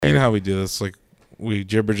You know how we do this? Like, we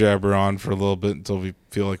jibber jabber on for a little bit until we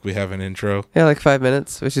feel like we have an intro. Yeah, like 5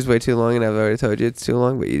 minutes, which is way too long, and I've already told you it's too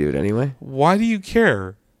long, but you do it anyway. Why do you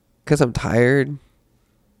care? Because I'm tired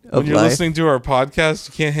of When you're life. listening to our podcast,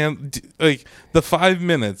 you can't handle like the 5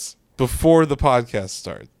 minutes before the podcast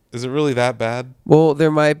starts. Is it really that bad? Well, there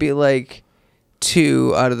might be like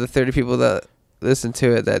 2 out of the 30 people that listen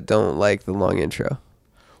to it that don't like the long intro.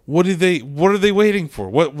 What are they waiting for?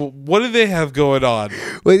 What do they have going on?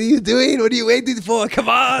 What are you doing? What are you waiting for? Come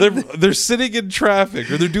on. They're sitting in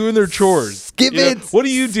traffic or they're doing their chores. Skip it. What do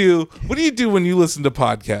you do? What do you do when you listen to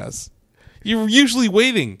podcasts? You're usually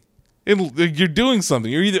waiting. And you're doing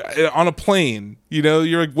something. You're either on a plane,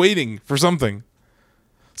 you're like waiting for something.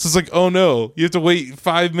 So it's like, oh no, you have to wait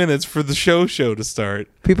 5 minutes for the show to start.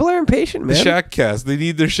 People are impatient, man. The Shackcast. They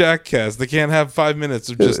need their Shackcast. They can't have 5 minutes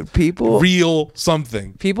of just real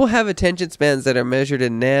something. People have attention spans that are measured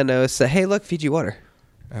in nanos. Say, hey, look, Fiji water.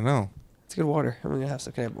 I know. It's good water. I'm gonna have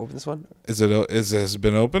some. Can I open this one? Has it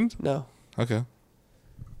been opened? No. Okay.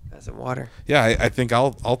 That's some water. Yeah, I think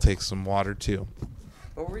I'll take some water too.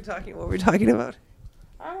 What were we talking about?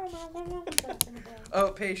 I don't know. What were we talking about?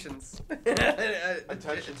 Oh, patience.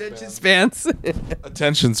 Attention spans.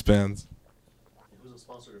 Attention spans. Who's a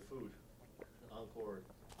sponsor of food? Encore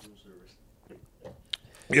room service.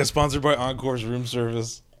 Yeah, sponsored by Encore's room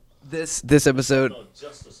service. This episode. No,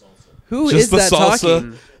 just the salsa. Who Just is the that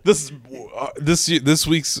salsa. talking? This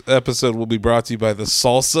week's episode will be brought to you by the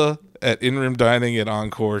salsa at In-Room Dining at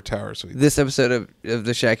Encore Tower Suite. This episode of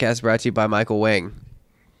the Shackcast brought to you by Michael Wang.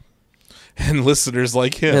 And listeners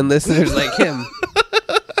like him. And listeners like him.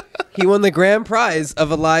 He won the grand prize of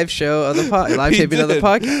a live show of the live He taping of the did.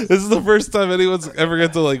 podcast. This is the first time anyone's ever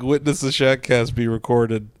got to witness a Shackcast be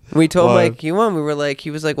recorded. We told live. Mike he won. He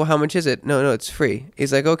was like, well, how much is it? No, it's free.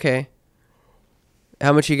 He's like, okay.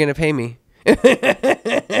 How much are you going to pay me?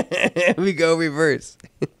 We go reverse.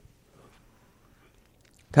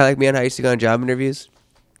 Kind of like me and I used to go on job interviews.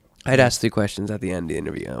 I'd ask 3 questions at the end of the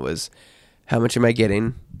interview. It was, how much am I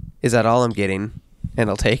getting? Is that all I'm getting? And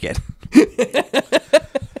I'll take it.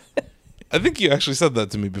 I think you actually said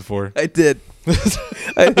that to me before. I did.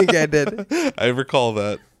 I think I did. I recall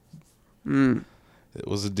that. It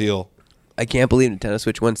was a deal. I can't believe Nintendo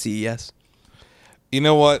Switch won CES. You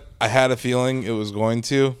know what? I had a feeling it was going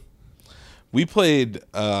to. We played.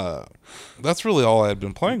 That's really all I had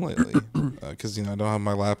been playing lately, because I don't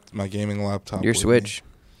have my gaming laptop. Your with Switch. me.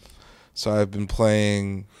 So I've been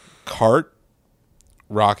playing Kart,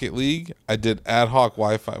 Rocket League. I did ad hoc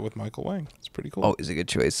Wi-Fi with Michael Wang. It's pretty cool. Always a good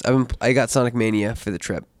choice. I got Sonic Mania for the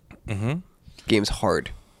trip. Mm-hmm. Game's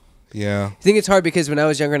hard. Yeah. I think it's hard because when I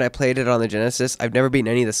was younger and I played it on the Genesis, I've never beaten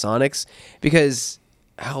any of the Sonics because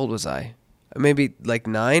how old was I? Maybe 9?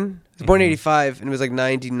 I was born in 85 and it was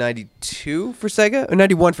 1992 for Sega or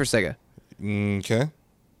 91 for Sega. Okay.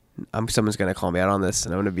 Someone's going to call me out on this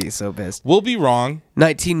and I'm going to be so pissed. We'll be wrong.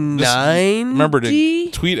 1990? Remember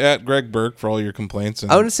to tweet at Greg Burke for all your complaints.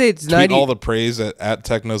 And I want to say it's tweet 90. all the praise at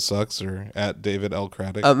Techno Sucks or at David L.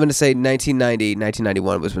 Craddock. I'm going to say 1990,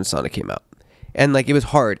 1991 was when Sonic came out. And it was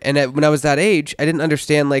hard. And when I was that age, I didn't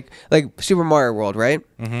understand like Super Mario World, right?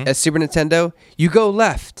 Mm-hmm. As Super Nintendo, you go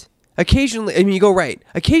left. Occasionally, you go right.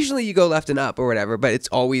 Occasionally, you go left and up or whatever, but it's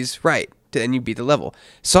always right. And you beat the level.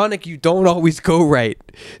 Sonic, you don't always go right.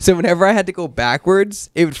 So whenever I had to go backwards,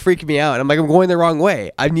 it would freak me out. I'm going the wrong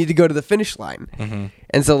way. I need to go to the finish line. Mm-hmm.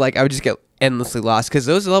 And so I would just get endlessly lost because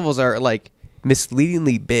those levels are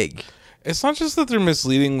misleadingly big. It's not just that they're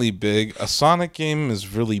misleadingly big. A Sonic game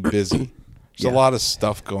is really busy. There's a lot of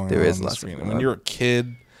stuff going on. There is on the lots screen. going And when on. you're a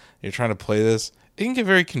kid, you're trying to play this, it can get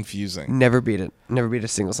very confusing. Never beat it. Never beat a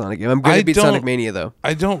single Sonic game. I'm going to beat Sonic Mania, though.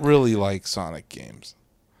 I don't really like Sonic games.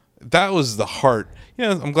 That was the heart.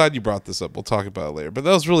 I'm glad you brought this up. We'll talk about it later. But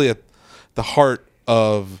that was really the heart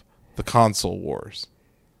of the console wars.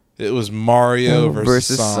 It was Mario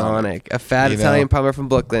versus Sonic. A fat Italian plumber from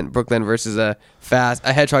Brooklyn versus a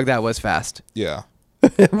hedgehog that was fast. Yeah.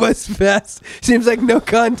 It was fast. Seems like no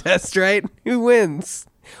contest, right? Who wins?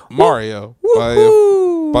 Mario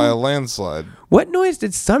Woo-hoo! by a landslide. What noise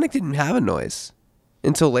did Sonic didn't have a noise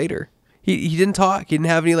until later? He didn't talk. He didn't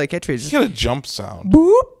have any catchphrases. He had a jump sound.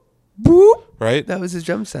 Boop, boop. Right? That was his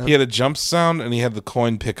jump sound. He had a jump sound and he had the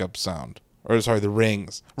coin pickup sound. Or sorry, the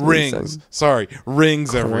rings. Rings. Rings. Sorry, rings.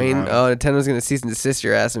 Coin. Everyone. Oh, Nintendo's gonna cease and desist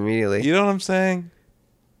your ass immediately. You know what I'm saying?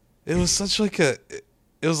 It was such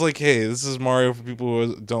it was like, hey, this is Mario for people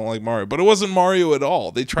who don't like Mario. But it wasn't Mario at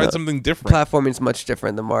all. They tried something different. Platforming's much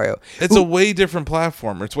different than Mario. It's a way different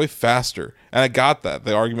platformer. It's way faster. And I got that.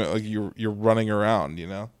 The argument, you're running around,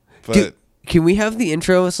 But Can we have the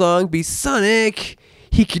intro song be Sonic?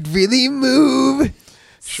 He could really move.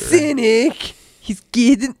 Sonic. He's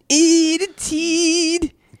getting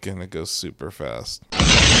edited. Gonna go super fast. Blue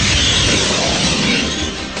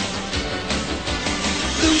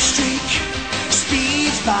streak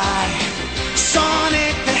speeds by.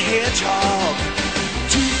 Sonic the Hedgehog,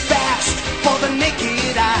 too fast for the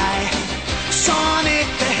naked eye. Sonic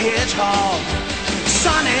the Hedgehog,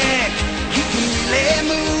 Sonic, he can really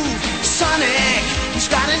move. Sonic, he's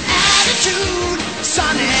got an attitude.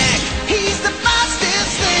 Sonic, he's the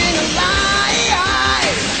fastest thing alive.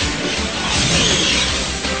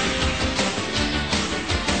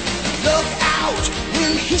 Look out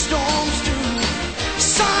when he storms through.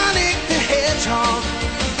 Sonic the Hedgehog,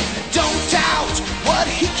 don't doubt what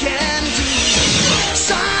he can do.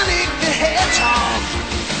 Sonic the Hedgehog,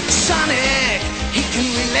 Sonic, he can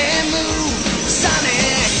really move.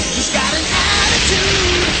 Sonic, he's got an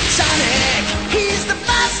attitude. Sonic, he's the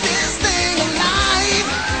fastest thing alive.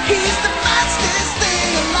 He's the fastest thing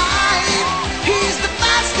alive. He's the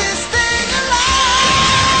fastest thing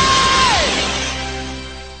alive.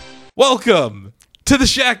 Welcome to the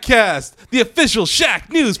Shackcast, the official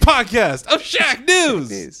Shack News podcast of Shack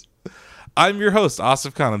News. I'm your host,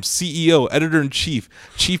 Asif Khan. I'm CEO, editor-in-chief,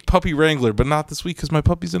 chief puppy wrangler, but not this week because my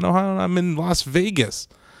puppy's in Ohio and I'm in Las Vegas.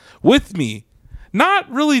 With me, not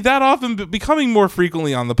really that often, but becoming more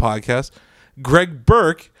frequently on the podcast, Greg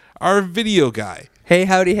Burke, our video guy. Hey,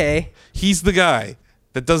 howdy, hey. He's the guy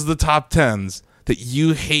that does the top 10s that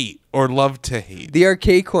you hate or love to hate. The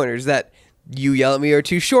arcade corners that you yell at me are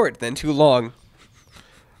too short, then too long.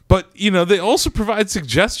 But, you know, they also provide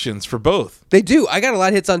suggestions for both. They do. I got a lot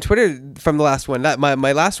of hits on Twitter from the last one.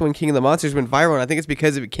 My last one, King of the Monsters, went viral, and I think it's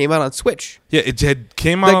because it came out on Switch. Yeah, it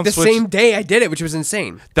came out Like on the Switch. same day I did it, which was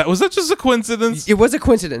insane. Was that just a coincidence? It was a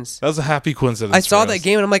coincidence. That was a happy coincidence. I saw for that us.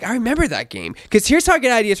 game, and I'm like, I remember that game. Because here's how I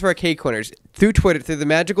get ideas for arcade corners. Through Twitter, through the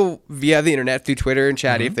magical, via the internet, through Twitter and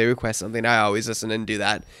chatty. If they request something, I always listen and do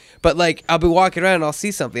that. But, like, I'll be walking around, and I'll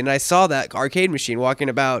see something, and I saw that arcade machine walking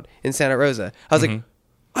about in Santa Rosa. I was like,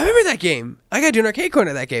 I remember that game. I got to do an arcade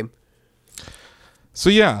corner of that game. So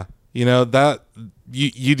yeah, you know that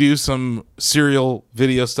you do some serial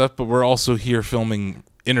video stuff, but we're also here filming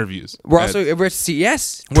interviews. We're at- we're at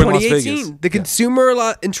CES We're in Las 2018, Vegas. the Yeah. Consumer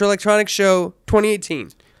Electronics Show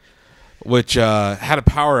 2018. which had a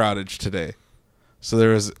power outage today. So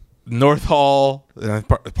there was North Hall,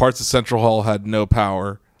 parts of Central Hall had no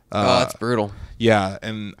power. Oh, that's brutal. Yeah,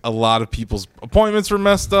 and a lot of people's appointments were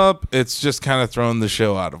messed up. It's just kind of thrown the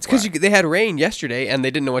show out of Because whack. they had rain yesterday and they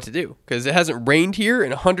didn't know what to do because it hasn't rained here in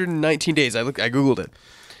 119 days. I googled it.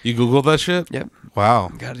 You Googled that shit? Yep. Wow.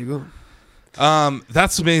 Got to Google.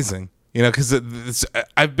 That's amazing. You know, because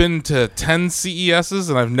I've been to 10 CESs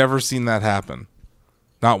and I've never seen that happen.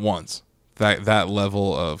 Not once. That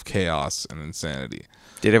level of chaos and insanity.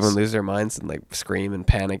 Did everyone lose their minds and like scream and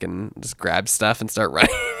panic and just grab stuff and start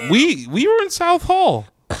running? We were in South Hall.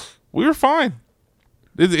 We were fine.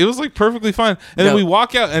 It was like perfectly fine. And then No. we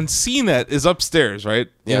walk out and CNET is upstairs, right?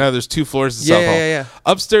 You Yeah. know, there's 2 floors to Yeah, South yeah, Hall. yeah, yeah.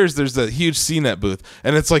 Upstairs, there's that huge CNET booth.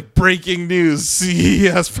 And it's like breaking news,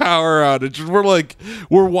 CES power outage. And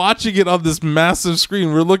we're watching it on this massive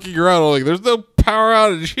screen. We're looking around, we're like, there's no power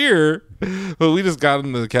outage here. But we just got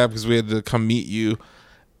into the cab because we had to come meet you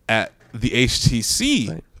at the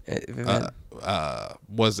HTC. It's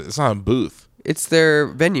not a booth. It's their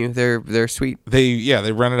venue, their suite. They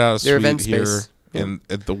rented out a Their suite event here space.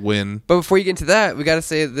 at the Wynn. But before you get into that, we got to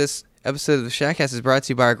say that this episode of the Shackcast is brought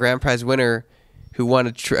to you by our grand prize winner who won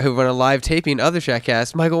a live taping of the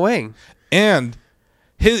Shackcast, Michael Wang, And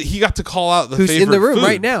he got to call out the who's in favorite the room food.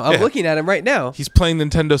 right now. I'm Yeah. looking at him right now. He's playing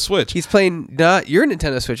Nintendo Switch. He's playing not your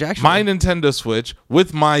Nintendo Switch, actually. My Nintendo Switch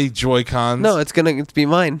with my Joy-Cons. No, it's gonna be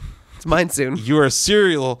mine. It's mine soon. You are a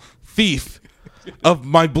serial thief of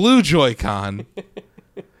my blue Joy-Con.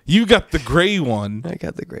 You got the gray one. I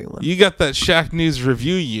got the gray one. You got that Shack News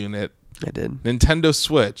review unit, I did. Nintendo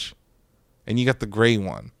Switch, and you got the gray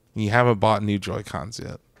one. You haven't bought new Joy-Cons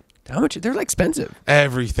yet. How much? They're like expensive.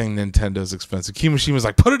 Everything Nintendo's expensive. Kimishima was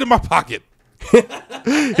like, put it in my pocket.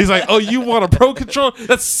 He's like, oh, you want a pro controller?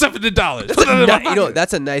 That's $70. Put it in my You know, pocket.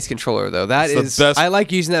 that's a nice controller though. That It's the is. best- I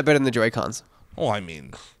like using that better than the Joy-Cons. Well, I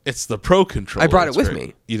mean, it's the pro controller. I brought it That's with great.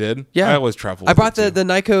 me. You did? Yeah, I always travel. I with brought it, the too.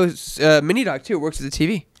 Nyko mini dock too. It works with the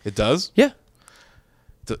TV. It does? Yeah.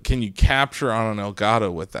 Can you capture on an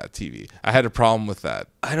Elgato with that TV? I had a problem with that.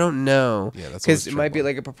 I don't know. Yeah, that's because always it might be trouble.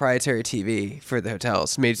 like a proprietary TV for the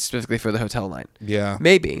hotels, made specifically for the hotel line. Yeah.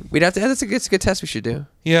 Maybe we'd have to. That's a good test we should do.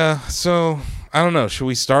 Yeah. So I don't know. Should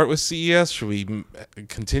we start with CES? Should we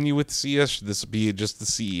continue with CES? Should this be just the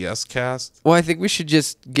CES cast? Well, I think we should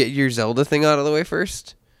just get your Zelda thing out of the way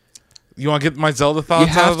first. You want to get my Zelda thoughts?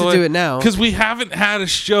 You have out of the to way? do it now. Because we haven't had a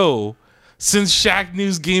show since Shaq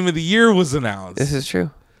News Game of the Year was announced. This is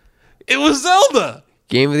true. It was Zelda.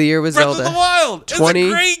 Game of the year was Breath Zelda. of the Wild. 20 It's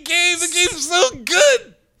a great game. The game's so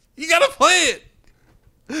good. You gotta play it.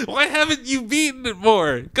 Why haven't you beaten it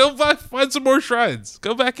more? Go find some more shrines.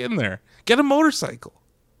 Go back in there. Get a motorcycle.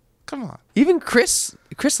 Come on. Even Chris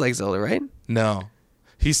likes Zelda, right? No,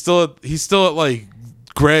 he's still at like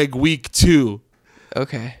Greg week 2.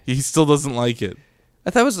 Okay. He still doesn't like it.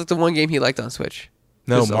 I thought it was like the one game he liked on Switch.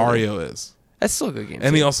 No, Was Zelda. Mario is, That's still a good game.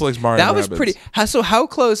 and too. he also likes Mario. That was Rabbids. pretty. How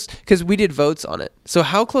close? Because we did votes on it. So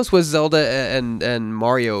how close was Zelda and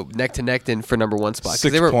Mario neck to neck in for number 1 spot? 'Cause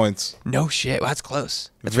 6 they were, points. No shit. Well, that's close.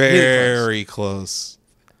 That's really close. Very close.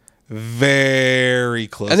 Very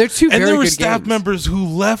close. And they're two And very there were good staff games. members who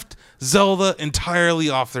left Zelda entirely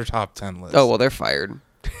off their top 10 list. Oh well, they're fired.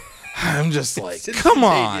 I'm just like, come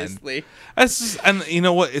on. Instantaneously. That's just, and you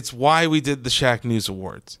know what? It's why we did the Shaq News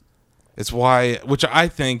Awards. It's why, which I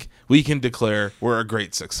think we can declare were a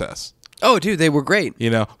great success. Oh, dude, they were great. You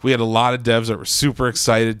know, we had a lot of devs that were super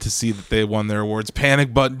excited to see that they won their awards.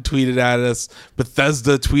 Panic Button tweeted at us.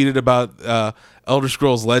 Bethesda tweeted about Elder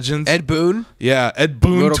Scrolls Legends. Ed Boon, Yeah, Ed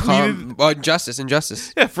Boon Mortal tweeted. Kombat,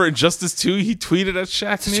 Injustice. Yeah, for Injustice 2, he tweeted at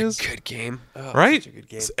Shaq Such News. a good game. Oh, Right? Such a good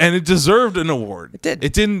game. And it deserved an award. It did.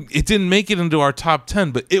 It didn't make it into our top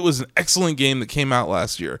 10, but it was an excellent game that came out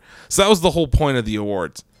last year. So that was the whole point of the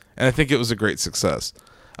awards. And I think it was a great success.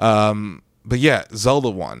 But yeah, Zelda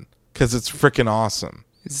won because it's freaking awesome.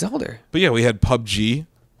 It's Zelda. But yeah, we had PUBG.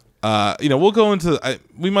 We'll go into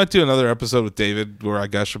we might do another episode with David where I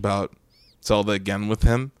gush about Zelda again with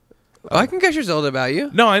him. Oh, I can guess your Zelda about you.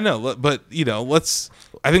 No, I know, but let's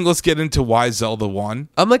get into why Zelda won.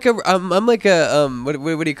 I'm like a what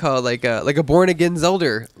do you call it? like a born again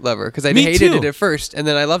Zelda lover because I Me hated too. it at first and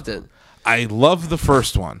then I loved it. I love the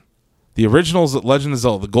first one. The original's Legend of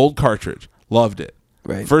Zelda, the gold cartridge. Loved it.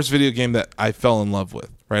 Right. First video game that I fell in love with,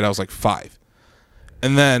 right? I was like 5.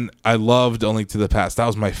 And then I loved A Link to the Past. That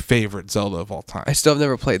was my favorite Zelda of all time. I still have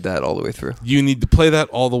never played that all the way through. You need to play that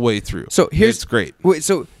all the way through. So here's It's great. Wait,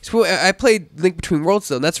 so I played Link Between Worlds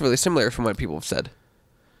though, and that's really similar from what people have said.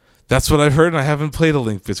 That's what I've heard, and I haven't played A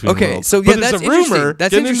Link Between Okay, Worlds. so yeah, but there's that's a rumor, interesting.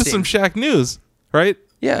 That's getting interesting. into some Shaq News, right?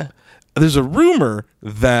 Yeah. There's a rumor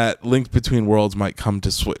that Link Between Worlds might come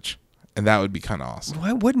to Switch, and that would be kind of awesome.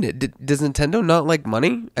 Why wouldn't it? Does Nintendo not like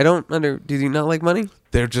money? Do you not like money?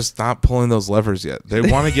 They're just not pulling those levers yet. They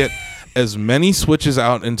want to get as many Switches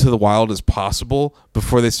out into the wild as possible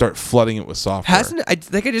before they start flooding it with software. I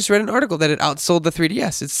think I just read an article that it outsold the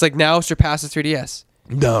 3DS. It's like now surpasses 3DS.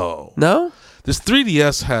 No. No? This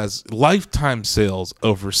 3DS has lifetime sales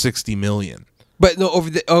over 60 million. But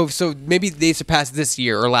no, so maybe they surpassed this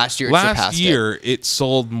year or last year. Last surpassed year, it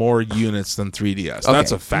sold more units than 3DS. Okay,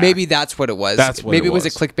 That's a fact. Maybe that's what it was. That's what maybe it it was a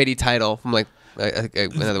was. clickbaity title from like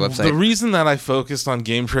another website. The reason that I focused on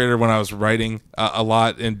Game Trader when I was writing a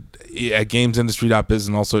lot at gamesindustry.biz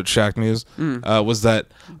and also at Shaq News was that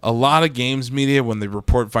a lot of games media, when they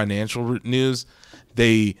report financial news,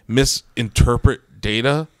 they misinterpret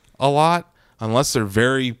data a lot unless they're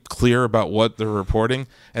very clear about what they're reporting.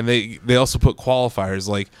 And they also put qualifiers.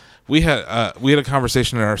 Like we had a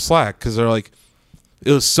conversation in our Slack because they're like,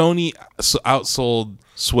 it was Sony outsold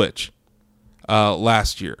Switch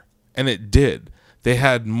last year. And it did. They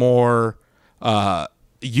had more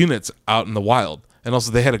units out in the wild. And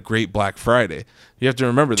also they had a great Black Friday. You have to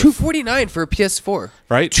remember that. $249 for a PS4.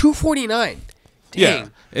 Right? $249. Dang. Yeah.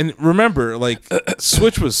 And remember, like,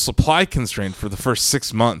 Switch was supply constrained for the first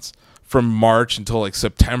 6 months from March until like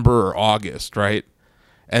September or August, right?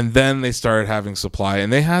 And then they started having supply,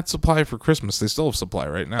 and they had supply for Christmas. They still have supply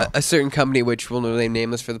right now. A certain company, which will name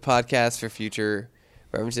nameless for the podcast for future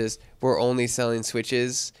references, we're only selling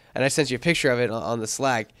Switches, and I sent you a picture of it on the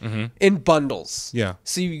Slack, in bundles. Yeah.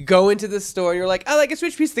 So you go into the store and you're like, I like a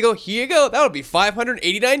Switch piece. They go, here you go. That'll be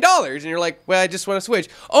 $589. And you're like, well, I just want a Switch.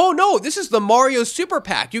 Oh, no, this is the Mario Super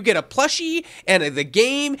Pack. You get a plushie and the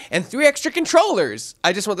game and 3 extra controllers.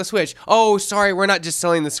 I just want the Switch. Oh, sorry, we're not just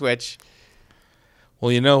selling the Switch.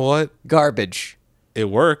 Well, you know what? Garbage. It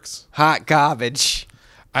works. Hot garbage.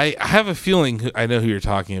 I have a feeling I know who you're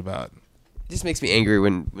talking about. It just makes me angry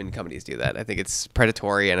when companies do that. I think it's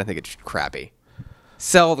predatory and I think it's crappy.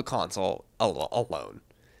 Sell the console alone.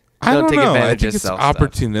 I don't take know. I advantage think of it's sell stuff.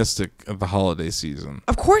 opportunistic of the holiday season.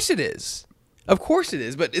 Of course it is. Of course it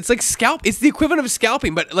is. But it's like it's the equivalent of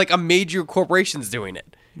scalping, but like a major corporation's doing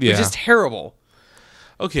it. Yeah. It's just terrible.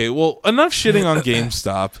 Okay, well, enough shitting on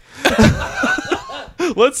GameStop.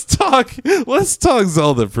 let's talk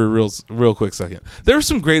Zelda for a real quick second. There were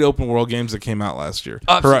some great open world games that came out last year.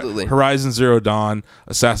 Absolutely. Horizon Zero Dawn,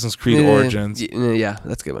 Assassin's Creed Origins. Yeah,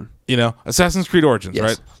 that's a good one. You know, Assassin's Creed Origins, Yes.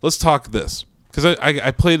 right? Let's talk this. Because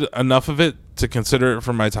I played enough of it to consider it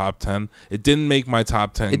for my top 10. It didn't make my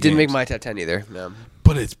top 10 It didn't make games, my top 10 either. No.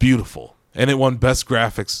 but it's beautiful. And it won Best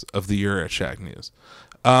Graphics of the Year at Shack News.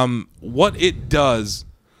 What it does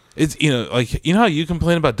is, you know how you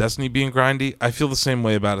complain about Destiny being grindy? I feel the same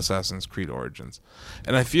way about Assassin's Creed Origins.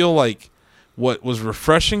 And I feel like what was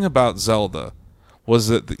refreshing about Zelda was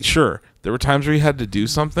that, sure, there were times where you had to do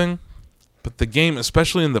something, but the game,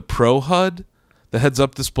 especially in the Pro HUD, the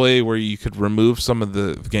heads-up display where you could remove some of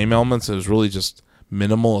the game elements, it was really just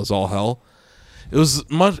minimal as all hell. It was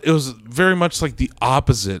very much like the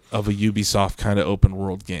opposite of a Ubisoft kind of open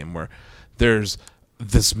world game where there's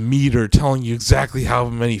this meter telling you exactly how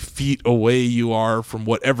many feet away you are from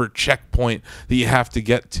whatever checkpoint that you have to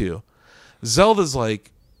get to. Zelda's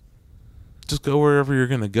like, just go wherever you're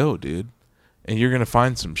gonna go, dude, and you're gonna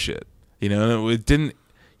find some shit. You know, you didn't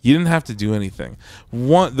have to do anything.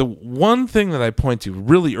 The one thing that I point to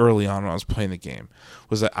really early on when I was playing the game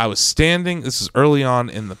was that I was standing. This is early on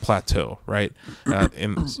in the plateau, right?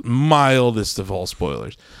 In mildest of all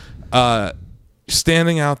spoilers,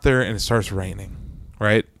 standing out there and it starts raining,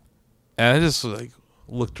 right? And I just like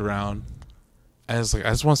looked around. And I was like, I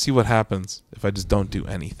just want to see what happens if I just don't do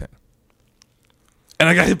anything. And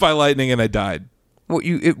I got hit by lightning and I died. Well,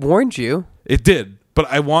 it warned you. It did,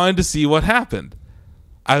 but I wanted to see what happened.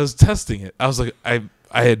 I was testing it. I was like, I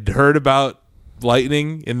had heard about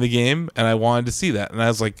lightning in the game, and I wanted to see that. And I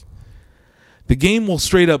was like, the game will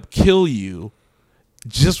straight up kill you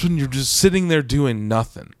just when you're just sitting there doing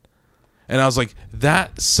nothing. And I was like,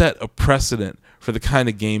 that set a precedent for the kind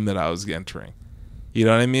of game that I was entering. You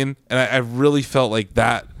know what I mean? And I really felt like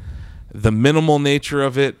that, the minimal nature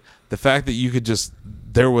of it, the fact that you could just,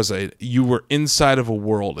 you were inside of a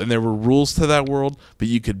world, and there were rules to that world, but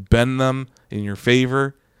you could bend them in your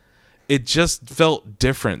favor. It just felt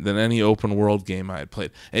different than any open world game I had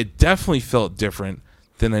played. It definitely felt different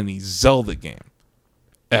than any Zelda game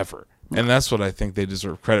ever. And that's what I think they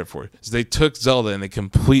deserve credit for. Is they took Zelda and they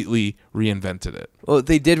completely reinvented it. Well,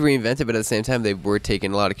 they did reinvent it, but at the same time, they were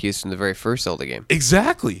taking a lot of cues from the very first Zelda game.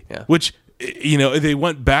 Exactly. Yeah. Which, you know, they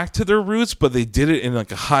went back to their roots, but they did it in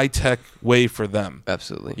like a high-tech way for them.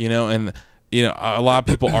 Absolutely. You know, and, you know, a lot of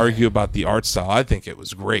people argue about the art style. I think it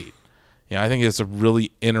was great. Yeah, I think it's a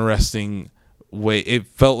really interesting way. It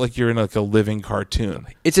felt like you're in like a living cartoon.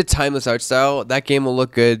 It's a timeless art style. That game will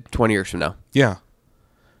look good 20 years from now. Yeah.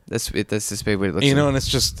 That's this big way it looks. You know, and it's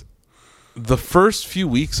just the first few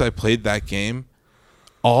weeks I played that game,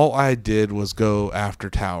 all I did was go after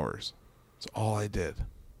towers. That's all I did.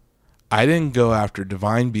 I didn't go after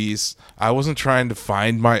divine beasts. I wasn't trying to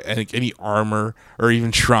find any armor or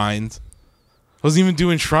even shrines. I wasn't even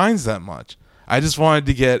doing shrines that much. I just wanted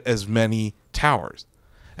to get as many towers.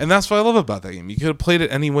 And that's what I love about that game. You could have played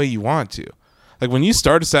it any way you want to. Like when you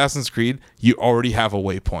start Assassin's Creed, you already have a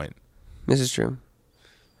waypoint. This is true.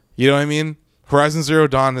 You know what I mean? Horizon Zero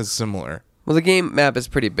Dawn is similar. Well, the game map is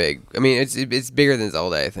pretty big. I mean, it's bigger than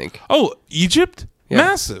Zelda, I think. Oh, Egypt? Yeah.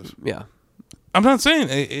 Massive. Yeah. I'm not saying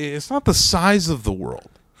it's not the size of the world.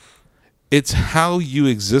 It's how you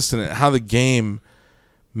exist in it, how the game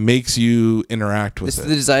makes you interact with It's it.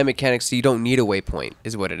 the design mechanics, so you don't need a waypoint,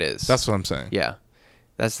 is what it is. That's what I'm saying. Yeah.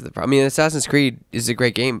 That's the problem. I mean, Assassin's Creed is a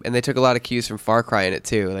great game, and they took a lot of cues from Far Cry in it,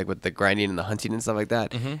 too, like with the grinding and the hunting and stuff like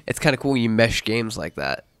that. Mm-hmm. It's kind of cool when you mesh games like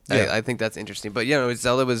that. Yeah. I think that's interesting. But, you know,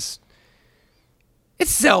 Zelda was...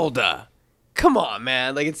 It's Zelda! Come on,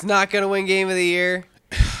 man. Like, it's not going to win Game of the Year.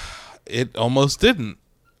 It almost didn't.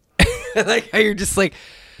 Like, how you're just like,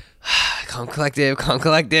 calm collective.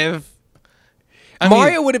 I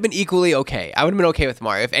Mario mean, would have been equally okay. I would have been okay with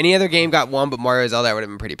Mario. If any other game got one but Mario Zelda, I would have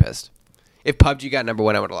been pretty pissed. If PUBG got number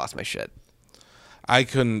one, I would have lost my shit. I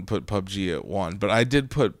couldn't put PUBG at 1, but I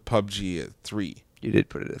did put PUBG at 3. You did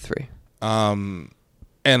put it at 3.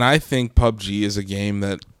 And I think PUBG is a game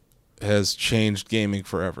that has changed gaming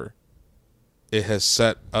forever. It has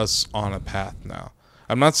set us on a path now.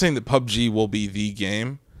 I'm not saying that PUBG will be the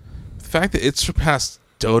game. The fact that it surpassed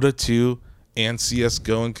Dota 2 and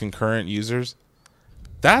CSGO in concurrent users,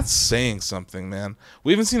 that's saying something, man.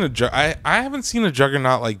 We haven't seen I haven't seen a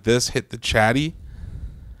juggernaut like this hit the chatty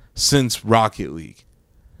since Rocket League.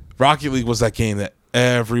 Rocket League was that game that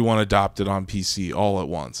everyone adopted on PC all at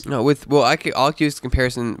once. No, I'll use the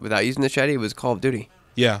comparison without using the chatty. It was Call of Duty.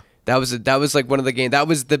 Yeah. That was like one of the games. That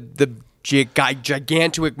was the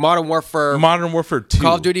gigantic Modern Warfare. Modern Warfare 2.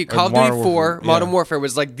 Call of Duty, or Call of Duty Modern 4, Warfare, Modern yeah. Warfare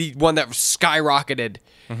was like the one that skyrocketed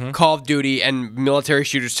Call of Duty and military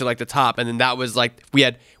shooters to like the top, and then that was like we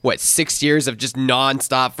had 6 years of just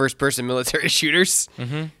non-stop first-person military shooters.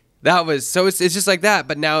 That was so it's just like that,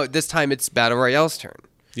 but now this time it's Battle Royale's turn,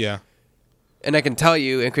 Yeah. and I can tell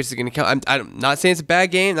you, and Chris is gonna count. I'm not saying it's a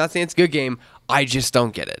bad game, not saying it's a good game. I just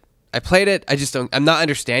don't get it. I played it, I just don't. I'm not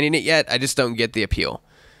understanding it yet. I just don't get the appeal.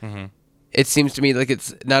 It seems to me like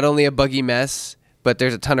it's not only a buggy mess, but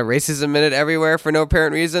there's a ton of racism in it everywhere for no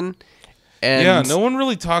apparent reason. And Yeah, no one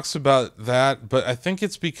really talks about that, but I think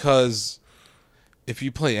it's because if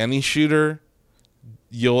you play any shooter,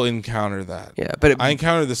 you'll encounter that. Yeah, but I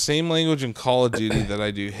encounter the same language in Call of Duty that I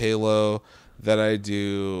do Halo, that I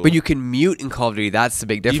do but you can mute in Call of Duty. That's the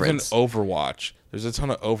big even difference. Overwatch. There's a ton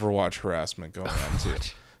of Overwatch harassment going on too.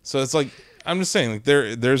 So it's like I'm just saying, like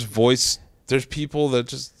there's people that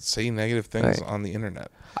just say negative things Right. on the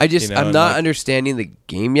internet. I'm and not like- understanding the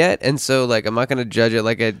game yet, and so like I'm not gonna judge it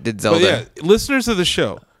like I did But Zelda. yeah, listeners of the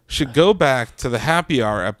show should go back to the happy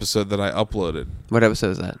hour episode that I uploaded. What episode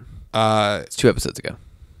was that? It's 2 episodes ago.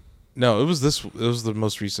 No, it was the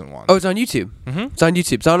most recent one. Oh, it's on YouTube. It's on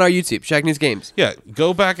YouTube. It's on our YouTube. Shack News Games. Yeah,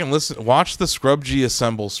 go back and watch the Scrub G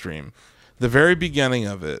Assemble stream. The very beginning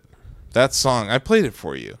of it, that song, I played it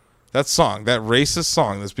for you. That song, that racist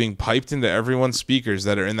song that's being piped into everyone's speakers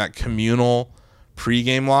that are in that communal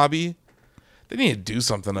pregame lobby. They need to do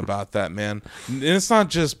something about that, man. And it's not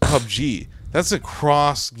just PUBG. That's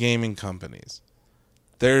across gaming companies.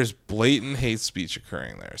 There's blatant hate speech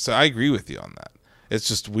occurring there. So I agree with you on that. It's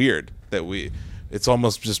just weird that it's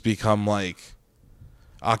almost just become like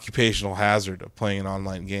occupational hazard of playing an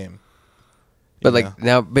online game. But You like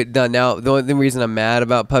know? now the only reason I'm mad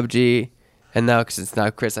about PUBG, and now because it's now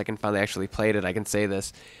Chris, I can finally actually played it. I can say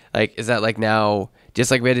this, like, is that like now just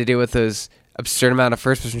like we had to deal with those absurd amount of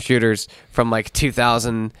first-person shooters from like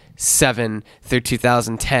 2007 through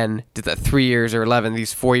 2010, did that 3 years or 11,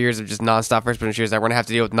 these 4 years of just nonstop first-person shooters. That we're gonna have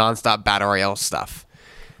to deal with nonstop battle royale stuff,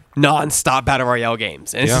 nonstop battle royale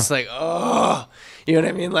games, and it's Yeah. just like, oh, you know what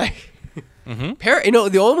I mean, like. You know,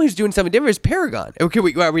 the only one who's doing something different is Paragon. Okay,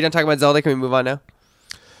 are we done talking about Zelda? Can we move on now?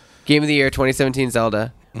 Game of the Year 2017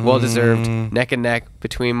 Zelda. Well deserved. Neck and neck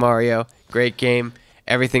between Mario. Great game.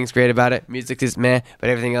 Everything's great about it. Music is meh, but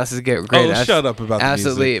everything else is great. Oh, shut up about the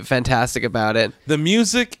absolutely music. fantastic about it. The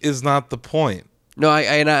music is not the point. No,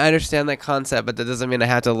 I understand that concept, but that doesn't mean I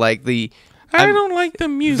have to like the I don't like the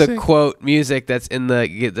music. the quote music that's in the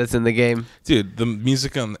game. Dude, the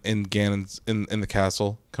music in Ganon's in the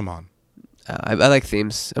castle. Come on. I like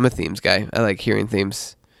themes. I'm a themes guy. I like hearing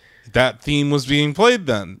themes. That theme was being played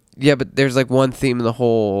then. Yeah, but there's like one theme in the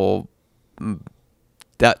whole.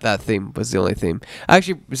 That theme was the only theme.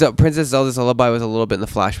 Actually, so Princess Zelda's Lullaby was a little bit in the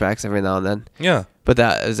flashbacks every now and then, Yeah. but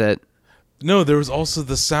that is it. No, there was also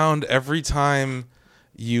the sound every time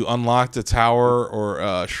you unlocked a tower or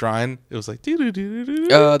a shrine. It was like doo-doo-doo-doo-doo.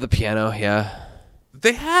 Oh, the piano, yeah.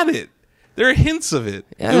 They had it. There are hints of it.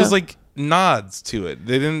 Yeah. It was like nods to it.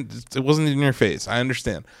 They didn't. It wasn't in your face. I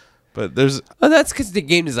understand, but there's Oh, that's because the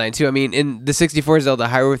game design too. I mean, in the 64 Zelda,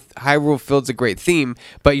 Hyrule Field's a great theme,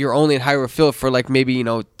 but you're only in Hyrule Field for like maybe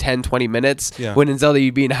 10, 20 minutes. Yeah. When in Zelda,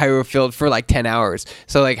 you'd be in Hyrule Field for like 10 hours.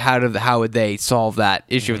 So like, how would they solve that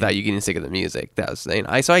issue without you getting sick of the music? That was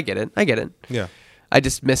so I get it. yeah. I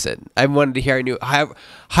just miss it. I wanted to hear a new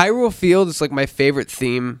Hyrule Field is like my favorite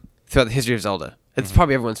theme throughout the history of Zelda. It's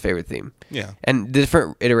probably everyone's favorite theme. Yeah. And the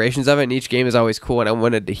different iterations of it, and each game is always cool, and I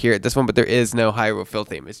wanted to hear it this one, but there is no Hyrule Field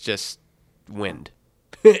theme. It's just wind.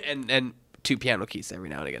 and two piano keys every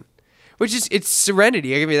now and again. Which is, it's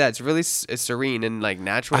serenity. I give you that. It's really it's serene and like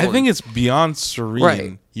natural. I think it's beyond serene.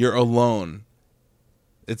 Right. You're alone.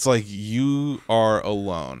 It's like you are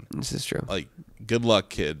alone. This is true. Like, good luck,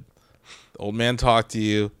 kid. The old man talked to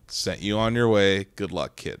you, sent you on your way. Good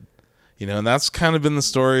luck, kid. And that's kind of been the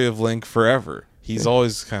story of Link forever. He's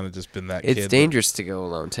always kind of just been that kid. It's dangerous to go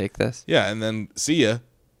alone. Take this. Yeah, and then see ya.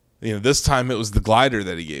 This time it was the glider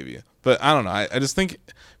that he gave you. But I don't know. I just think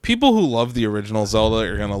people who love the original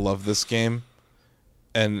Zelda are gonna love this game,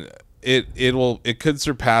 and it could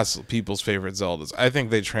surpass people's favorite Zeldas. I think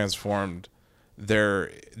they transformed the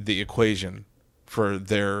equation for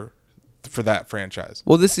that franchise.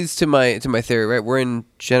 Well, this is to my theory, right? We're in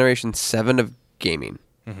generation 7 of gaming,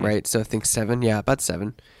 right? So I think 7, yeah, about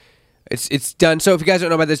 7. It's done. So if you guys don't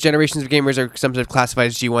know about this, generations of gamers are sometimes classified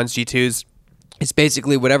as G1s, G2s. It's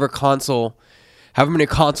basically whatever console however many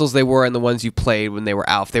consoles they were and the ones you played when they were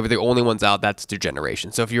out. If they were the only ones out, that's their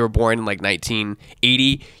generation. So if you were born in like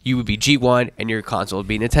 1980, you would be G1 and your console would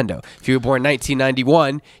be Nintendo. If you were born in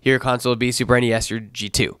 1991, your console would be Super NES or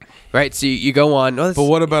G2. Right? So you go on. Oh, But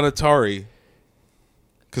what about Atari?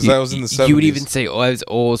 Because that was in the 70s. You would even say, I was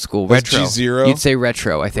old school. That's Retro. G0? You'd say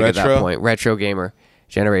retro, I think, at that Retro? point. Retro gamer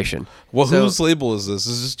generation. Well, So- whose label is this?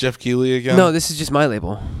 Is this Jeff Keighley again? No, this is just my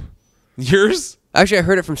label. Yours? Actually, I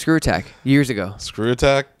heard it from Screw Attack years ago. Screw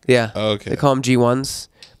Attack? Yeah. Oh, okay. They call them G1s,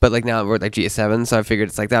 but like now we're like G7, so I figured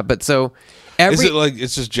it's like that. But so every Is it like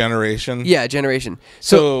it's just generation? yeah, generation.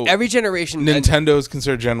 So So every generation Nintendo is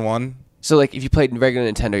considered Gen 1? so like if you played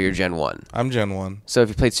regular Nintendo, you're Gen 1. I'm Gen 1. So if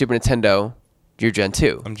you played Super Nintendo, you're Gen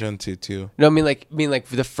 2. I'm Gen 2 too. No, I mean like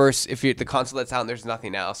for the first if you're the console that's out and there's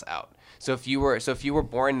nothing else out. So if you were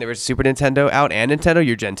born and there was Super Nintendo out and Nintendo,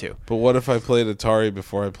 you're Gen 2. But what if I played Atari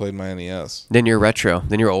before I played my NES? Then you're retro.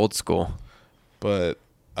 Then you're old school. But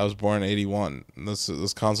I was born in 81. And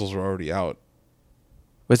those consoles were already out.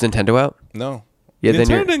 Was Nintendo out? No. Yeah, then Nintendo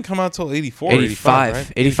you're didn't come out till 84, 85.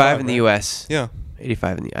 right? 85 in the right? US. Yeah.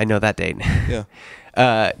 85 in the I know that date.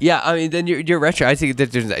 Yeah. Yeah, I mean then you're retro. I think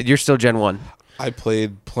that you're still Gen 1. I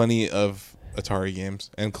played plenty of Atari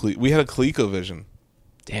games and we had a ColecoVision.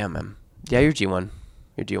 Damn, man. Yeah, you're G1.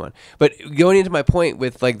 You're G1. But going into my point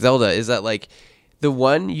with like Zelda is that like the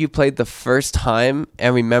one you played the first time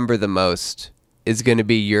and remember the most is going to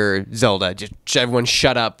be your Zelda. Just everyone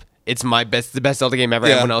shut up. It's the best Zelda game ever.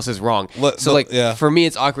 Yeah. Everyone else is wrong. Yeah. For me,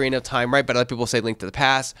 it's Ocarina of Time, right? But other people say Link to the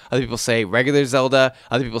Past. Other people say regular Zelda.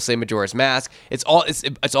 Other people say Majora's Mask. It's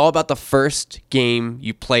all about the first game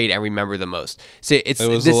you played and remember the most. So It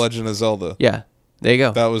was The Legend of Zelda. Yeah, there you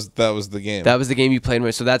go. That was the game. That was the game you played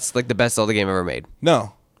most. So that's like the best Zelda game ever made.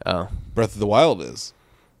 No. Oh. Breath of the Wild is.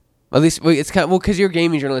 At least it's kind of because you're a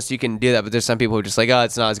gaming journalist, you can do that. But there's some people who are just like, oh,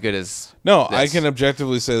 it's not as good as. No, I this. can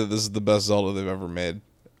objectively say that this is the best Zelda they've ever made.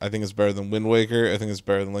 I think it's better than Wind Waker. I think it's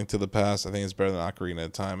better than Link to the Past. I think it's better than Ocarina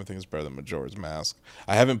of Time. I think it's better than Majora's Mask.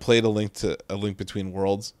 I haven't played a Link Between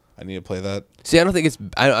Worlds. I need to play that. See, I don't think it's.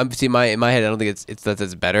 I'm see in my head. I don't think it's that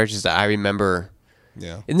it's better. It's just that I remember.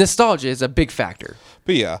 Yeah. Nostalgia is a big factor.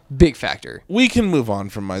 But yeah, Big factor. we can move on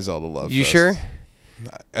from my Zelda love. You fest. sure?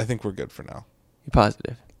 I think we're good for now. You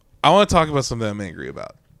positive? I want to talk about something I'm angry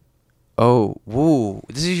about. Oh, woo!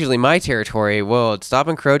 This is usually my territory. Whoa! Stop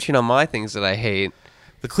encroaching on my things that I hate.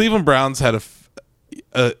 The Cleveland Browns had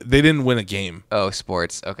they didn't win a game, Oh,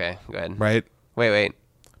 sports. Okay, go ahead. right? Wait.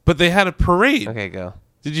 But they had a parade. Okay, go.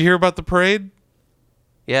 Did you hear about the parade?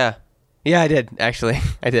 Yeah, I did actually.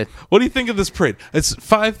 I did. What do you think of this parade? It's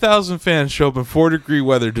 5,000 fans show up in 4-degree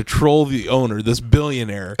weather to troll the owner, this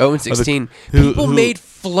billionaire. 0-16. who- People made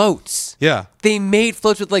floats. Yeah, They made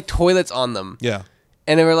floats with like toilets on them. yeah.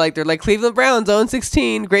 And they're like Cleveland Browns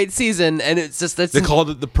 0-16, great season, and it's just They called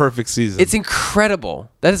it the perfect season. it's incredible.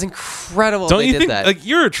 That is incredible. Don't they you did think? that. Like,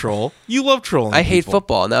 you're a troll. You love trolling. I hate people,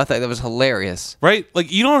 football. Now I thought that was hilarious. right?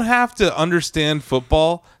 Like, you don't have to understand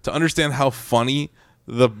football to understand how funny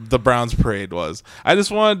the Browns parade was. I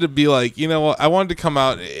just wanted to be like, you know what? I wanted to come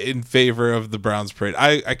out in favor of the Browns parade.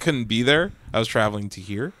 I couldn't be there. I was traveling to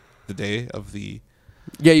here the day of the.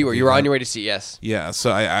 Yeah, you were. You were on your way to CES. Yeah,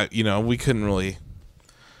 so I we couldn't really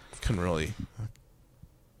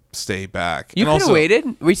stay back. You And could have also- waited.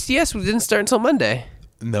 CES didn't start until Monday.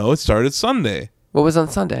 No, it started Sunday. What was on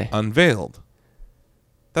Sunday? Unveiled.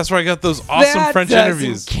 That's where I got those awesome That French doesn't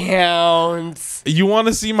interviews. Count. You want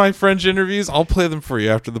to see my French interviews? I'll play them for you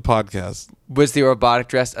after the podcast. Was the robotic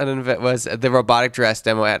dress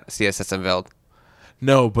demo at CES unveiled?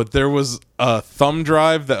 No, but there was a thumb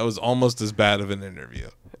drive that was almost as bad of an interview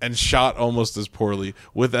and shot almost as poorly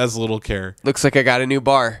with as little care. Looks like I got a new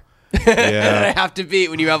bar. Yeah. I have to beat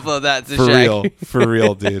when you upload that to For Shaq. for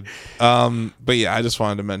real, dude. But yeah, I just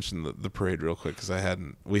wanted to mention the parade real quick because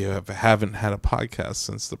we haven't had a podcast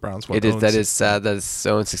since the Browns went. That is sad. That is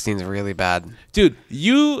 0-16 is really bad. Dude,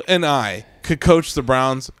 you and I could coach the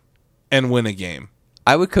Browns and win a game.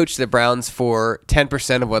 I would coach the Browns for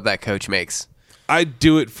 10% of what that coach makes. I'd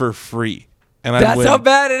do it for free, and I'd That's win, how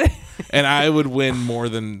bad it is. and I would win more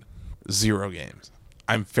than 0 games.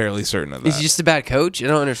 I'm fairly certain of that. Is he just a bad coach? I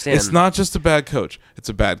don't understand. It's not just a bad coach. It's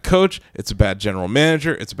a bad coach. It's a bad general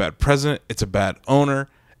manager. It's a bad president. It's a bad owner.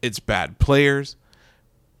 It's bad players.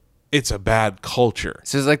 It's a bad culture.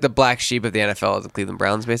 So it's like the black sheep of the NFL, the Cleveland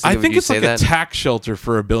Browns, basically. I Would think you it's say like that? a tax shelter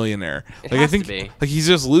for a billionaire. It Like has I think to be. like he's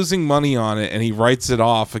just losing money on it and he writes it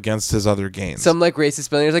off against his other gains. Some like racist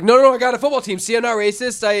billionaires like, no, I got a football team. See, I'm not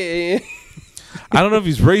racist. I don't know if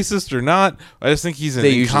he's racist or not. I just think he's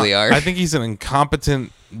They usually are. I think he's an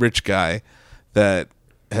incompetent rich guy that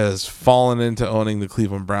has fallen into owning the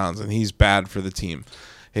Cleveland Browns, and he's bad for the team.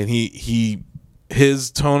 And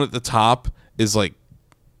his tone at the top is like,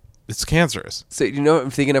 it's cancerous. So you know what I'm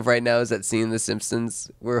thinking of right now is that scene in The Simpsons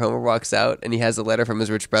where Homer walks out and he has a letter from his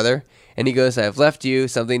rich brother, and he goes, "I've left you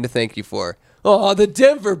something to thank you for." "Oh, the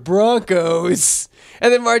Denver Broncos."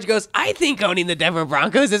 And then Marge goes, "I think owning the Denver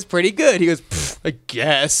Broncos is pretty good." He goes, "Pfft, I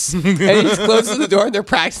guess." And he just closes the door and they're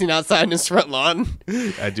practicing outside in his front lawn.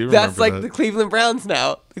 I do remember That's like that. the Cleveland Browns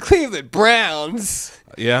now. The Cleveland Browns.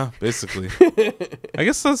 Yeah, basically. I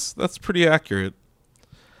guess that's pretty accurate.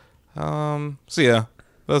 So yeah,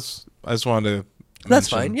 I just wanted to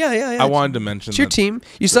That's mention- fine. Yeah. I wanted to mention It's your that. team.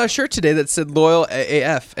 You saw a shirt today that said Loyal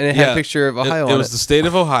AF, and it had a picture of Ohio it on was it. the state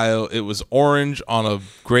of Ohio. It was orange on a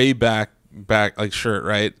gray back like shirt,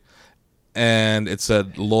 right? And it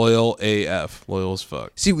said Loyal AF, loyal as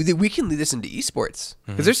fuck. See, we can lead this into esports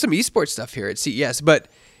because there's some esports stuff here at CES, but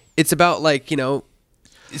it's about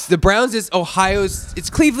it's the Browns is Ohio's, it's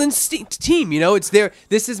Cleveland's team. It's their.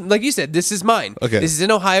 This is like you said. This is mine. Okay. This is in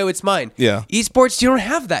Ohio. It's mine. Yeah. Esports, you don't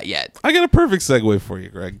have that yet. I got a perfect segue for you,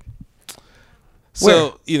 Greg.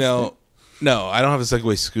 So, no, I don't have a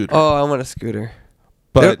Segway scooter. Oh, I want a scooter.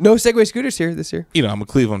 but, no Segway scooters here this year. I'm a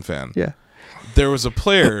Cleveland fan. Yeah. There was a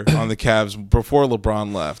player on the Cavs before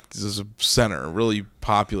LeBron left. This is a center, a really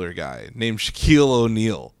popular guy named Shaquille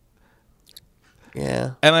O'Neal.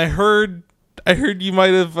 Yeah. And I heard you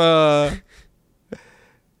might have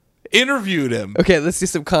interviewed him. Okay, let's do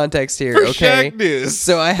some context here. For Okay. Shaq News.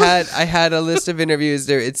 So I had a list of interviews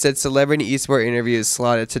there. It said celebrity esport interviews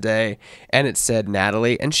slotted today, and it said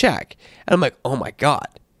Natalie and Shaq. And I'm like, oh my god,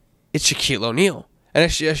 it's Shaquille O'Neal. And I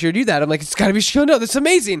showed you that. I'm like, it's got to be Shaquille O'Neal. That's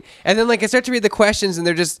amazing. And then I start to read the questions, and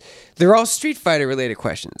they're all Street Fighter related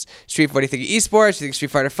questions. What do you think of esports? Do you think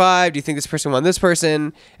Street Fighter 5? Do you think this person won this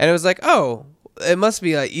person? And it was like, oh, it must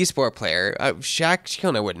be an esport player. Shaquille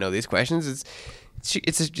O'Neal wouldn't know these questions. It's an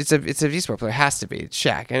esport player. It has to be. It's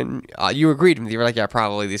Shaq. And you agreed with me. You were like, yeah,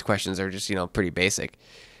 probably these questions are just pretty basic.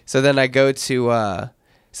 So then I go to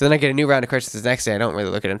so then I get a new round of questions the next day. I don't really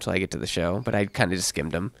look at them until I get to the show, but I kind of just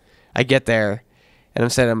skimmed them. I get there, and I'm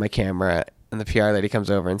setting up my camera, and the PR lady comes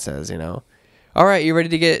over and says, all right, you ready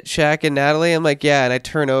to get Shaq and Natalie? I'm like, yeah. And I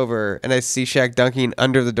turn over, and I see Shaq dunking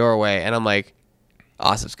under the doorway, and I'm like,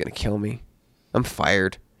 Asif's going to kill me. I'm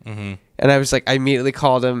fired. Mm-hmm. And I was like, I immediately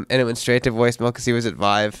called him, and it went straight to voicemail because he was at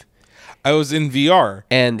Vive. I was in VR.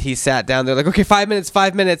 And he sat down there like, okay, 5 minutes.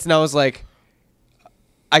 And I was like,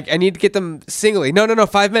 I need to get them singly. No,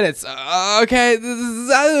 5 minutes. Okay.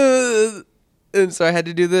 And so I had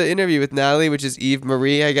to do the interview with Natalie, which is Eve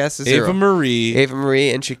Marie, I guess. Ava Marie,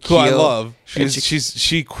 and Shaquille. who I love. And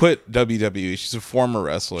She quit WWE. She's a former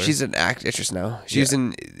wrestler. She's an actress now. She was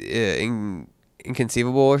in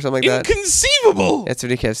Inconceivable or something like that. Inconceivable. That's what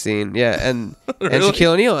he kept seeing. Yeah, and Really? and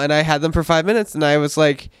Shaquille O'Neal, and I had them for 5 minutes, and I was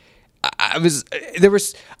like, I listened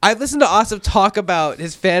to Asif talk about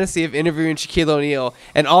his fantasy of interviewing Shaquille O'Neal,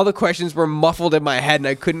 and all the questions were muffled in my head, and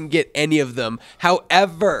I couldn't get any of them.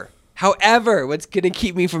 However, what's gonna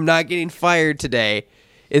keep me from not getting fired today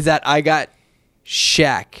is that I got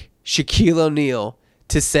Shaquille O'Neal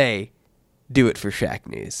to say, "Do it for Shaq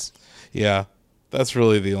News." Yeah, that's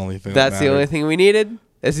really the only thing. That's the only thing we needed.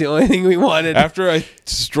 That's the only thing we wanted. After I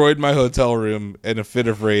destroyed my hotel room in a fit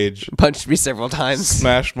of rage, Punched me several times.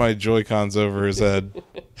 smashed my Joy-Cons over his head.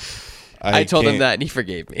 I told him can't- that, and he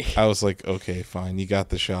forgave me. I was like, okay, fine, you got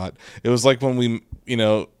the shot. It was like when we,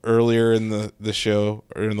 earlier in the show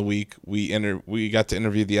or in the week, we got to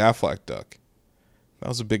interview the Aflac duck. That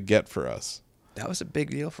was a big get for us. That was a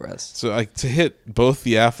big deal for us. So to hit both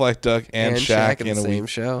the Aflac duck and Shaq in in the a same week,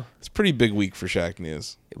 show. it's a pretty big week for Shaq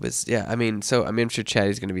News. It was, yeah. I'm sure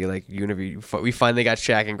Chatty's gonna be like, we finally got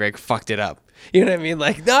Shaq, and Greg fucked it up. You know what I mean?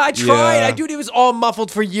 Like, no, I tried. Yeah. Dude, it was all muffled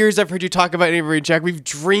for years. I've heard you talk about interviewing Shaq. We've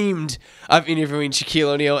dreamed of interviewing Shaquille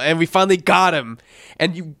O'Neal, and we finally got him.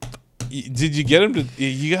 And Did you get him to?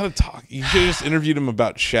 You got to talk. You should have just interviewed him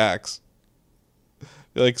about Shaq's.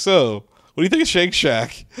 You're like, so what do you think of Shake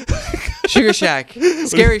Shack? Sugar Shack,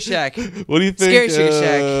 Scary Shack. What do you think Scary Sugar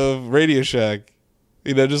Shack. of Radio Shack?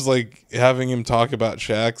 Just like having him talk about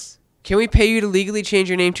Shaq's. Can we pay you to legally change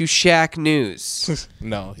your name to Shaq News?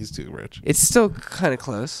 No, he's too rich. It's still kind of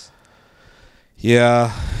close.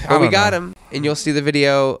 Yeah. But we got him, and you'll see the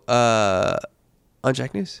video on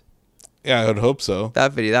Shaq News. Yeah, I would hope so.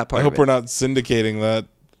 That video, that part. I hope of it. we're not syndicating that.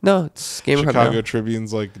 No, it's Gamer Hub Chicago now.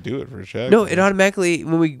 Tribune's like, do it for Shaq. No, it automatically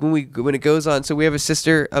when it goes on. So we have a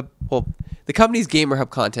sister. The company's Gamer Hub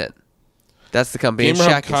content. That's the company. And Gamer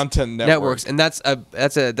Hub Shaq is Content Network. and that's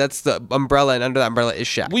the umbrella, and under that umbrella is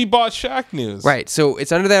Shaq. We bought Shaq News. Right, so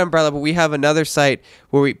it's under that umbrella, but we have another site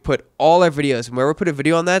where we put all our videos, and where we put a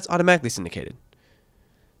video on that, it's automatically syndicated.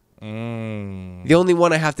 The only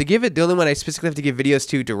one I specifically have to give videos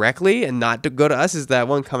to directly and not to go to us is that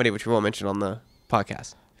one company which we won't mention on the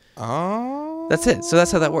podcast. Oh. That's it. So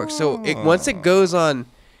that's how that works. So once it goes on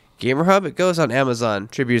Gamer Hub, it goes on Amazon,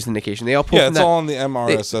 Tribute Syndication. They all pull Yeah, from it's that. all on the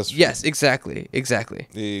MRSS feed. Yes, exactly. Exactly.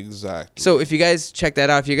 So if you guys check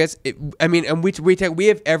that out, and we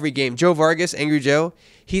have every game. Joe Vargas, Angry Joe,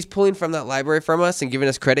 he's pulling from that library from us and giving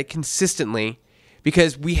us credit consistently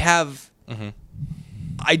because we have,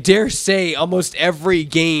 I dare say, almost every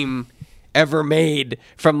game ever made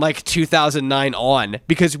from like 2009 on,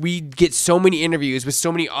 because we get so many interviews with so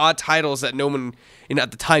many odd titles that no one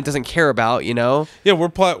at the time doesn't care about, Yeah, we're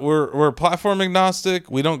platform agnostic.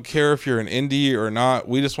 We don't care if you're an indie or not.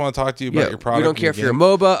 We just want to talk to you about your product. We don't care if you're a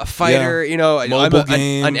MOBA, a fighter, Mobile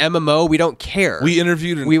game. an MMO. We don't care. We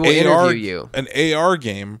interviewed We will interview you. an AR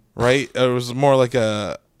game, right? It was more like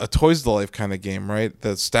a Toys to Life kind of game, right?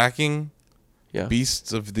 The stacking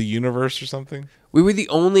Beasts of the Universe or something. We were the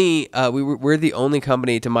only we're the only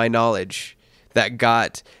company, to my knowledge, that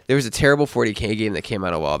got. There was a terrible 40K game that came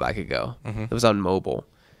out a while back ago. It was on mobile,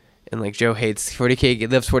 and like Joe hates 40K,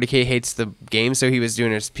 lives 40K, hates the game, so he was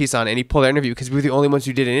doing a piece on it, and he pulled our interview because we were the only ones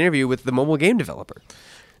who did an interview with the mobile game developer.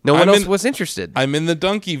 No one else was interested. I'm in the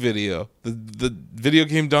Donkey video, the video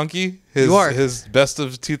game Donkey. His best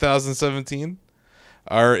of 2017.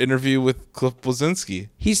 Our interview with Cliff Bleszinski.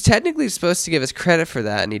 He's technically supposed to give us credit for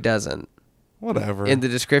that, and he doesn't. Whatever. In the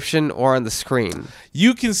description or on the screen.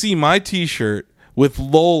 You can see my T-shirt with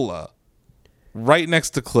Lola right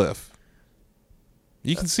next to Cliff.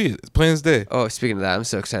 You can see it. It's plain as day. Oh, speaking of that, I'm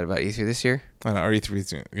so excited about E3 this year. I know. Our E3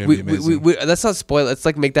 is going to be amazing. Let's not spoil it. Let's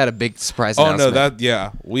like make that a big surprise Oh announcement.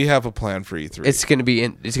 no, we have a plan for E3. It's gonna be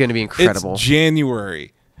incredible. It's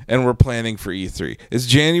January, and we're planning for E3. It's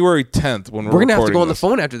January 10th when we're gonna have to go on the this.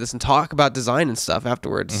 phone after this and talk about design and stuff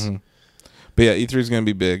afterwards. But yeah, E3 is going to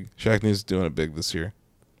be big. Shaq News is doing it big this year.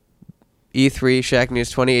 E3 Shaq News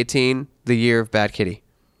 2018, the year of Bad Kitty.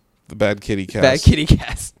 The Bad Kitty Cast. Bad Kitty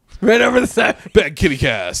Cast. Right over the side. Bad Kitty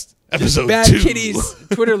Cast. Episode Bad 2. Kitty's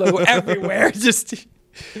Twitter logo everywhere. Just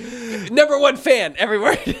 #1 fan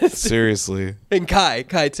everywhere. Seriously. And Kai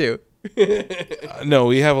too. No,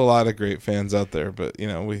 we have a lot of great fans out there, but we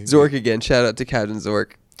Zork again. Shout out to Captain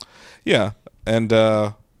Zork. Yeah, and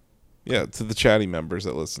to the chatty members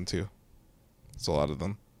that listen to. It's a lot of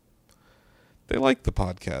them. They like the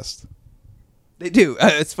podcast. They do.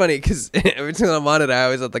 It's funny because every time I'm on it, I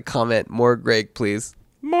always have to comment, "More Greg, please."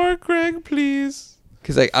 More Greg, please.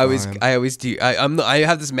 Because I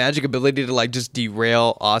have this magic ability to like just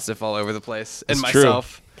derail Asif all over the place and That's true.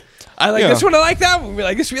 myself. I like this one. I like that one. We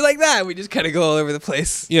like this. We like that. We just kind of go all over the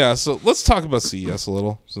place. Yeah. So let's talk about CES a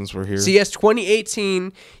little since we're here. CES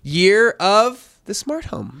 2018, year of the smart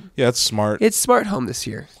home. Yeah, it's smart. It's smart home this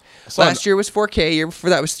year. Last year was 4K. Year before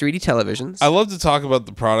that was 3D televisions. I love to talk about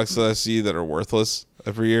the products that I see that are worthless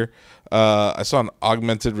every year. I saw an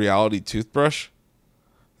augmented reality toothbrush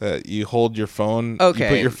that you hold your phone. Okay. You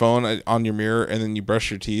put your phone on your mirror and then you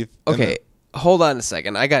brush your teeth. Okay, hold on a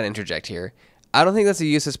second. I got to interject here. I don't think that's a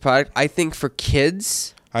useless product. I think for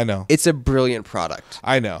kids, I know. it's a brilliant product.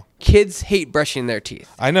 I know. Kids hate brushing their teeth.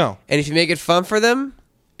 I know. And if you make it fun for them,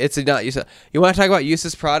 it's a not useless. You want to talk about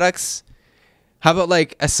useless products? How about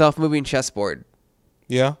like a self-moving chessboard?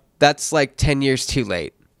 Yeah. That's like 10 years too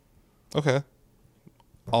late. Okay.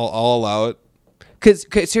 I'll allow it.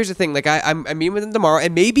 Because here's the thing. Like I'm meeting with them tomorrow,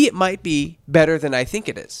 and maybe it might be better than I think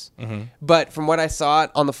it is. But from what I saw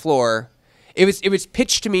it on the floor, it was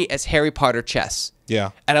pitched to me as Harry Potter chess.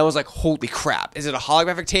 Yeah. And I was like, holy crap. Is it a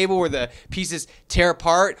holographic table where the pieces tear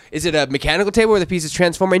apart? Is it a mechanical table where the pieces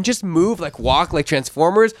transform and just move, like walk like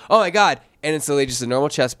Transformers? Oh my God. And it's literally just a normal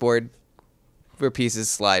chessboard where pieces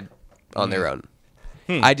slide on their own.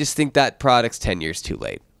 I just think that product's 10 years too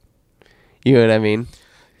late. You know what I mean?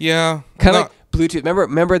 Yeah. Kind of like Bluetooth.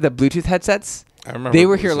 Remember the Bluetooth headsets? I remember. They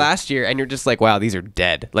were here last year, and you're just like, wow, these are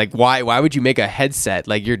dead. Like, why would you make a headset?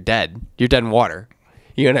 Like, you're dead. You're dead in water.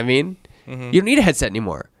 You know what I mean? You don't need a headset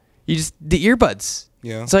anymore. You just, the earbuds.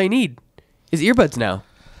 Yeah. That's all you need is earbuds now.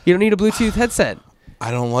 You don't need a Bluetooth headset.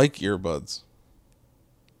 I don't like earbuds.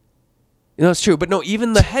 No, it's true. But no,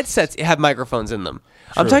 even the headsets have microphones in them.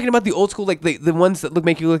 I'm talking about the old school, like the ones that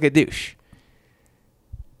make you look a douche.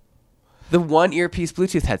 The one earpiece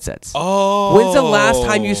Bluetooth headsets. Oh. When's the last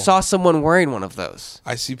time you saw someone wearing one of those?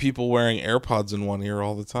 I see people wearing AirPods in one ear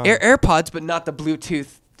all the time. AirPods, but not the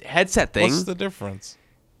Bluetooth headset thing. What's the difference?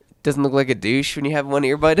 doesn't look like a douche when you have one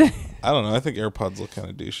earbud in? I don't know. I think AirPods look kind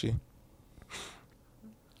of douchey.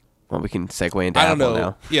 Well, we can segue into I don't Apple know.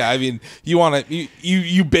 now. Yeah, I mean,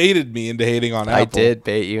 you baited me into hating on Apple. I did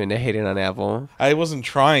bait you into hating on Apple. I wasn't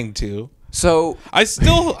trying to. So I'm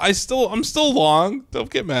still long. Don't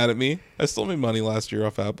get mad at me. I still made money last year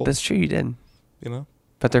off Apple. that's true, you did, You know?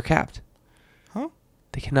 but they're capped. Huh?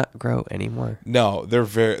 They cannot grow anymore. No, they're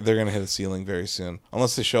gonna hit a ceiling very soon,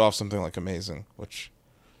 unless they show off something like amazing, which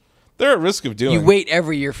they're at risk of doing. You wait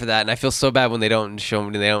every year for that, and I feel so bad when they don't show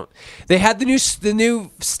them. They don't. They had the new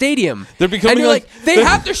stadium. They're becoming and you're like- they they're-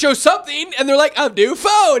 have to show something, and they're like a new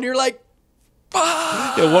phone. And you're like,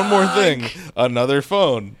 fuck. Yeah, one more thing. Another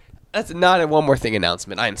phone. That's not a one more thing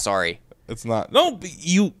announcement. I'm sorry. It's not. No, but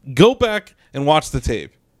you go back and watch the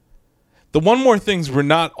tape. The one more things were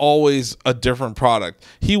not always a different product.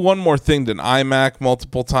 He one more thinged an iMac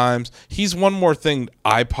multiple times. He's one more thing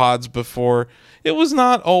iPods before. It was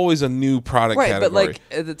not always a new product Right, category. but like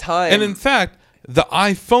at the time, And in fact, the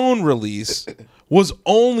iPhone release was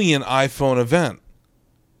only an iPhone event.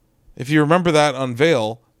 If you remember that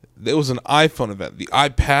unveil, it was an iPhone event. The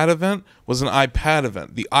iPad event was an iPad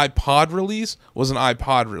event. The iPod release was an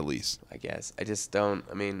iPod release. I guess I just don't.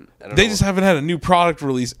 I mean, I don't They know. just haven't had a new product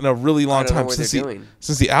release in a really long don't know time what since they're the doing.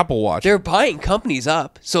 since the Apple Watch. They're buying companies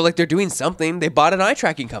up, so like they're doing something. They bought an eye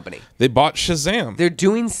tracking company. They bought Shazam. They're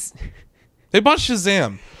doing. They bought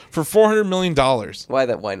Shazam for $400 million. Why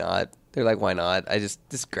that? Why not? They're like, why not? I just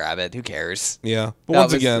grab it. Who cares? Yeah, but That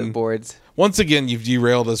once was the again, boards. you've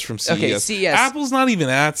derailed us from CES. Okay, CES. Apple's not even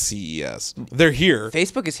at CES. They're here.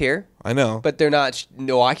 Facebook is here, I know, but they're not.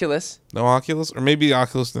 No Oculus. no Oculus, or maybe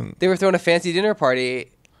Oculus didn't. They were throwing a fancy dinner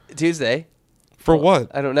party Tuesday. For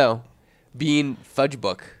what? I don't know. Being Fudge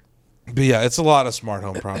Book. But yeah, it's a lot of smart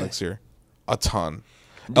home products here. A ton.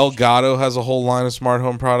 Elgato has a whole line of smart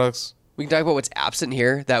home products. We can talk about what's absent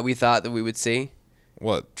here that we thought that we would see.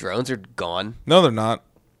 What? Drones are gone. No, they're not.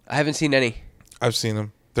 I haven't seen any. I've seen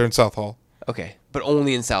them. They're in South Hall. Okay, but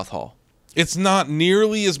only in South Hall. It's not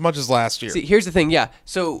nearly as much as last year. See, here's the thing. Yeah,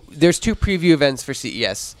 so there's 2 preview events for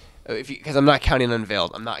CES. Because I'm not counting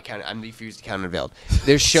Unveiled. I'm refused to count Unveiled.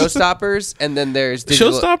 There's Showstoppers, and then there's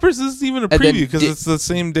digital, Showstoppers isn't even a and then preview because it's the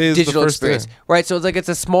same day as digital the first experience. day. Right, so it's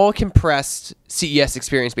a small compressed CES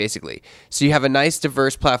experience basically. So you have a nice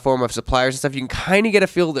diverse platform of suppliers and stuff. You can kind of get a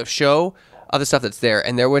feel of the show of the stuff that's there.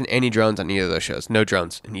 And there weren't any drones on either of those shows. No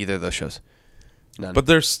drones in either of those shows. None. But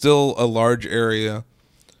there's still a large area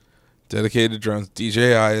dedicated to drones.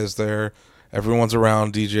 DJI is there. Everyone's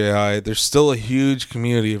around DJI. There's still a huge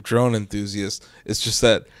community of drone enthusiasts. It's just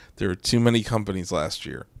that there were too many companies last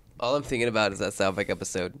year. All I'm thinking about is that South Park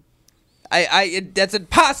episode. That's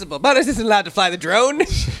impossible. Butters isn't allowed to fly the drone.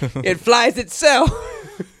 It flies itself.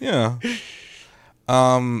 Yeah.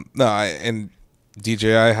 And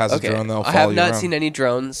DJI has a drone that'll follow I have you not around. seen any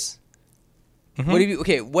drones.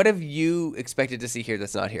 Mm-hmm. What have you expected to see here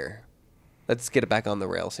that's not here? Let's get it back on the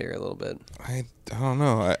rails here a little bit. I don't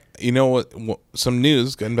know. You know what? Some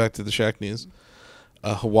news. Getting back to the Shaq news.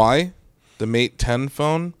 Hawaii, the Mate 10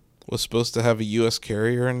 phone was supposed to have a U.S.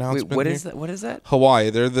 carrier announcement. Wait, what here. is that? What is that? Hawaii.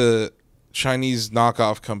 They're the Chinese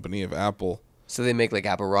knockoff company of Apple. So they make like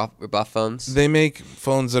Apple rebuff phones. They make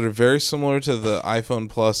phones that are very similar to the iPhone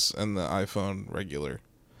Plus and the iPhone regular,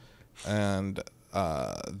 and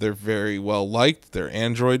they're very well liked. They're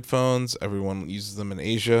Android phones. Everyone uses them in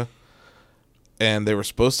Asia. And they were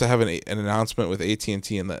supposed to have an announcement with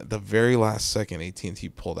AT&T, and the very last second, AT&T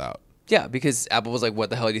pulled out. Yeah, because Apple was like, "What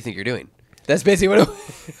the hell do you think you're doing?" That's basically what it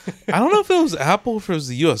was. I don't know if it was Apple or if it was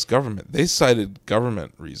the U.S. government. They cited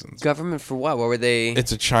government reasons. Government for what? What were they?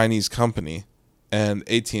 It's a Chinese company, and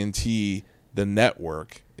AT&T, the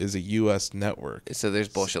network, is a U.S. network. So there's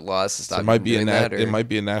bullshit laws to So stop it might them be doing that. Or... it might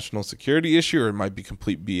be a national security issue, or it might be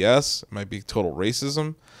complete BS. It might be total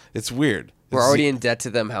racism. It's weird. We're already in debt to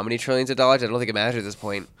them. How many trillions of dollars? I don't think it matters at this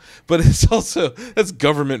point. But it's also that's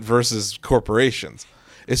government versus corporations.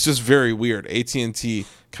 It's just very weird. AT&T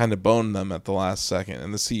kind of boned them at the last second,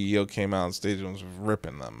 and the CEO came out on stage and was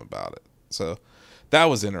ripping them about it. So that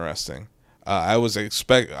was interesting. I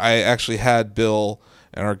actually had Bill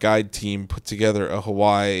and our guide team put together a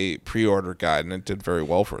Hawaii pre-order guide, and it did very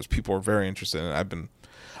well for us. People were very interested in it.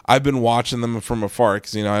 I've been watching them from afar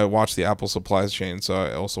because I watch the Apple supply chain, so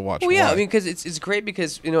I also watch. Well, yeah, Hawaii. I mean, because it's great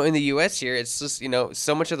because in the U.S. here, it's just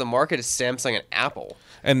so much of the market is Samsung and Apple.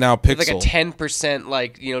 And now It's Pixel. like a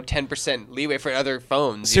 10% 10% leeway for other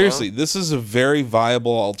phones. Seriously, this is a very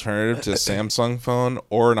viable alternative to a Samsung phone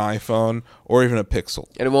or an iPhone or even a Pixel.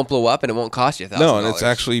 And it won't blow up and it won't cost you $1,000. No, and it's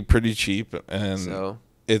actually pretty cheap, and So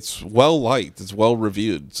It's well liked. It's well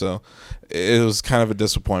reviewed. So it was kind of a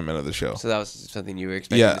disappointment of the show. So that was something you were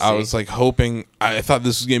expecting. Yeah, to see. I was like hoping. I thought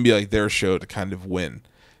this was gonna be like their show to kind of win,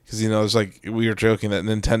 because it's like we were joking that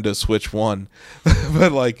Nintendo Switch won,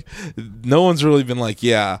 but like no one's really been like,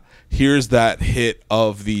 yeah, here's that hit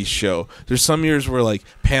of the show. There's some years where like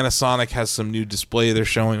Panasonic has some new display they're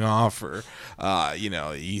showing off, or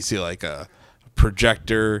you see like a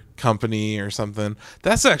projector company or something.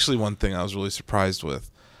 That's actually one thing I was really surprised with.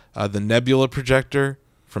 The Nebula projector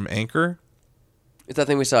from Anchor. It's that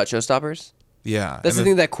thing we saw at Showstoppers. Yeah, That's the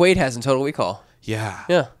thing that Quaid has in Total Recall. Yeah.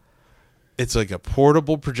 Yeah. It's like a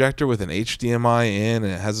portable projector with an HDMI in,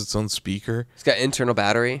 and it has its own speaker. It's got internal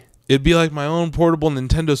battery. It'd be like my own portable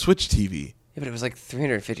Nintendo Switch TV. Yeah, but it was like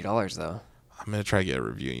 $350 though. I'm gonna try to get a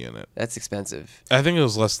review unit. That's expensive. I think it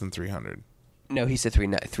was less than $300. No, he said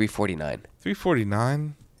 $349.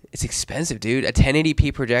 $349. It's expensive, dude. A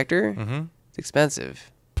 1080p projector. Mm-hmm. It's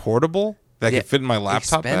expensive. Portable that Yeah, could fit in my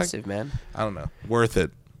laptop expensive, bag. man. I don't know. Worth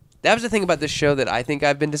it. That was the thing about this show that I think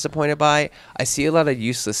I've been disappointed by. I see a lot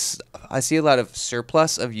of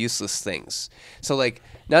surplus of useless things. So like,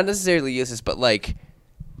 not necessarily useless, but like,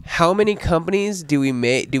 how many companies do we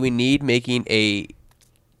need making a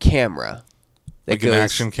camera that Like an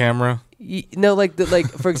action camera. No, like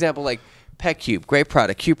for example, like PetCube, great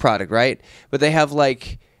product, cute product, right? But they have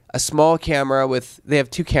like a small camera they have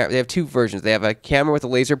two versions. They have a camera with a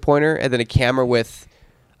laser pointer and then a camera with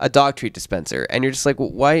a dog treat dispenser. And you're just like, well,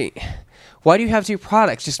 why do you have two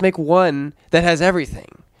products? Just make one that has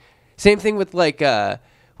everything. Same thing with like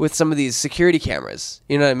with some of these security cameras.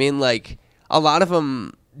 You know what I mean? Like a lot of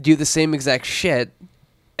them do the same exact shit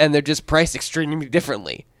and they're just priced extremely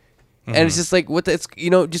differently. And it's just like,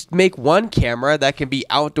 just make one camera that can be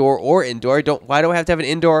outdoor or indoor. Why do I have to have an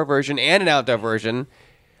indoor version and an outdoor version?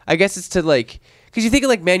 I guess it's to like, because you think of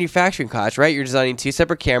like manufacturing costs, right? You're designing two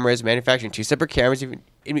separate cameras, manufacturing two separate cameras.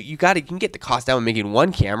 You can get the cost down with making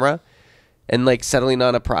one camera and like settling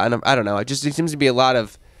on I don't know. It seems to be a lot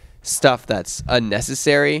of stuff that's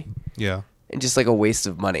unnecessary. Yeah. And just like a waste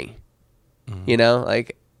of money. Mm-hmm.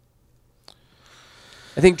 Like,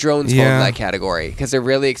 I think drones fall in that category because they're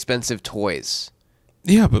really expensive toys.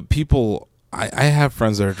 Yeah, but people, I have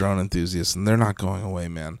friends that are drone enthusiasts, and they're not going away,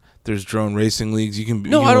 man. There's drone racing leagues. I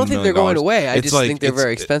don't think they're going away. I just think they're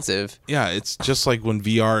very expensive. Yeah, it's just like when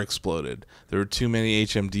VR exploded. There were too many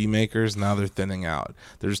HMD makers. Now they're thinning out.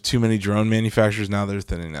 There's too many drone manufacturers. Now they're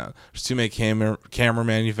thinning out. There's too many camera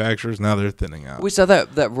manufacturers. Now they're thinning out. We saw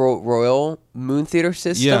that Royal Moon Theater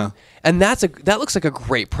system. Yeah. And that looks like a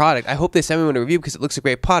great product. I hope they send me one to review because it looks a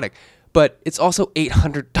great product. But it's also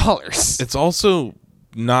 $800. It's also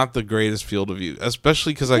not the greatest field of view,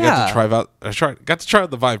 especially because I got to try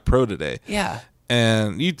out the Vive Pro today. Yeah.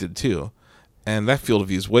 And you did too. And that field of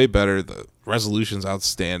view is way better. The resolution's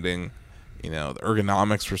outstanding. The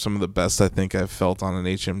ergonomics were some of the best I think I've felt on an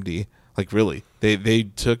HMD. Like really, they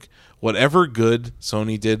took whatever good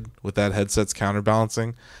Sony did with that headset's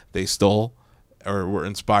counterbalancing, they stole or were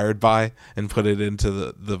inspired by and put it into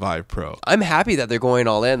the Vive Pro. I'm happy that they're going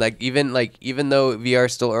all in. Even though VR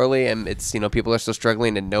is still early and it's people are still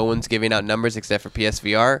struggling and no one's giving out numbers except for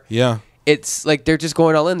PSVR. Yeah. It's like they're just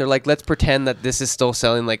going all in. They're like, let's pretend that this is still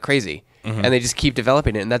selling like crazy. Mm-hmm. And they just keep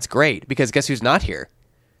developing it, and that's great because guess who's not here?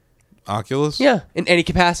 Oculus? Yeah, in any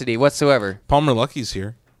capacity whatsoever. Palmer Luckey's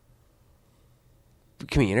here.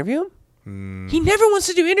 Can we interview him? He never wants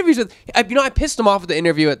to do interviews with. I pissed him off with the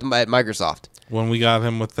interview at Microsoft. When we got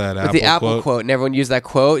him with that the Apple quote, and everyone used that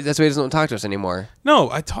quote. That's why he doesn't want to talk to us anymore. No,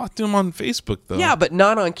 I talked to him on Facebook though. Yeah, but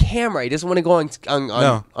not on camera. He doesn't want to go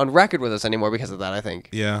on record with us anymore because of that, I think.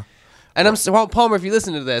 Yeah. And Palmer, if you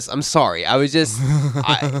listen to this, I'm sorry. I was just.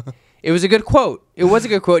 It was a good quote. It was a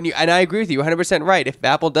good quote, and I agree with you 100% right. If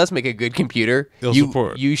Apple does make a good computer,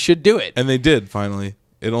 you should do it. And they did finally.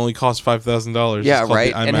 It only cost $5,000. Yeah,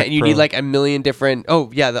 right. And you need like a million different. Oh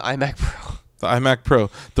yeah, the iMac Pro. The iMac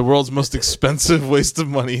Pro, the world's most expensive waste of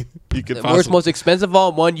money you could possibly. World's most expensive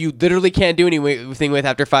all one you literally can't do anything with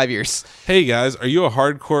after 5 years. Hey guys, are you a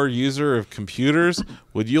hardcore user of computers?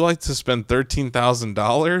 Would you like to spend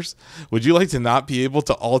 $13,000? Would you like to not be able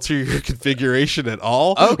to alter your configuration at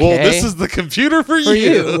all? Okay. Well, this is the computer for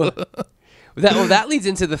you. That leads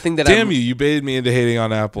into the thing that Damn you baited me into hating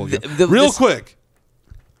on Apple. Real quick.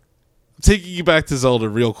 Taking you back to Zelda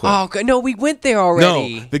real quick. Oh, no, we went there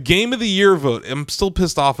already. No, the Game of the Year vote. I'm still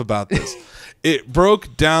pissed off about this. It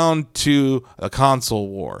broke down to a console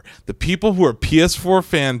war. The people who are PS4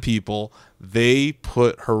 fan people, they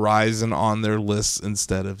put Horizon on their lists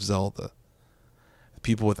instead of Zelda. The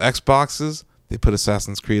people with Xboxes, they put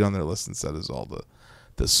Assassin's Creed on their list instead of Zelda.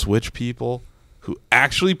 The Switch people who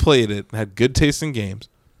actually played it and had good taste in games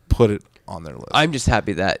put it on their list. I'm just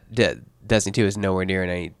happy that Destiny 2 is nowhere near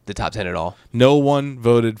in the top 10 at all. No one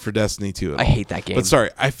voted for Destiny 2 at all. I hate that game. But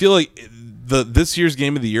sorry, I feel like this year's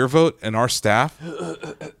Game of the Year vote and our staff,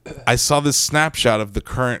 I saw this snapshot of the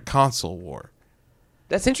current console war.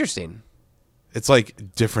 That's interesting. It's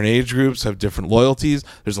like different age groups have different loyalties.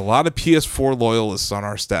 There's a lot of PS4 loyalists on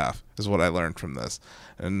our staff, is what I learned from this.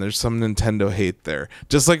 And there's some Nintendo hate there.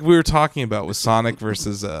 Just like we were talking about with Sonic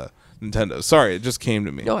versus Nintendo. Sorry, it just came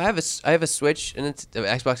to me. No, I have a Switch and it's an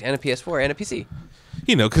Xbox and a PS4 and a PC.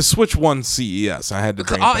 You know, because Switch won CES. I had to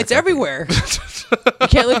bring it back it's up. everywhere. You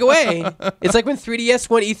can't look away. It's like when 3DS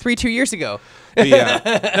won E3 2 years ago. But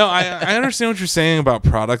yeah. No, I understand what you're saying about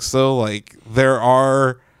products, though. Like, there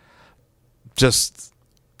are just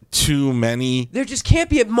too many. There just can't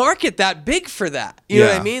be a market that big for that. You know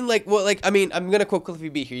what Yeah. I mean? Like, well, like, I mean, I'm gonna quote Cliffy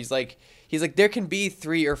B here. He's like, there can be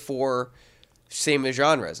 3 or 4 same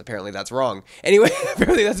genres. Apparently, that's wrong. Anyway,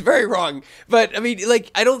 apparently that's very wrong. But I mean,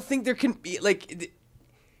 like, I don't think there can be like,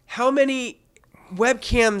 how many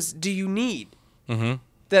webcams do you need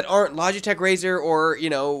that aren't Logitech, Razer, or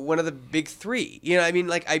one of the big 3? You know, I mean,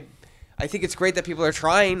 like, I think it's great that people are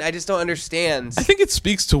trying. I just don't understand. I think it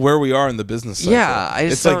speaks to where we are in the business cycle. Yeah, I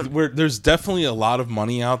just it's like there's definitely a lot of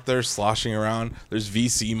money out there sloshing around. There's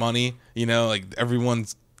VC money, like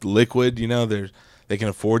everyone's liquid, they can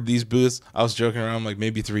afford these booths. I was joking around, like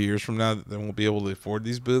maybe 3 years from now they won't be able to afford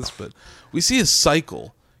these booths, but we see a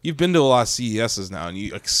cycle. You've been to a lot of CESs now, and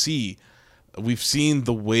you we've seen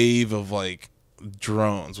the wave of like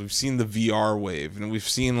drones. We've seen the VR wave, and we've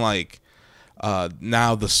seen like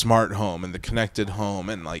now the smart home and the connected home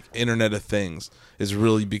and like Internet of Things is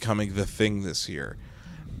really becoming the thing this year.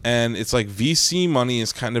 And it's like VC money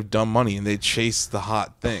is kind of dumb money, and they chase the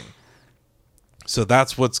hot thing. So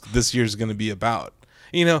that's what this year's going to be about.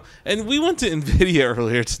 And we went to NVIDIA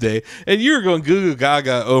earlier today, and you were going goo goo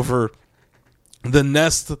gaga over the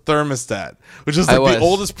Nest thermostat, which is like the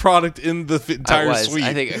oldest product in the entire suite.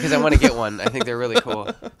 I think because I want to get one. I think they're really cool.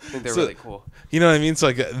 Really cool. You know what I mean? So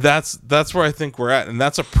like that's where I think we're at, and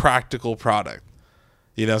that's a practical product.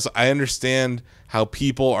 So I understand how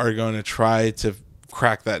people are going to try to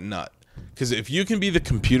crack that nut, because if you can be the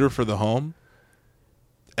computer for the home,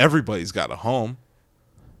 everybody's got a home.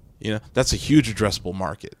 That's a huge addressable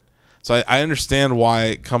market. So I understand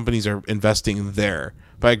why companies are investing there.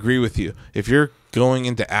 But I agree with you. If you're going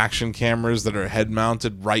into action cameras that are head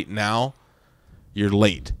mounted right now, you're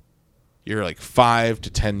late. You're like 5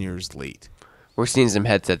 to 10 years late. We're seeing some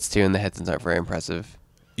headsets too, and the headsets aren't very impressive.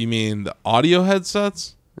 You mean the audio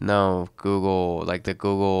headsets? No, Google, like the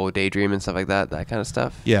Google Daydream and stuff like that kind of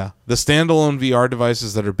stuff. Yeah. The standalone VR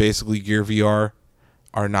devices that are basically Gear VR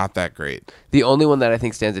are not that great. The only one that I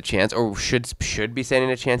think stands a chance, or should be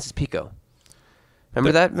standing a chance, is Pico.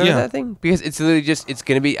 Remember that thing? Because it's literally just, it's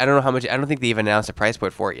going to be, I don't know how much, I don't think they even announced a price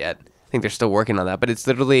point for it yet. I think they're still working on that, but it's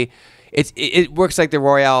literally, it works like the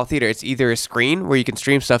Royale Theater. It's either a screen where you can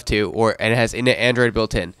stream stuff to, and it has an Android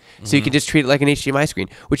built in. So you can just treat it like an HDMI screen,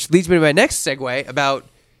 which leads me to my next segue about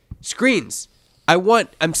screens.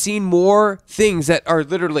 I'm seeing more things that are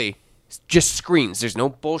literally just screens. There's no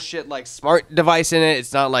bullshit like smart device in it.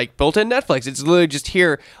 It's not like built-in Netflix. It's literally just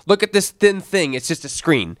here. Look at this thin thing. It's just a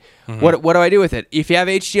screen. What do I do with it? If you have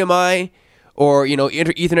HDMI or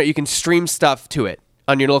Ethernet, you can stream stuff to it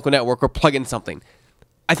on your local network or plug in something.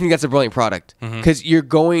 I think that's a brilliant product because you're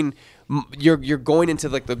going into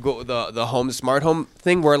like the home smart home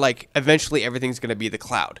thing where like eventually everything's going to be the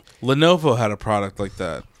cloud. Lenovo had a product like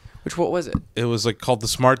that. What was it? It was like called the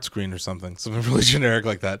Smart Screen or something really generic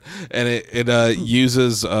like that, and it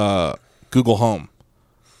uses Google Home.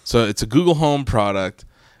 So it's a Google Home product,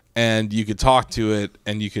 and you could talk to it,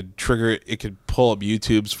 and you could trigger it. It could pull up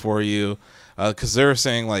YouTubes for you, because they were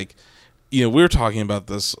saying like, we were talking about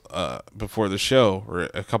this before the show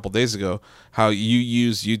or a couple days ago, how you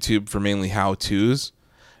use YouTube for mainly how-tos,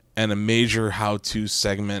 and a major how-to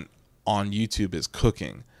segment on YouTube is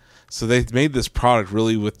cooking. So they made this product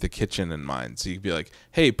really with the kitchen in mind. So you could be like,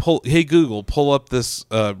 hey Google, pull up this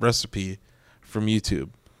recipe from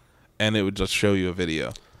YouTube, and it would just show you a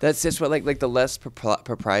video. That's just what like the less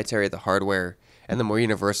proprietary the hardware and the more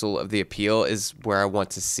universal of the appeal is where I want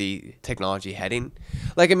to see technology heading.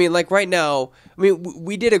 Like, I mean, like right now,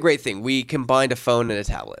 we did a great thing. We combined a phone and a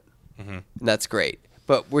tablet, and that's great.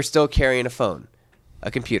 But we're still carrying a phone, a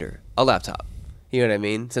computer, a laptop. You know what I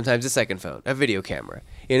mean? Sometimes a second phone, a video camera.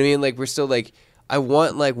 You know what I mean? Like, we're still like, I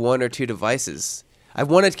want like 1 or 2 devices. I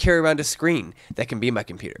want to carry around a screen that can be my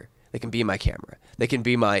computer, that can be my camera, that can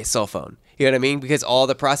be my cell phone. You know what I mean? Because all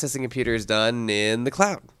the processing computer is done in the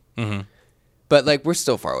cloud. But like, we're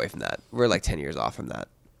still far away from that. We're like 10 years off from that.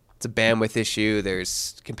 It's a bandwidth issue.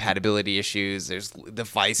 There's compatibility issues. There's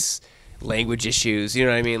device language issues. You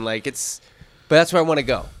know what I mean? Like but that's where I want to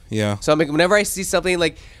go. Yeah. So I'm like, whenever I see something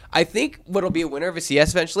like, I think what'll be a winner of a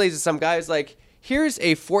CS eventually is some guy who's like, here's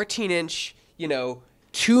a 14-inch,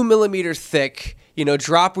 2 millimeter thick,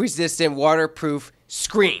 drop resistant, waterproof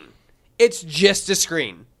screen. It's just a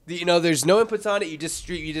screen. There's no inputs on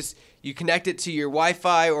it. You connect it to your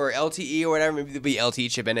Wi-Fi or LTE or whatever. Maybe there'll be LTE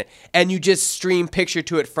chip in it, and you just stream picture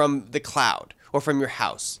to it from the cloud or from your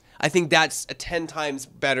house. I think that's a 10 times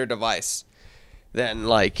better device than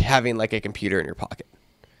like having like a computer in your pocket,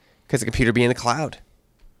 because the computer be in the cloud.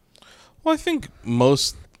 Well, I think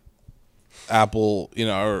most Apple,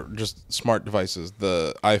 or just smart devices,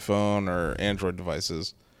 the iPhone or Android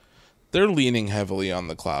devices, they're leaning heavily on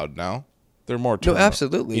the cloud now. They're more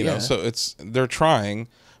absolutely, yeah. So they're trying,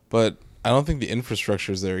 but I don't think the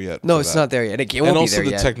infrastructure is there yet. No, it's not there yet. It won't and be also there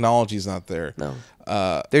the yet. technology's not there. No.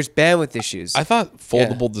 There's bandwidth issues. I thought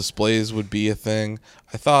foldable displays would be a thing.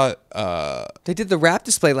 I thought they did the wrap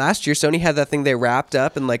display last year. Sony had that thing they wrapped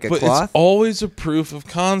up in like a cloth. It's always a proof of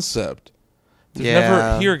concept. There's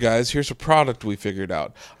never, here guys, here's a product we figured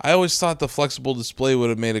out. I always thought the flexible display would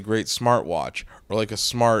have made a great smartwatch or like a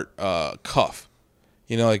smart cuff.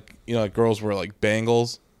 Like girls wear like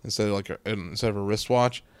bangles instead of a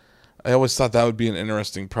wristwatch. I always thought that would be an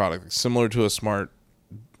interesting product, similar to a smart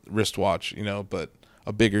wristwatch, but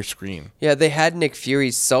a bigger screen. Yeah, they had Nick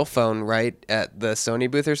Fury's cell phone right at the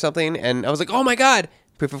Sony booth or something, and I was like, oh my god,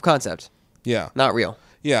 proof of concept. Yeah. Not real.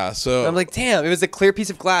 Yeah, so and I'm like, damn, it was a clear piece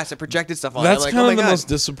of glass that projected stuff on it. That's I'm like, kind oh of my the God. most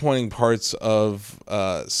disappointing parts of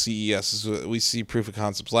CES is we see proof of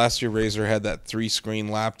concepts. Last year, Razer had that 3-screen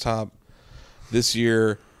laptop. This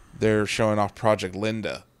year, they're showing off Project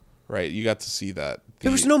Linda, right? You got to see that. There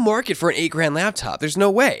was no market for an $8,000 laptop. There's no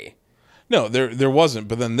way. No, there wasn't.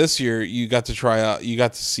 But then this year, you got to try out. You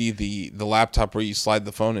got to see the laptop where you slide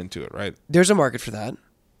the phone into it, right? There's a market for that,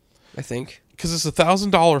 I think. Because it's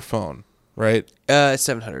 $1,000 phone, right?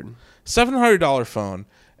 $700. $700 phone.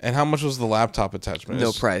 And how much was the laptop attachment?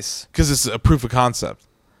 No price. Because it's a proof of concept.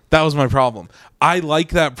 That was my problem. I like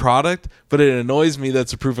that product, but it annoys me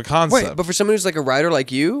that's a proof of concept. Wait, but for someone who's like a writer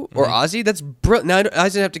like you or Ozzy, that's brilliant. Now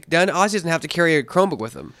Ozzy doesn't have to carry a Chromebook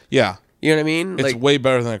with him. Yeah. You know what I mean? It's way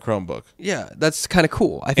better than a Chromebook. Yeah, that's kind of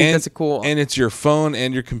cool. I think that's a cool. And it's your phone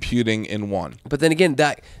and your computing in one. But then again,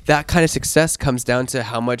 that kind of success comes down to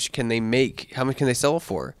how much can they make, how much can they sell it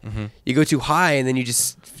for. Mm-hmm. You go too high and then you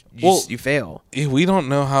fail. We don't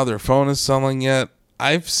know how their phone is selling yet.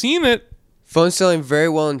 I've seen it. Phone's selling very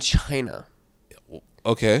well in China.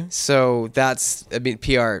 Okay. So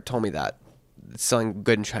PR told me that. It's selling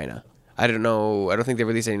good in China. I don't know. I don't think they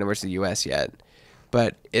released any numbers to the US yet.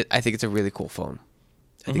 But I think it's a really cool phone.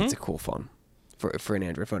 I think it's a cool phone for an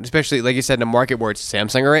Android phone. Especially, like you said, in a market where it's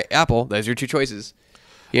Samsung or Apple. Those are your two choices.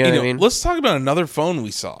 You know what I mean? Let's talk about another phone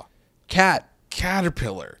we saw.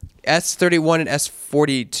 Caterpillar. S31 and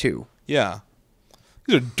S42. Yeah.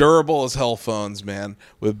 These are durable as hell phones, man,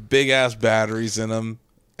 with big-ass batteries in them.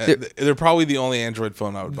 They're probably the only Android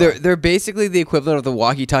phone I would buy. They're basically the equivalent of the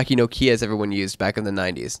walkie-talkie Nokias everyone used back in the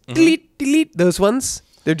 90s. Mm-hmm. Delete, those ones.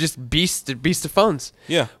 They're just beasts of phones.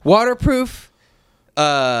 Yeah. Waterproof,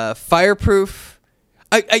 fireproof.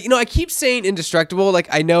 I keep saying indestructible. Like,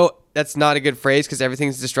 I know that's not a good phrase because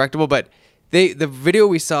everything's destructible, but the video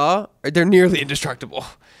we saw, they're nearly indestructible.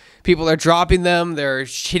 People are dropping them. They're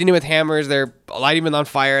hitting them with hammers. They're lighting them on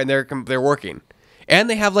fire, and they're working. And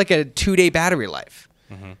they have like a 2-day battery life.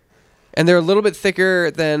 Mm-hmm. And they're a little bit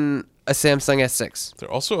thicker than a Samsung S6.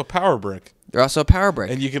 They're also a power brick. They're also a power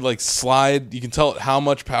brick. And you could like slide. You can tell it how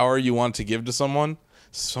much power you want to give to someone.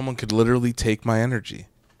 Someone could literally take my energy.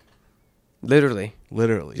 Literally.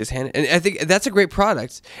 Just hand it. And I think that's a great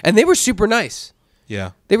product. And they were super nice.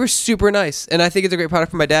 Yeah. They were super nice. And I think it's a great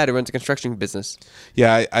product for my dad who runs a construction business.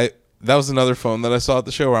 Yeah, I that was another phone that I saw at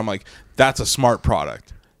the show where I'm like, that's a smart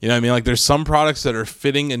product. You know what I mean? Like, there's some products that are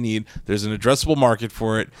fitting a need. There's an addressable market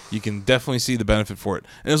for it. You can definitely see the benefit for it.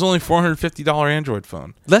 And it was only $450 Android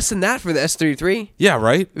phone. Less than that for the S33. Yeah,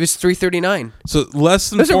 right? It was $339. So less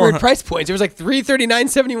than Those are weird price points. It was like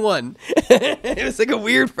 $339.71. It was like a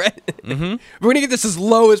weird price. Mm-hmm. We're going to get this as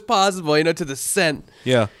low as possible, to the cent.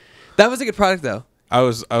 Yeah. That was a good product, though. I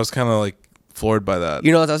was kind of like floored by that.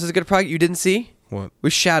 You know what else is a good product you didn't see? What?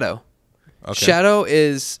 Was Shadow. Okay. Shadow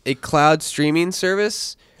is a cloud streaming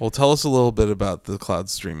service. Well, tell us a little bit about the cloud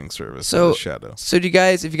streaming service. So, Shadow. So, if you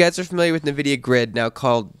guys are familiar with NVIDIA Grid, now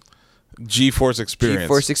called GeForce Experience.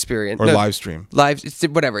 Or Livestream. It's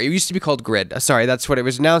whatever. It used to be called Grid. Sorry, that's what it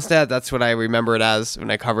was announced as. That's what I remember it as when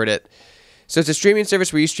I covered it. So it's a streaming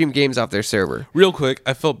service where you stream games off their server. Real quick,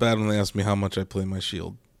 I felt bad when they asked me how much I play my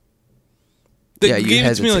Shield. They Yeah, you gave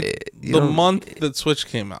it to me hesitate. like You the don't- month that Switch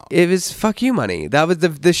came out. It was fuck you money. That was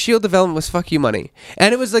the Shield development was fuck you money,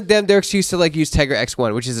 and it was like their excuse to like use Tegra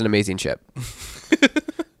X1, which is an amazing chip.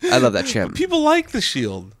 I love that chip. People like the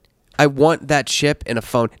Shield. I want that chip in a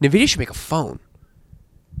phone. Nvidia should make a phone.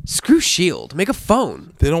 Screw Shield. Make a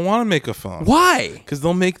phone. They don't want to make a phone. Why? Because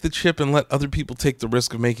they'll make the chip and let other people take the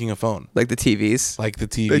risk of making a phone. Like the TVs. Like the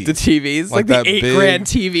TV. Like the TVs. Like that the $8 big- grand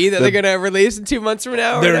TV that they're gonna release in 2 months from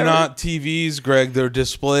now. or They're whatever. not TVs, Greg. They're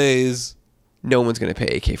displays. No one's gonna pay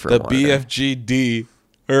AK for The a monitor. BFGD.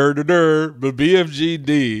 The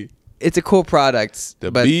BFGD. It's a cool product, The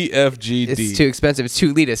but BFGD. it's too expensive. It's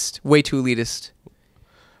too elitist. Way too elitist.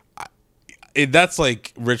 That's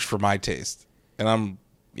like rich for my taste. And I'm,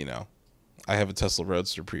 I have a Tesla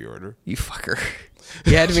Roadster pre-order. You fucker.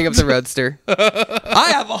 You had to bring up the Roadster.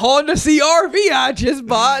 I have a Honda CRV I just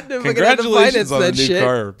bought. Congratulations on the new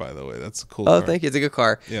car, by the way. That's a cool car. Oh, thank you. It's a good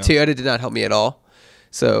car. Yeah. Toyota did not help me at all.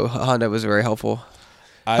 So Honda was very helpful.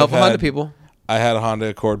 Helpful Honda people. I had a Honda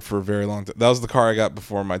Accord for a very long time. That was the car I got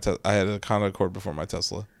before my I had a Honda Accord before my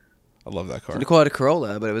Tesla. I love that car. Nicole had a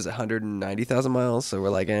Corolla, but it was 190,000 miles. So we're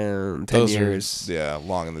like, 10 Those years.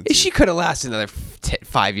 long in the tooth. She could have lasted another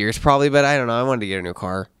 5 years probably, but I don't know. I wanted to get a new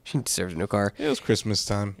car. She deserves a new car. It was Christmas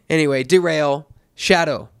time. Anyway, Derail,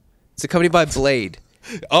 Shadow. It's a company by Blade.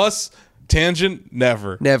 Us, Tangent,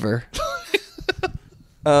 never. Never.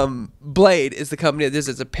 Blade is the company. This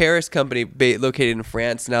is a Paris company located in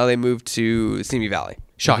France. Now they moved to Simi Valley.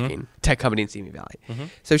 Shocking. Tech company in Simi Valley.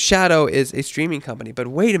 So Shadow is a streaming company, but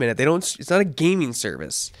wait a minute. It's not a gaming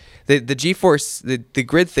service. The GeForce, the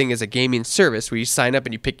Grid thing is a gaming service where you sign up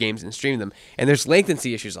and you pick games and stream them. And there's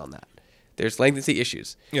latency issues on that. There's latency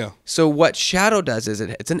issues. Yeah. So what Shadow does is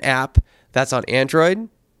it's an app that's on Android,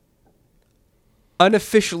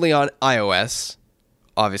 unofficially on iOS,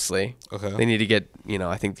 obviously. Okay. They need to get,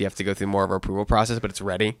 I think you have to go through more of an approval process, but it's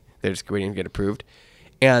ready. They're just waiting to get approved.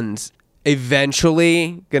 And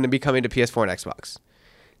eventually going to be coming to PS4 and Xbox.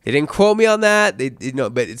 They didn't quote me on that.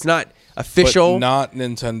 But it's not official. But not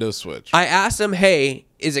Nintendo Switch. I asked them, hey,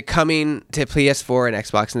 is it coming to PS4 and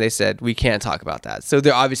Xbox? And they said, we can't talk about that. So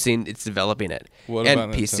they're obviously, it's developing it. What and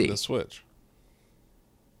about PC. Nintendo Switch?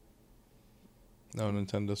 No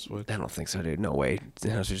Nintendo Switch. I don't think so, dude. No way.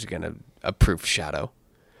 Nintendo's just going to approve Shadow.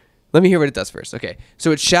 Let me hear what it does first. Okay.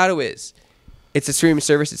 So what Shadow is, it's a streaming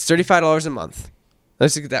service. It's $35 a month.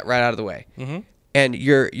 Let's get that right out of the way. Mm-hmm. And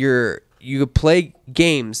you play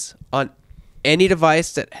games on any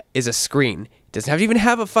device that is a screen. It doesn't have to even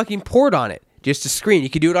have a fucking port on it. Just a screen. You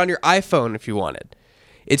could do it on your iPhone if you wanted.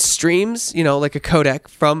 It streams, like a codec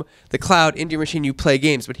from the cloud into your machine. You play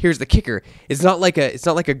games, but here's the kicker: it's not like a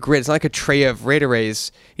grid. It's not like a tray of RAID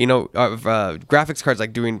arrays, of graphics cards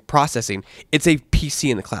like doing processing. It's a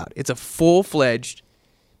PC in the cloud. It's a full-fledged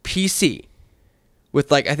PC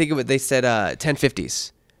with I think they said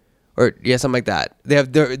 1050s. Or something like that.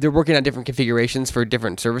 They're working on different configurations for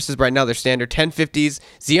different services. But right now, they're standard 1050s,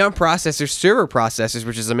 Xeon processors, server processors,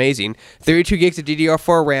 which is amazing. 32 gigs of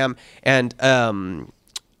DDR4 RAM and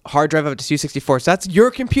hard drive up to 264. So that's your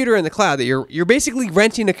computer in the cloud. That you're basically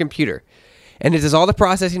renting a computer, and it does all the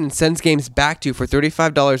processing and sends games back to you for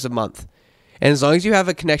 $35 a month. And as long as you have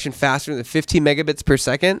a connection faster than 15 megabits per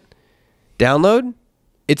second download,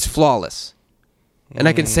 it's flawless. And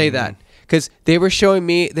I can say that. Because they were showing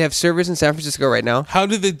me, they have servers in San Francisco right now. How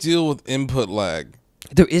do they deal with input lag?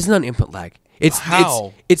 There is none input lag.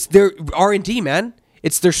 How? It's their R&D, man.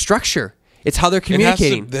 It's their structure. It's how they're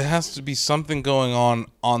communicating. There has to be something going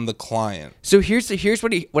on the client. So here's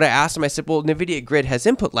what I asked him. I said, well, NVIDIA Grid has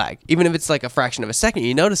input lag. Even if it's like a fraction of a second,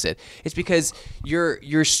 you notice it. It's because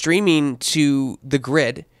you're streaming to the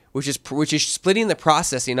grid, which is splitting the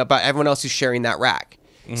processing up by everyone else who's sharing that rack.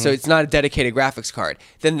 So it's not a dedicated graphics card.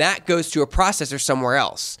 Then that goes to a processor somewhere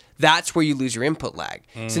else. That's where you lose your input lag.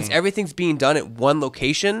 Since everything's being done at one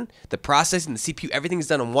location, the processing, the CPU, everything's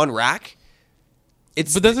done on one rack. But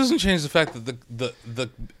that doesn't change the fact that the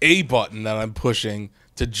A button that I'm pushing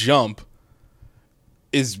to jump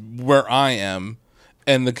is where I am,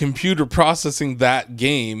 and the computer processing that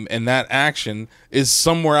game and that action is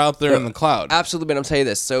somewhere out there in the cloud. Absolutely, but I'm telling you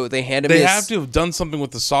this. So they handed me. They have to have done something with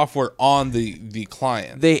the software on the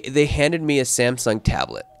client. They handed me a Samsung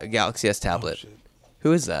tablet, a Galaxy S tablet.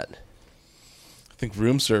 Who is that? I think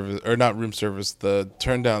room service, or not room service, the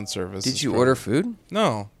turn down service. Did you order food?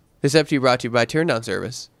 No. This episode brought to you by Turn Down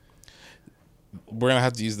Service. We're going to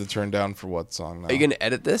have to use the turn down for what song now? Are you going to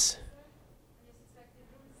edit this?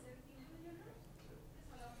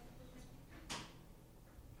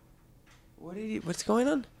 What's going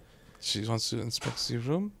on? She wants to inspect the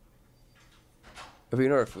room? Are we going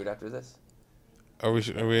to order food after this? Are we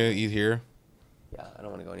going to eat here? Yeah, I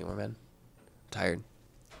don't want to go anymore, man. I'm tired.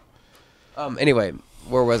 Anyway,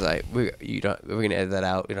 where was I? We're gonna edit that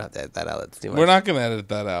out. We don't have to edit that out. That's too much. We're not gonna edit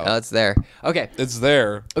that out. Oh, it's there. Okay. It's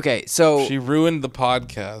there. Okay. So. She ruined the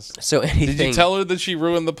podcast. So anything. Did you tell her that she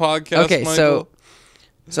ruined the podcast? Okay. Michael?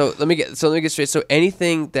 So let me get straight. So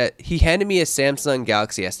anything that he handed me a Samsung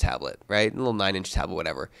Galaxy S tablet, right? A little 9-inch tablet,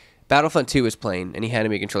 whatever. Battlefront 2 was playing, and he handed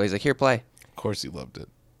me a controller. He's like, "Here, play." Of course, he loved it.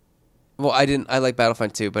 Well, I didn't. I like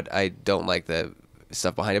Battlefront 2, but I don't like the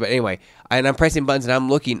stuff behind it. But anyway, I'm pressing buttons and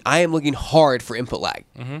I am looking hard for input lag.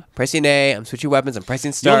 Pressing A, I'm switching weapons, I'm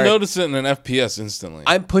pressing start. You'll notice it in an FPS instantly.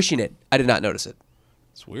 I'm pushing it. I did not notice it.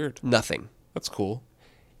 It's weird. Nothing. That's cool.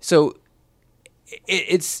 So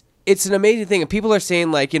it's an amazing thing. And people are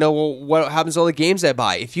saying, like, well, what happens to all the games I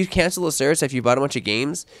buy? If you cancel the service, if you bought a bunch of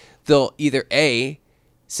games, they'll either A,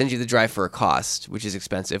 send you the drive for a cost, which is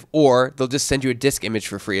expensive, or they'll just send you a disk image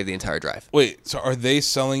for free of the entire drive. Wait, so are they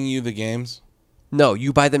selling you the games? No,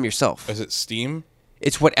 you buy them yourself. Is it Steam?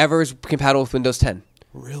 It's whatever is compatible with Windows 10.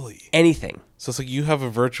 Really? Anything. So it's like you have a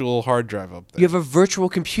virtual hard drive up there. You have a virtual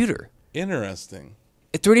computer. Interesting.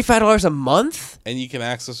 At $35 a month? And you can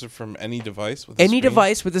access it from any device with Any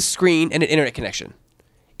device with a screen and an internet connection.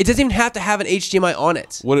 It doesn't even have to have an HDMI on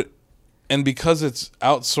it. And because it's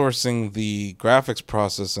outsourcing the graphics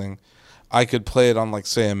processing, I could play it on, like,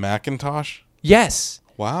 say, a Macintosh? Yes.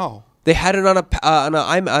 Wow. They had it on a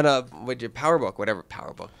PowerBook, whatever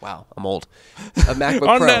PowerBook. Wow, I'm old. A MacBook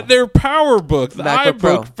on Pro. that their PowerBook, the MacBook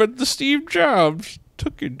Pro. iBook, but the Steve Jobs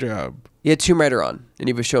took your job. You had Tomb Raider on, and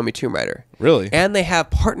he was showing me Tomb Raider. Really? And they have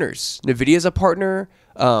partners. NVIDIA's a partner.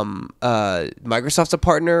 Microsoft's a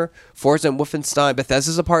partner. Forza and Wolfenstein.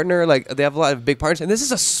 Bethesda's a partner. Like, they have a lot of big partners. And this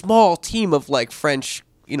is a small team of, like, French,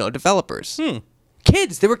 developers.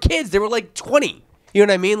 Kids. They were kids. They were like 20. You know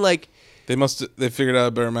what I mean? Like, They figured out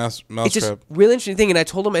a better mousetrap. it's just a really interesting thing. And I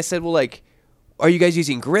told him, I said, well, like, are you guys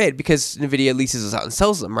using Grid? Because NVIDIA leases us out and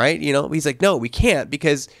sells them, right? He's like, no, we can't,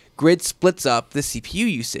 because Grid splits up the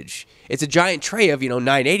CPU usage. It's a giant tray of,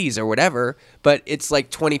 980s or whatever, but it's like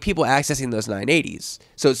 20 people accessing those 980s.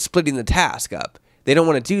 So it's splitting the task up. They don't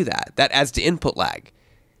want to do that. That adds to input lag.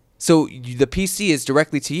 So the PC is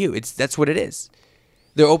directly to you. That's what it is.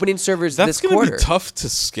 They're opening servers this quarter. That's going to be tough to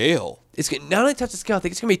scale. It's not only tough to scale, I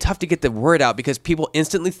think it's going to be tough to get the word out because people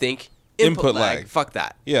instantly think input lag. Fuck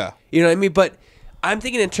that. Yeah. You know what I mean? But I'm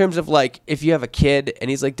thinking in terms of, like, if you have a kid and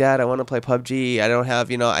he's like, Dad, I want to play PUBG. I don't have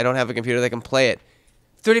a computer that can play it.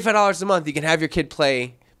 $35 a month, you can have your kid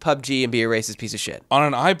play PUBG and be a racist piece of shit. On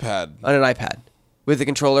an iPad. On an iPad. With a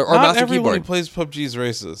controller or mouse and keyboard. Not everyone who plays PUBG is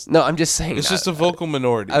racist. No, I'm just saying. It's just a vocal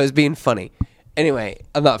minority. I was being funny. Anyway,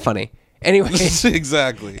 I'm not funny. Anyway.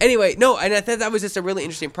 Exactly. Anyway, no, and I thought that was just a really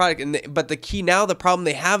interesting product. But the key now, the problem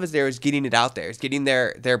they have is getting it out there. It's getting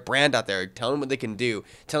their brand out there, telling them what they can do,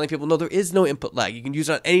 telling people, no, there is no input lag. You can use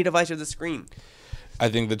it on any device with a screen. I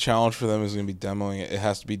think the challenge for them is going to be demoing it. It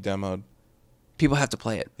has to be demoed. People have to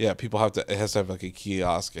play it. Yeah, it has to have like a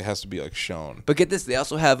kiosk. It has to be like shown. But get this, they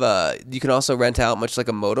also have you can also rent out, much like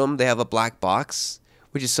a modem, they have a black box,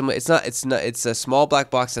 which is it's a small black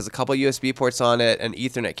box that has a couple USB ports on it, an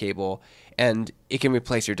Ethernet cable, and it can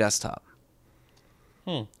replace your desktop.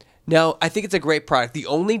 Now, I think it's a great product. The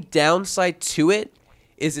only downside to it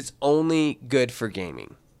is it's only good for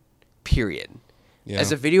gaming. Period. Yeah.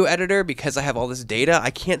 As a video editor, because I have all this data, I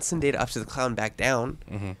can't send data up to the cloud and back down.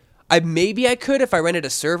 Mm-hmm. Maybe I could if I rented a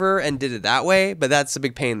server and did it that way, but that's a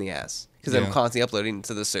big pain in the ass because I'm constantly uploading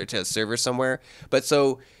to a server somewhere. But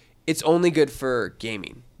so it's only good for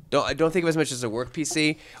gaming. I don't think of it as much as a work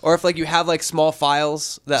PC, or if like you have like small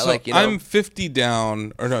files that I'm 50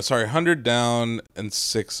 down, 100 down and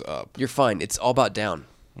 6 up. You're fine. It's all about down.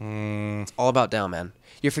 It's all about down, man.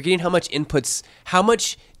 You're forgetting how much inputs, how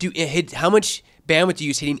much bandwidth do you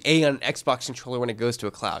use hitting A on an Xbox controller when it goes to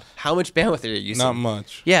a cloud? How much bandwidth are you using? Not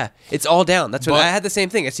much. Yeah, it's all down. That's what I had the same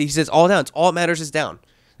thing. He says all down. It's all that matters is down.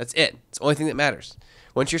 That's it. It's the only thing that matters.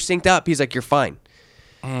 Once you're synced up, he's like, you're fine.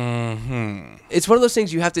 Mm-hmm. It's one of those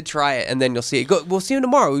things you have to try it, and then you'll see it. We'll see him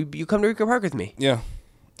tomorrow. You come to Rico Park with me. Yeah,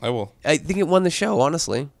 I will. I think it won the show,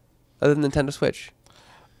 honestly, other than Nintendo Switch.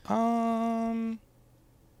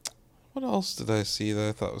 What else did I see that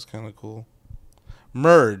I thought was kind of cool?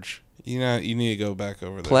 Merge. You need to go back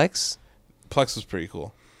over there. Plex was pretty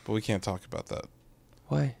cool, but we can't talk about that.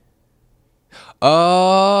 Why? Oh.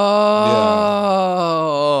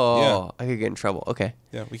 Yeah. I could get in trouble. Okay.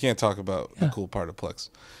 Yeah, we can't talk about the cool part of Plex.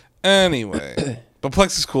 Anyway, but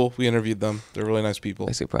Plex is cool. We interviewed them. They're really nice people.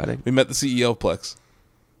 Nice product. We met the CEO of Plex.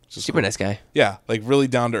 Super cool. Nice guy. Yeah, like really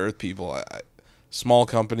down to earth people. Small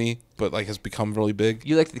company, but like has become really big.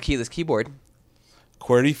 You like the keyless keyboard?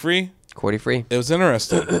 QWERTY free? QWERTY free. It was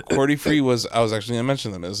interesting. QWERTY free was, I was actually going to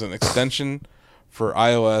mention them. It was an extension for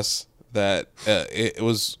iOS that it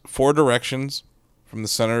was 4 directions from the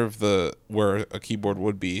center of where a keyboard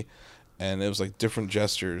would be, and it was like different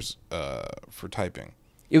gestures for typing.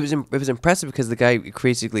 It was impressive because the guy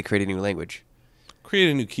basically created a new language. Create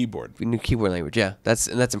a new keyboard. A new keyboard language, yeah. That's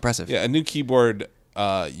impressive. Yeah, a new keyboard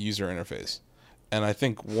user interface. And I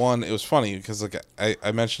think it was funny because like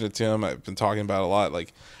I mentioned it to him. I've been talking about it a lot.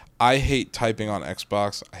 Like, I hate typing on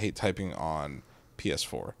Xbox. I hate typing on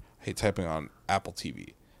PS4. I hate typing on Apple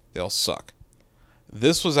TV. They all suck.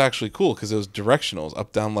 This was actually cool because it was directional. It was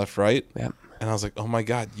up, down, left, right. Yeah. And I was like, oh my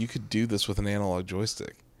God, you could do this with an analog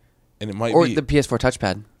joystick. And it might Or be... the PS4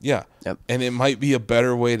 touchpad. Yeah. Yep. And it might be a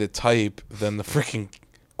better way to type than the freaking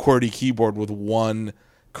QWERTY keyboard with one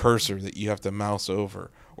cursor that you have to mouse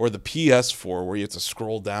over. Or the PS4 where you have to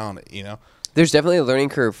scroll down, There's definitely a learning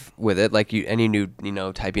curve with it, like any new,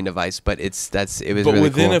 typing device, but it was But really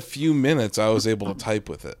within cool. a few minutes, I was able to type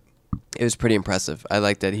with it. It was pretty impressive. I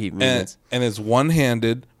like that And it's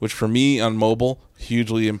one-handed, which for me on mobile,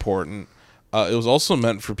 hugely important. It was also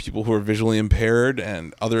meant for people who are visually impaired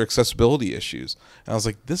and other accessibility issues. And I was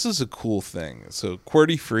like, this is a cool thing. So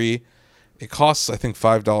QWERTY free. It costs, I think,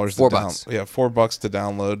 $5 to $4. Yeah, $4 to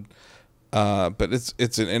download. But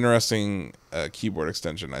it's an interesting keyboard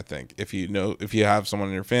extension, I think. If you have someone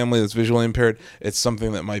in your family that's visually impaired, it's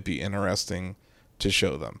something that might be interesting to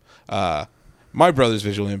show them. My brother's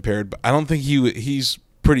visually impaired, but I don't think he's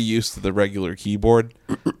pretty used to the regular keyboard.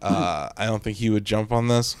 I don't think he would jump on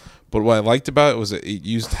this. But what I liked about it was it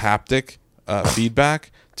used haptic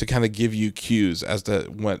feedback to kind of give you cues as to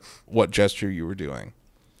what gesture you were doing.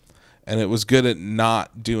 And it was good at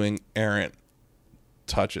not doing errant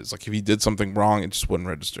touches. Like if you did something wrong, it just wouldn't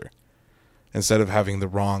register. Instead of having the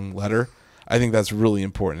wrong letter. I think that's really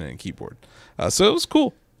important in a keyboard. So it was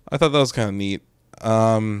cool. I thought that was kind of neat.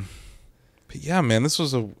 But yeah, man, this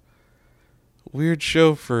was a weird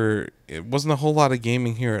show it wasn't a whole lot of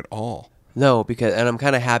gaming here at all. No, and I'm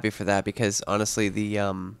kind of happy for that because honestly,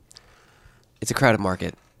 it's a crowded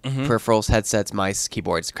market. Mm-hmm. Peripherals, headsets, mice,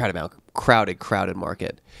 keyboards, crowded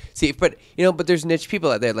market. See, but there's niche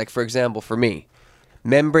people out there. Like for example, for me,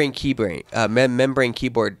 membrane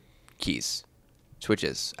keyboard keys,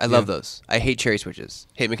 switches. I love those. I hate cherry switches.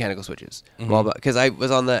 Hate mechanical switches. Because I was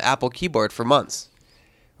on the Apple keyboard for months.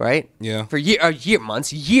 Right? Yeah. For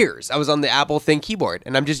years. I was on the Apple thing keyboard,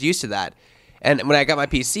 and I'm just used to that. And when I got my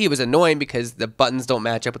PC, it was annoying because the buttons don't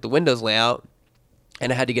match up with the Windows layout,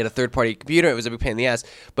 and I had to get a third-party computer. It was a big pain in the ass.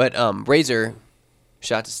 But Razer,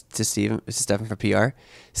 shout out to Stephen from PR,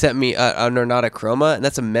 sent me an Ornata Chroma, and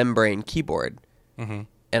that's a membrane keyboard. Mm-hmm.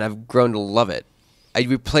 And I've grown to love it. I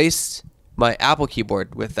replaced my Apple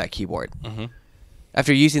keyboard with that keyboard. Mm-hmm.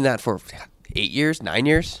 After using that for 8 years, 9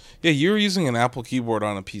 years. Yeah, you were using an Apple keyboard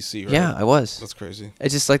on a PC, right? Yeah, I was. That's crazy. I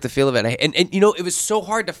just like the feel of it. And it was so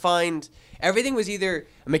hard to find. Everything was either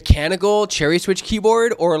a mechanical cherry switch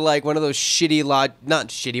keyboard or like one of those shitty not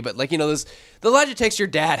shitty, but like those the Logitechs your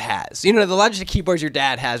dad has. The Logitech keyboards your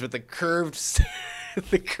dad has with the curved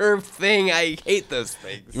the curved thing. I hate those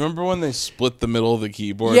things. You remember when they split the middle of the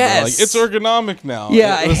keyboard? Yes. They're like, it's ergonomic now.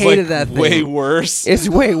 Yeah, it was I hated that thing. Way worse. It's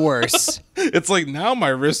way worse. It's like now my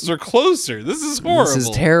wrists are closer. This is horrible. This is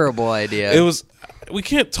a terrible idea. It was. We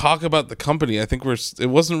can't talk about the company. I think it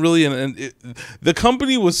wasn't really the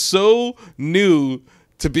company was so new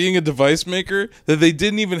to being a device maker that they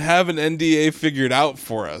didn't even have an NDA figured out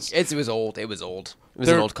for us. It was old. It was an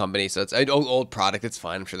old company, so it's an old product. It's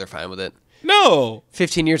fine. I'm sure they're fine with it. No.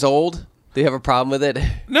 15 years old? Do you have a problem with it?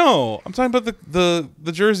 No. I'm talking about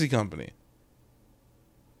the Jersey company.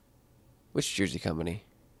 Which Jersey company?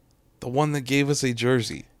 The one that gave us a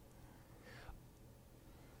jersey.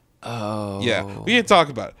 Oh. Yeah, we can talk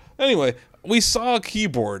about it. Anyway, we saw a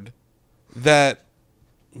keyboard that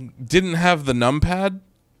didn't have the numpad.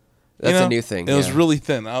 That's a new thing. It was really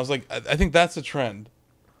thin. I was like, I think that's a trend.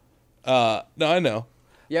 No, I know.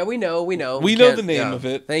 Yeah, we know. We know the name of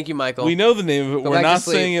it. Thank you, Michael. We know the name of it. Go We're back to not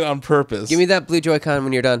sleep. saying it on purpose. Give me that blue Joy-Con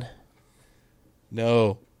when you're done.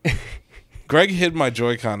 No. Greg hid my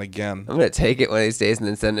Joy-Con again. I'm going to take it one of these days and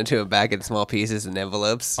then send it to him back in small pieces and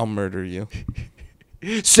envelopes. I'll murder you.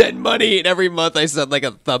 Send money, and every month I send like a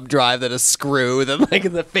thumb drive, then a screw, then like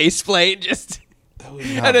in the faceplate, just That would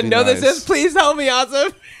and a note that says, "Please help me,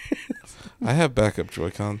 awesome." I have backup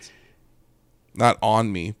Joy-Cons. Not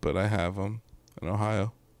on me, but I have them in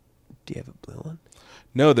Ohio. Do you have a blue one?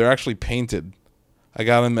 No, they're actually painted. I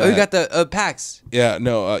got them. Oh, you got the PAX. Yeah,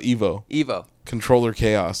 no, Evo. Evo. Controller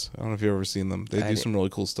Chaos. I don't know if you've ever seen them. They do some really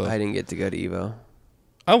cool stuff. I didn't get to go to Evo.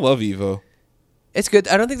 I love Evo. It's good.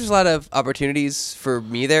 I don't think there's a lot of opportunities for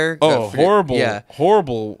me there. Oh, horrible, Yeah.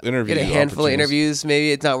 horrible interview. Get a handful of interviews.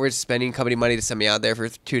 Maybe it's not worth spending company money to send me out there for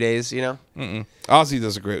 2 days, you know? Ozzy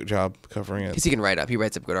does a great job covering it. Because he can write up. He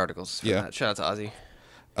writes up good articles. Yeah. Shout out to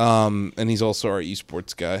Ozzy. And he's also our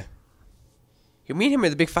esports guy. Me and him are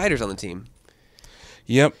the big fighters on the team.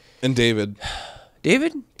 Yep. And David.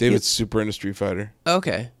 David? David's super into Street Fighter.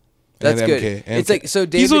 Okay. That's and good. MK. It's like, so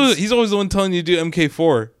David's... He's always the one telling you to do MK4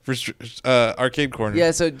 for Arcade Corner. Yeah,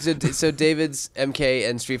 so David's MK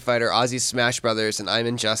and Street Fighter, Ozzy's Smash Brothers, and I'm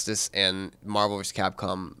Injustice and Marvel vs.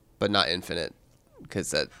 Capcom, but not Infinite,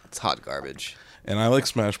 because that's hot garbage. And I like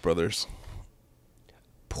Smash Brothers.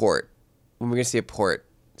 Port. When we're going to see a port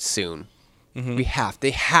soon. They have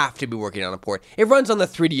to be working on a port. It runs on the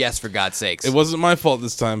 3DS, for God's sakes. It wasn't my fault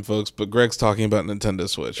this time, folks, but Greg's talking about Nintendo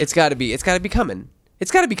Switch. It's got to be coming.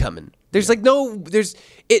 It's got to be coming. There's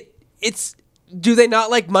it's do they not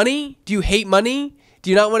like money? Do you hate money? Do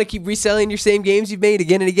you not want to keep reselling your same games you've made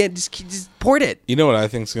again and again? Just port it. You know what I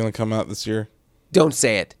think's going to come out this year? Don't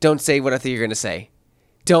say it. Don't say what I think you're going to say.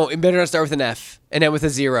 Don't. It better not start with an F and end with a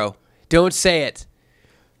 0. Don't say it.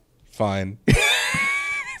 Fine.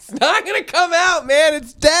 It's not going to come out, man.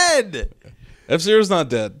 It's dead. F-Zero's not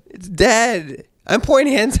dead. It's dead. I'm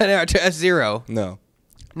pointing hands out to F-Zero. No.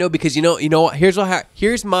 No, because you know what?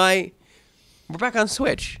 Here's my. We're back on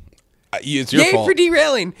Switch. It's your Yay fault. for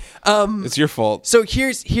derailing. It's your fault. So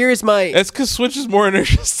here's my. It's because Switch is more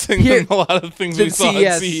interesting than a lot of things we saw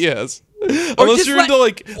at CES. Unless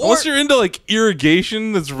you're into like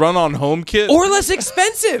irrigation that's run on HomeKit. Or less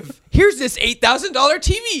expensive. Here's this $8,000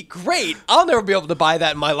 TV. Great. I'll never be able to buy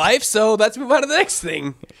that in my life, so let's move on to the next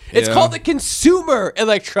thing. It's Yeah. called the Consumer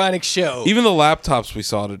Electronics Show. Even the laptops we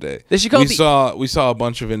saw today. They should call we saw a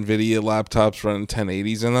bunch of NVIDIA laptops running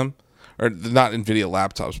 1080s in them. Or not NVIDIA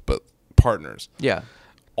laptops, but partners. Yeah.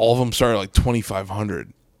 All of them started like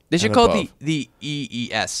 2,500. They should and call above. it the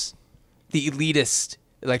EES. The Elitist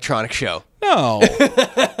Electronic Show. No.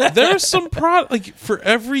 There's some like for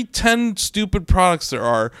every 10 stupid products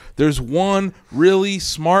there's one really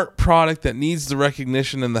smart product that needs the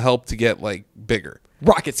recognition and the help to get like bigger.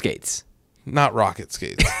 Rocket skates. Not rocket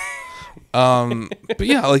skates. But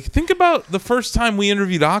yeah, like think about the first time we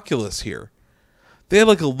interviewed Oculus here. They had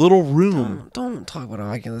like a little room. Don't talk about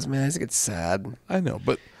Oculus, man. I think it's sad. I know,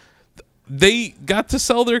 but they got to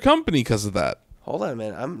sell their company because of that. Hold on,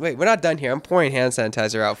 man. Wait, we're not done here. I'm pouring hand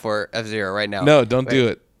sanitizer out for F-Zero right now. No, don't do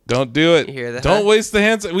it. Don't do it. You hear that? Don't waste the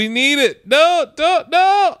hand. We need it. No.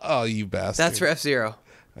 Oh, you bastard. That's for F-Zero.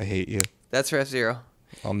 I hate you. That's for F-Zero.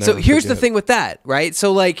 I'll never So here's the forget. thing with that, right?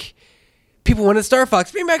 So like, people wanted Star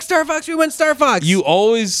Fox. Bring back Star Fox. We want Star Fox. You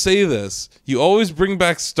always say this. You always bring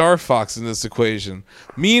back Star Fox in this equation.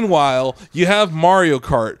 Meanwhile, you have Mario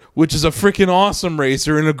Kart, which is a freaking awesome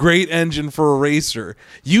racer and a great engine for a racer.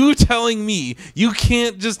 You telling me you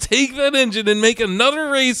can't just take that engine and make another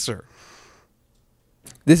racer?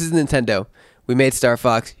 This is Nintendo. We made Star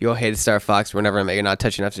Fox. You all hated Star Fox. We're never gonna make. You're not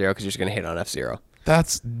touching F-Zero because you're just gonna hate on F-Zero.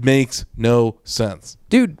 That makes no sense.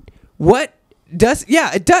 Dude, what does?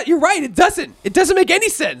 Yeah, it does. You're right. It doesn't. It doesn't make any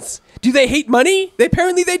sense. Do they hate money?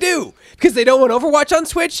 Apparently they do, because they don't want Overwatch on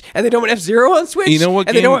Switch and they don't want F-Zero on Switch. You know what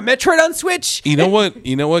And they game- don't want Metroid on Switch. You know what?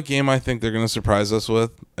 You know what game I think they're going to surprise us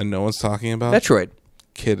with, and no one's talking about? Metroid.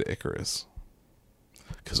 Kid Icarus.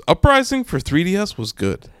 Because Uprising for 3DS was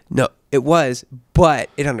good, No, it was, but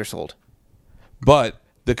it undersold. but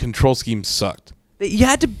the control scheme sucked. You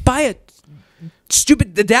had to buy a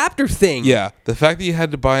stupid adapter thing. Yeah, the fact that you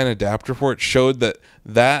had to buy an adapter for it showed that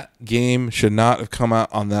that game should not have come out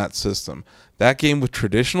on that system. That game with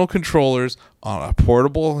traditional controllers on a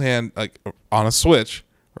portable hand, like on a Switch,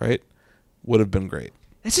 right, would have been great.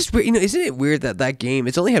 That's just weird. You know, isn't it weird that game?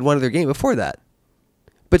 It's only had one other game before that,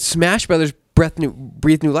 but Smash Brothers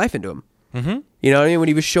breathed new life into him. Mm-hmm. You know what I mean? When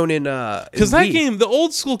he was shown in Because that game, the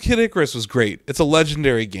old school Kid Icarus was great. It's a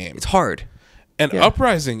legendary game. it's hard. And Yeah.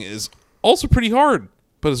 Uprising is also pretty hard,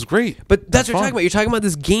 but it's great. But that's what fun. you're talking about. You're talking about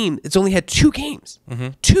this game. It's only had 2 games.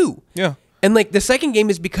 2. Yeah. And like the second game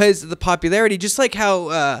is because of the popularity, just like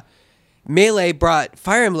how Melee brought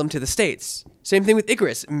Fire Emblem to the States. Same thing with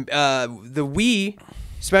Icarus. The Wii,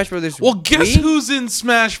 Smash Brothers. Well, guess Wii? who's in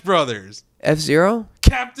Smash Brothers? F-Zero?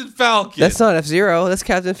 Captain Falcon. That's not F-Zero. That's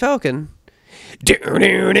Captain Falcon. That's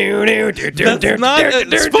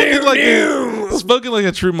not spoken like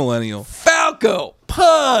a true millennial. Falco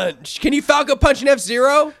punch. Can you Falco punch an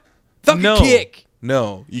F-Zero? Falco No, kick.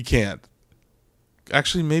 no, you can't.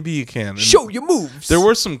 Actually, maybe you can. And Show your moves. There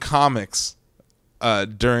were some comics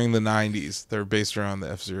during the 90s. They're based around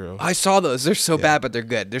the F-Zero. I saw those. They're so bad, but they're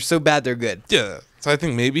good. They're so bad, they're good. Yeah. So I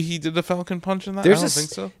think maybe he did the Falcon Punch in that. There's I don't think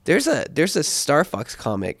so. There's a Star Fox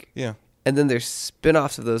comic, Yeah. and then there's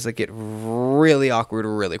spin-offs of those that get really awkward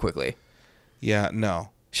really quickly. Yeah, no.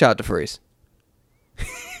 Shout out to furries.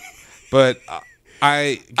 But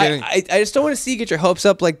I just don't want to see you get your hopes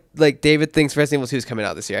up like David thinks Resident Evil 2 is coming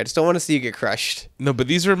out this year. I just don't want to see you get crushed. No, but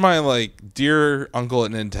these are my like dear uncle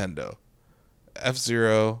at Nintendo.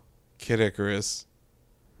 F-Zero, Kid Icarus.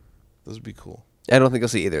 Those would be cool. I don't think you'll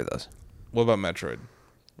see either of those. What about Metroid?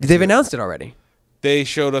 They've announced it already. They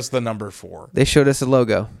showed us the number 4. They showed us a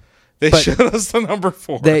logo. They but- showed us the number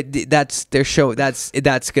 4. That's their show. That's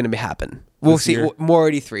going to happen. We'll This see year? more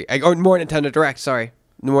at E3 or more Nintendo Direct. Sorry,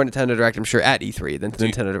 more Nintendo Direct. I'm sure at E3 than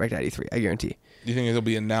Nintendo Direct at E3. I guarantee. Do you think it'll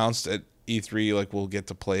be announced at E3? Like we'll get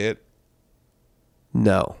to play it.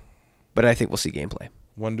 No, but I think we'll see gameplay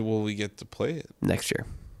When will we get to play it? next year.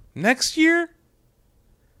 Next year?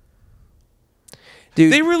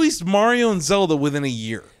 Dude, They released Mario and Zelda within a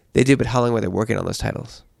year. they do, but how long were they working on those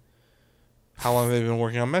titles? How long have they been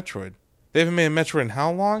working on Metroid? They haven't made a Metroid in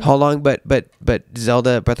how long? How long? But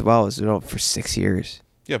Zelda Breath of the Wild was developed for 6 years.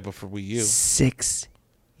 Yeah, but for Wii U. 6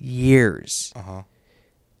 years. Uh-huh.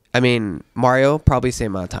 I mean, Mario probably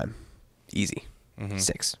same amount of time, easy,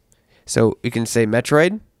 6. So you can say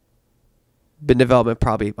Metroid, been development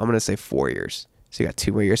probably I'm gonna say 4 years. So you got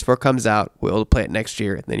 2 more years before it comes out. We'll play it next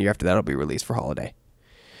year, and then year after that it'll be released for holiday.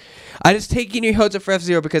 I just taking your hopes up for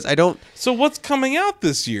F-Zero because I don't So what's coming out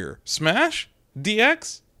this year? Smash?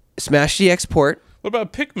 DX? Smash DX port. What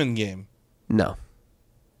about Pikmin game? No,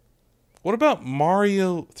 What about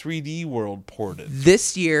Mario 3D World ported?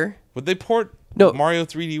 this year. Would they port No. Mario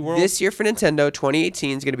 3D World? This year for Nintendo,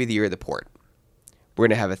 2018 is going to be the year of the port. We're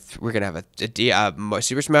gonna have a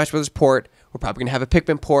Super Smash Bros. Port. We're probably gonna have a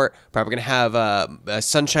Pikmin port. Probably gonna have a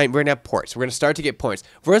Sunshine. We're gonna have ports. We're gonna start to get points.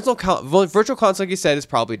 Virtual Console, like you said, is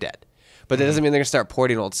probably dead, but that doesn't mean they're gonna start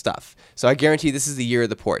porting old stuff. So I guarantee this is the year of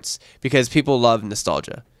the ports because people love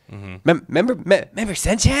nostalgia. Remember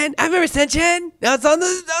Sunshine? I remember Sunshine. Now it's on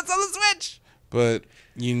the Switch. But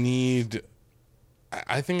you need...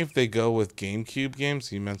 I think if they go with GameCube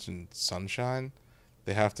games, you mentioned Sunshine,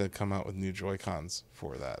 they have to come out with new Joy-Cons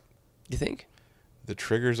for that. You think? The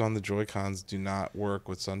triggers on the Joy-Cons do not work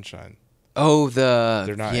with Sunshine. Oh,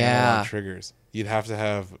 They're not analog triggers. You'd have to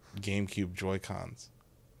have GameCube Joy-Cons,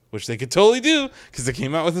 which they could totally do because they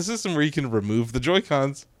came out with a system where you can remove the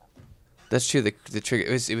Joy-Cons. That's true. The trigger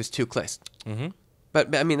it was 2 clicks. Mm-hmm.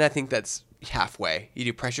 But I mean, I think that's halfway. You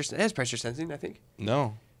do pressure. It has pressure sensing. I think.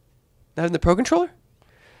 No. Not in the Pro Controller.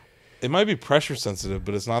 It might be pressure sensitive,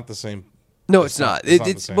 but it's not the same. No, it's not. It's not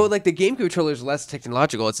the It's same. well, like the GameCube controller is less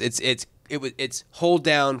technological. It's hold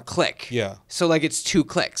down click. Yeah. So like it's 2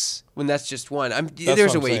 clicks when that's just one. There's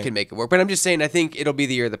what a I'm way you saying. can make it work, but I'm just saying I think it'll be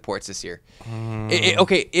the year of the ports this year.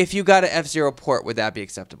 Okay, if you got an F-Zero port, would that be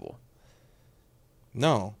acceptable?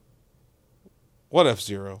 No. What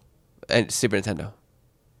F-Zero? And Super Nintendo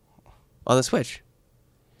on the Switch.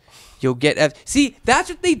 You'll get See, that's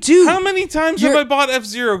what they do. How many times have I bought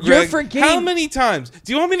F-Zero, Greg? You're forgetting- How many times?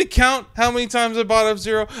 Do you want me to count how many times I bought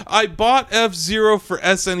F-Zero? I bought F-Zero for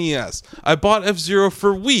SNES. I bought F-Zero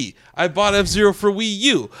for Wii. I bought F-Zero for Wii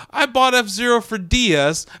U. I bought F-Zero for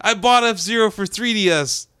DS. I bought F-Zero for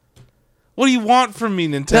 3DS. What do you want from me,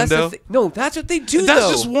 Nintendo? No, that's what they do. That's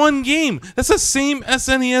though. just one game. That's the same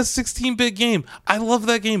SNES 16-bit game. I love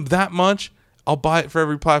that game that much. I'll buy it for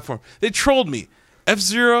every platform. They trolled me.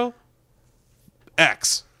 F-Zero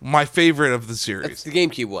X, my favorite of the That's series. the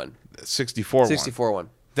GameCube one. 64 64 one.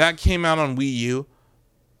 That came out on Wii U,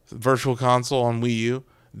 Virtual Console on Wii U,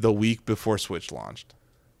 the week before Switch launched.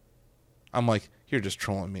 I'm like, you're just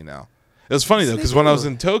trolling me now. It was funny though, because when I was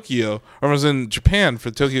in Tokyo, or I was in Japan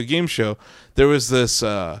for the Tokyo Game Show, there was this,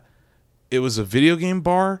 it was a video game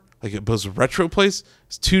bar, like it was a retro place.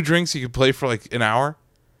 It's 2 drinks you could play for like an hour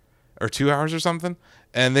or 2 hours or something.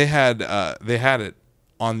 And they had it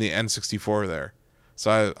on the N64 there.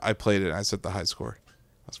 So I played it and I set the high score. I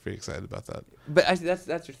was pretty excited about that. But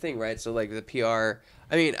that's your thing, right? So like the PR.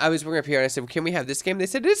 I mean, I was working at PR and I said, well, "Can we have this game?" They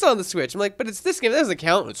said it's on the Switch. I'm like, "But it's this game. That doesn't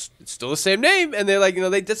count. It's still the same name." And they're like,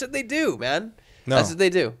 that's what they do, man. No. That's what they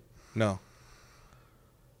do. No.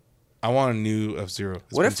 I want a new F-Zero.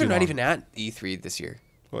 What if they're not even at E3 this year?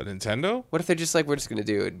 What, Nintendo? What if they're just like, we're just gonna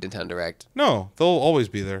do a Nintendo Direct? No, they'll always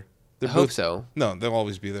be there. I hope so. No, they'll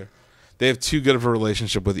always be there. They have too good of a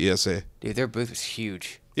relationship with ESA. Dude, their booth was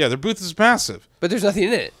huge, Yeah, their booth is massive. but there's nothing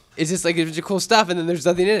in it. It's just like a bunch of cool stuff, and then there's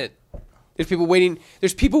nothing in it. There's people waiting.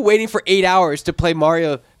 There's people waiting for 8 hours to play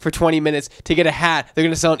Mario for 20 minutes to get a hat they're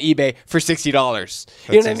gonna sell on eBay for $60.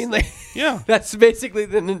 You know what I mean? Like, Yeah. that's basically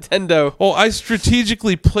the Nintendo Well, I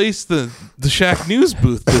strategically placed the Shaq News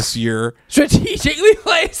booth this year strategically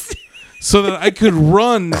placed. so that I could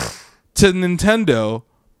run to Nintendo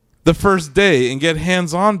the first day and get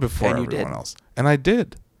hands-on before And you everyone did. else. And I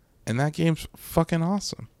did. And that game's fucking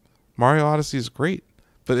awesome. Mario Odyssey is great.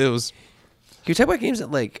 But it was... Can you talk about games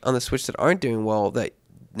that like on the Switch that aren't doing well that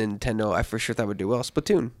Nintendo I for sure thought would do well?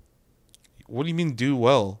 Splatoon. What do you mean do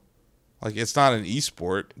well? Like, it's not an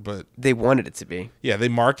esport, but... They wanted it to be, Yeah, they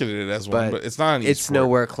marketed it as one, but it's not an esport. it's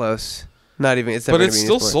nowhere close. Not even. It's But never it's gonna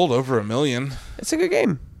be an still esport. sold over 1 million. It's a good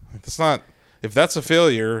game. It's not... If that's a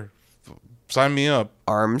failure, sign me up.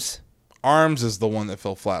 Arms. ARMS is the one that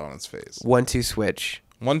fell flat on its face. 1-2 Switch.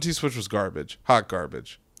 1-2 Switch was garbage. Hot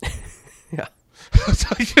garbage. Yeah.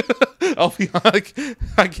 I'll be like,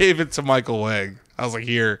 I gave it to Michael Wang. I was like,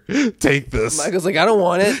 here, take this. Michael's like, I don't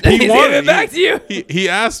want it. He He's wanted giving it back to you. He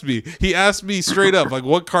asked me. He asked me straight up, like,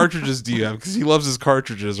 what cartridges do you have? Because he loves his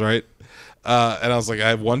cartridges, right? And I was like, I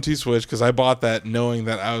have 1-2 Switch because I bought that knowing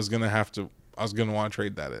that I was gonna want to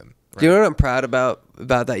trade that in. Do you know what I'm proud about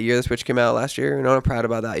that year the Switch came out last year? You know what I'm proud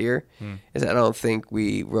about that year? Is I don't think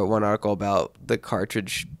we wrote one article about the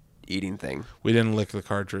cartridge eating thing. We didn't lick the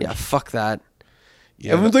cartridge. Yeah, fuck that.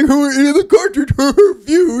 Yeah, Everyone's like, who eating the cartridge?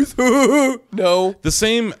 Views. No. the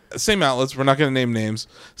same outlets. We're not going to name names.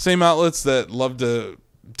 Same outlets that love to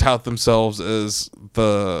tout themselves as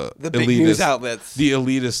the big elitist news outlets. the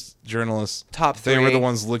elitist journalists. Top They were three. the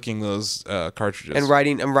ones licking those cartridges. And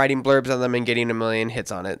I'm writing blurbs on them and getting 1 million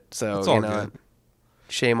hits on it. So, It's you all know, good.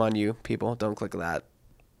 shame on you, people. Don't click that.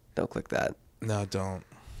 Don't click that. No, don't.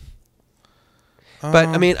 But,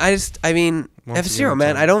 I mean, once F-Zero,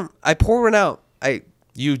 again, man. Tom. I pour one out.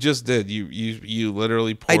 You just did. You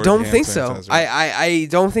literally I poured don't hand think so. sanitizer. I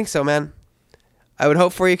don't think so, man. I would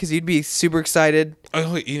hope for you because you'd be super excited.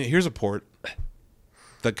 Oh, wait, here's a port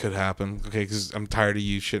that could happen. Okay, because I'm tired of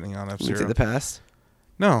you shitting on Into F-Zero. the past.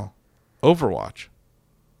 No, Overwatch.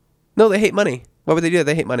 No, they hate money. Why would they do that?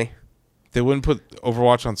 They hate money. They wouldn't put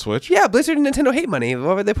Overwatch on Switch. Yeah, Blizzard and Nintendo hate money.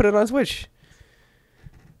 Why would they put it on Switch?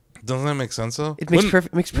 Doesn't that make sense though? It makes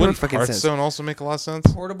perfect Wouldn't fucking sense. Hearthstone also make a lot of sense?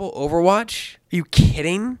 Portable Overwatch? Are you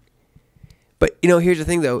kidding? But here's the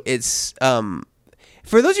thing though. It's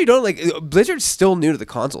for those who don't like, Blizzard's still new to the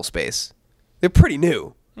console space. They're pretty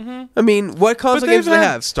new. I mean, what console games do they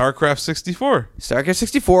have? StarCraft 64. StarCraft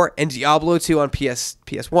 64 and Diablo 2 on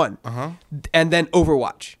PS1. And then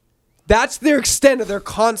Overwatch. That's their extent of their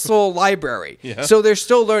console library. Yeah. So they're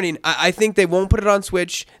still learning. I think they won't put it on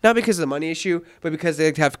Switch, not because of the money issue, but because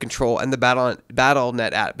they have control, and the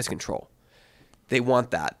Battle.net app is control. They want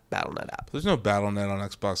that Battle.net app. There's no Battle.net on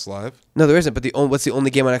Xbox Live. No, there isn't. But what's the only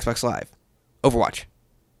game on Xbox Live? Overwatch.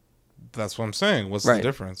 That's what I'm saying. What's Right. the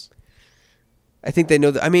difference? I think they know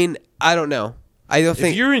that. I mean, I don't know. I don't If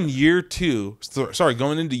think. you're in year 2,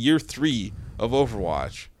 going into year 3 of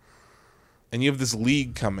Overwatch, and you have this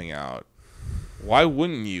league coming out, why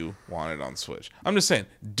wouldn't you want it on Switch? I'm just saying,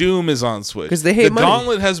 Doom is on Switch. 'Cause they hate the money.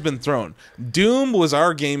 gauntlet has been thrown. Doom was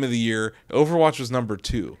our game of the year. Overwatch was number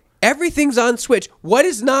 2. Everything's on Switch. What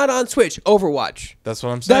is not on Switch? Overwatch. That's what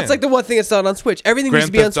I'm saying. That's like the one thing that's not on Switch. Everything Grand needs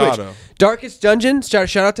to be on Theft Switch. Auto. Darkest Dungeon.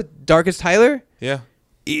 Shout out to Darkest Tyler. Yeah.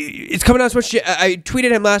 It's coming on Switch. I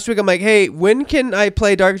tweeted him last week. I'm like, hey, when can I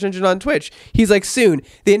play Darkest Dungeon on Twitch? He's like, soon.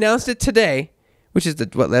 They announced it today, which is the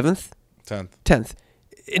 11th, 10th.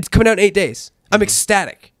 It's coming out in 8 days. I'm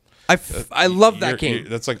ecstatic. I love that game.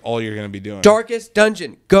 That's like all you're going to be doing. Darkest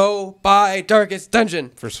Dungeon. Go buy Darkest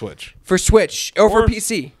Dungeon For Switch. for Switch or for Or-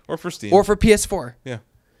 PC Or for Steam. or for PS4. Yeah.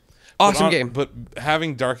 Awesome But game. But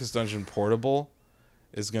having Darkest Dungeon portable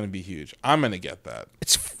is going to be huge. I'm going to get that.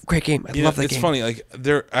 It's a great game. I You love know, that it's game. funny. Like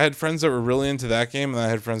I had friends that were really into that game, and I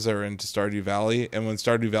had friends that were into Stardew Valley. And when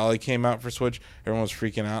Stardew Valley came out for Switch, everyone was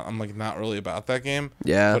freaking out. I'm like, not really about that game.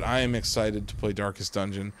 Yeah. But I am excited to play Darkest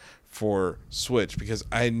Dungeon for Switch because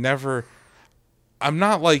I'm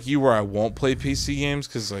not like you where I won't play PC games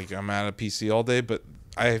because like I'm at a PC all day. But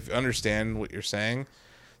I understand what you're saying.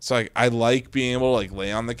 So like I like being able to like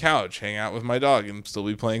lay on the couch, hang out with my dog, and still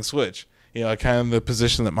be playing Switch. You know, kind of the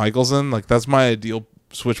position that Michael's in. Like that's my ideal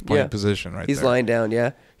Switch playing Yeah. position right He's there. lying down,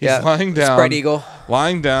 yeah. He's yeah. lying down. Spread eagle.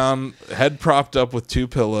 Lying down, head propped up with 2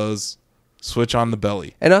 pillows, Switch on the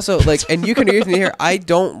belly. And also, like, and you can hear me here. I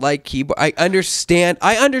don't like keyboard. I understand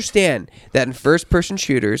that in first-person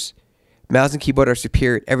shooters, mouse and keyboard are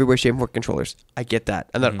superior everywhere, shape, and form controllers. I get that.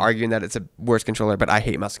 I'm not arguing that it's a worse controller, but I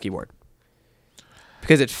hate mouse and keyboard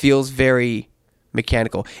because it feels very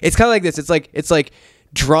mechanical. It's kind of like this. It's like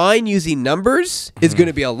drawing using numbers is going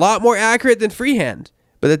to be a lot more accurate than freehand.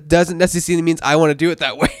 But that doesn't necessarily mean I want to do it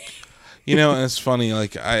that way. You know, and it's funny.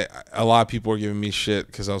 Like a lot of people were giving me shit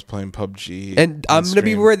because I was playing PUBG. And I'm going to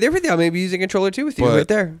be right there with you. I'm going to be using a controller too with you right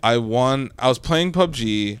there. I was playing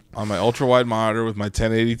PUBG on my ultra wide monitor with my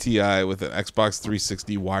 1080 Ti with an Xbox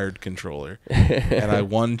 360 wired controller, and I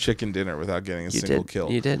won chicken dinner without getting a single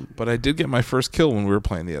kill. You did. But I did get my first kill when we were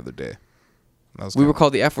playing the other day. We were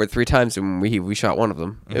called the F word 3 times and we shot one of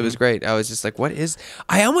them. It was great. I was just like, what is...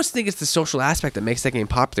 I almost think it's the social aspect that makes that game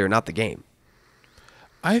popular, not the game.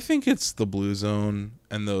 I think it's the Blue Zone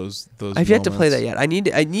and those I've yet to play that yet. I need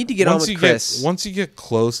to get on with Chris. Once you get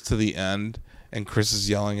close to the end and Chris is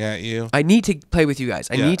yelling at you, I need to play with you guys.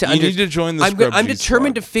 I need to. You need to join the Scrub I'm G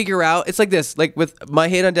determined squad. to figure out. It's like this. Like with my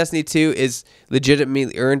hate on Destiny 2 is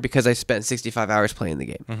legitimately earned because I spent 65 hours playing the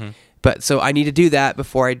game. But so I need to do that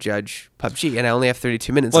before I judge PUBG, and I only have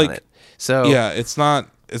 32 minutes on it. So yeah, that's not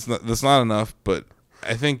enough. But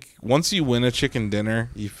I think once you win a chicken dinner,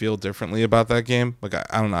 you feel differently about that game. Like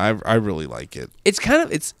I don't know, I really like it. it's kind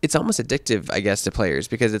of it's almost addictive, I guess, to players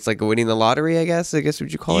because it's like winning the lottery. I guess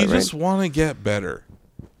would you call it? You Right? just want to get better.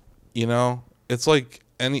 You know, it's like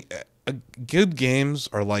good games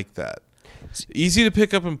are like that. It's easy to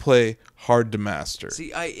pick up and play, hard to master.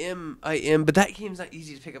 See, I am, but that game's not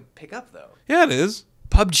easy to pick up though. Yeah, it is.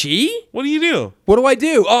 PUBG? What do you do? What do I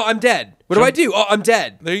do? Oh, I'm dead. What do I do? Oh, I'm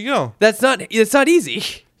dead. There you go. It's not easy.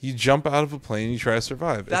 You jump out of a plane and you try to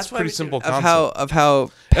survive. That's it's a pretty simple of concept.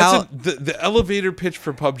 how The elevator pitch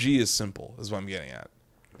for PUBG is simple, is what I'm getting at.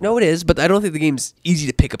 No, it is, but I don't think the game's easy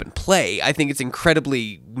to pick up and play. I think it's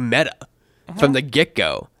incredibly meta from the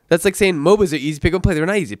get-go. That's like saying MOBAs are easy to pick up and play. They're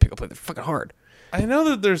not easy to pick up and play. They're fucking hard. I know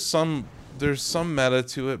that there's some meta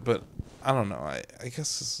to it, but I don't know. I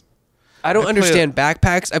guess I don't understand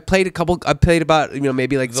backpacks. I played about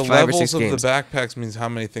maybe like the 5 or 6 levels of games. the backpacks means how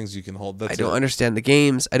many things you can hold. That's I don't understand the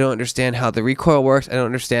games. I don't understand how the recoil works. I don't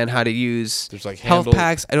understand how to use There's like health handle-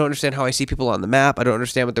 packs. I don't understand how I see people on the map. I don't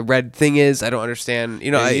understand what the red thing is. I don't understand.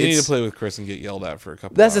 Yeah, you need to play with Chris and get yelled at for a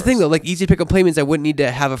couple. That's hours. the thing though. Like easy to pick up play means I wouldn't need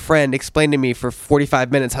to have a friend explain to me for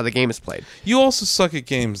 45 minutes how the game is played. You also suck at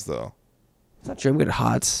games, though. It's not true. I'm good at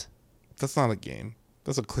HOTS. That's not a game.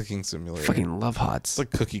 That's a clicking simulator. Fucking love HOTS. It's like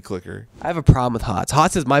cookie clicker. I have a problem with HOTS.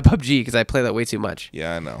 HOTS is my PUBG because I play that way too much.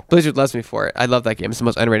 Yeah, I know. Blizzard loves me for it. I love that game. It's the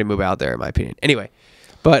most underrated move out there, in my opinion. Anyway,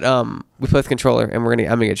 but we play with controller, and I'm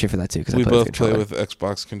gonna get shit for that too because We I play both with controller. play with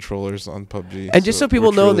Xbox controllers on PUBG. And just so people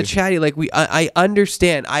we're know in the truly- chatty, like I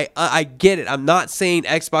understand. I get it. I'm not saying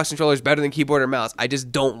Xbox controller is better than keyboard or mouse. I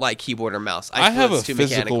just don't like keyboard or mouse. I feel have a it's too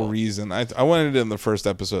physical mechanical. reason. I went into it in the first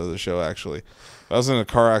episode of the show, actually. I was in a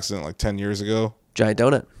car accident like 10 years ago. Giant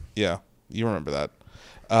donut. Yeah, you remember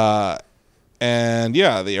that. And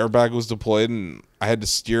yeah, the airbag was deployed, and I had to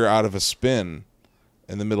steer out of a spin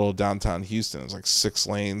in the middle of downtown Houston. It was like 6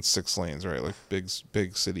 lanes, right? Like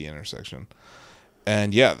big city intersection.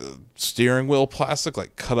 And yeah, the steering wheel plastic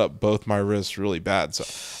like cut up both my wrists really bad. So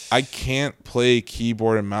I can't play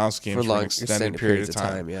keyboard and mouse games for an extended period of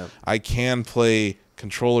time. Yeah. I can play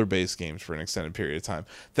controller-based games for an extended period of time.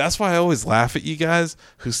 That's why I always laugh at you guys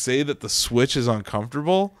who say that the Switch is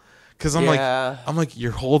uncomfortable. Because I'm like,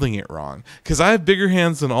 you're holding it wrong. Because I have bigger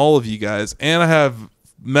hands than all of you guys, and I have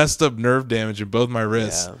messed up nerve damage in both my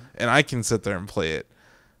wrists, and I can sit there and play it.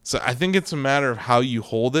 So I think it's a matter of how you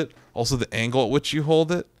hold it. Also, the angle at which you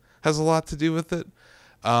hold it has a lot to do with it.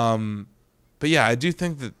 But yeah, I do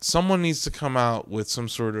think that someone needs to come out with some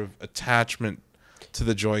sort of attachment to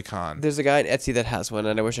the Joy-Con. There's a guy on Etsy that has one,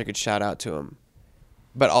 and I wish I could shout out to him.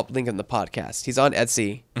 But I'll link him in the podcast. He's on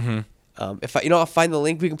Etsy. Mm-hmm. If I'll find the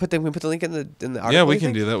link. We can put the link in the article. Yeah, we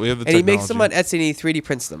can do that. We have the and technology. he makes them on Etsy and he 3D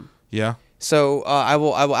prints them. Yeah. So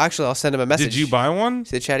I'll send him a message. Did you buy one?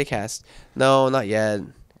 To the Chatty Cast? No, not yet.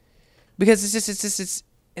 Because it's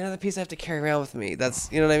another piece I have to carry around with me.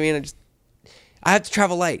 That's you know what I mean. I have to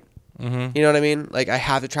travel light. Mm-hmm. You know what I mean? Like I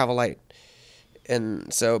have to travel light.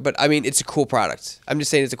 And so, but I mean, it's a cool product. I'm just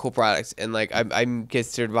saying it's a cool product, and like I'm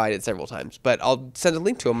considered buying it several times. But I'll send a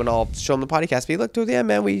link to him, and I'll show him the podcast. Be look, yeah,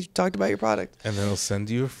 man, we talked about your product, and then he'll send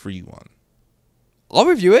you a free one. I'll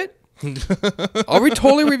review it. I'll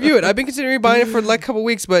totally review it. I've been considering buying it for like a couple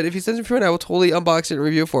weeks, but if he sends it for it, I will totally unbox it and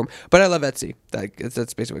review it for him. But I love Etsy.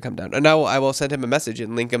 That's basically what it comes down. And now I will send him a message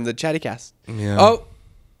and link him the Chattycast. Yeah. Oh,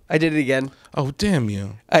 I did it again. Oh, damn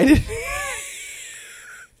you! I did.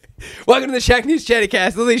 Welcome to the Shaq News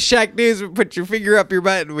Chattycast. Literally, Shaq News. Put your finger up your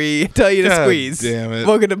butt and we tell you to God squeeze. damn it.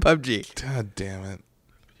 Welcome to PUBG. God damn it!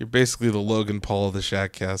 You're basically the Logan Paul of the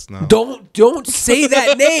Shackcast now. Don't say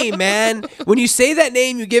that name, man. When you say that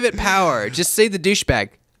name, you give it power. Just say the douchebag.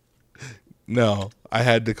 No, I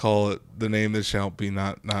had to call it the name that shall be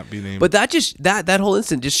not be named. But that just that whole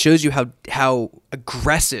incident just shows you how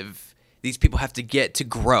aggressive these people have to get to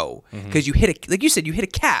grow, because you hit like you said, you hit a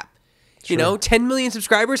cap. You know, 10 million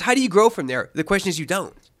subscribers. How do you grow from there? The question is, you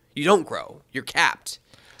don't grow. You're capped.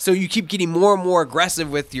 So you keep getting more and more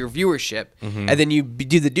aggressive with your viewership, and then you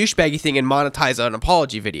do the douchebaggy thing and monetize an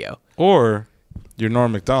apology video. Or you're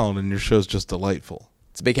Norm Macdonald and your show's just delightful.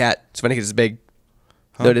 It's a big hat. It's funny because it's big.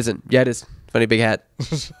 Huh? No, it isn't. Yeah, it is. Funny big hat.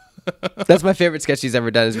 That's my favorite sketch he's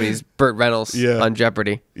ever done, is when he's Burt Reynolds on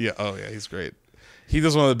Jeopardy. Yeah. Oh, yeah. He's great. He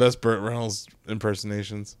does one of the best Burt Reynolds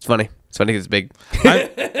impersonations. It's funny. It's funny because it's big.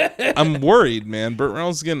 I'm worried, man. Burt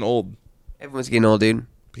Reynolds is getting old. Everyone's getting old, dude.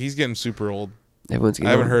 He's getting super old. Everyone's getting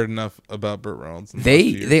I haven't old. heard enough about Burt Reynolds.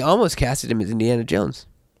 They almost casted him as Indiana Jones.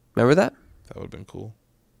 Remember that? That would have been cool.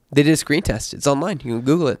 They did a screen test. It's online. You can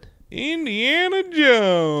Google it. Indiana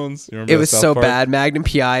Jones. It was so bad. Magnum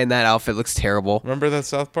PI in that outfit looks terrible. Remember that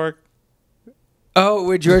South Park? Oh,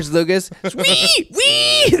 with George Lucas. Wee!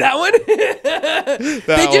 That one?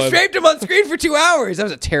 They just raped him on screen for 2 hours. That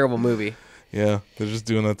was a terrible movie. Yeah, they're just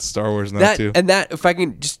doing that to Star Wars now, too. And that, if I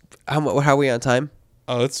can just, how are we on time?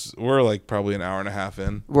 Oh, we're like probably an hour and a half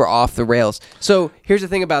in. We're off the rails. So here's the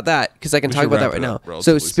thing about that, because I can talk about that right now.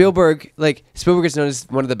 So Spielberg is known as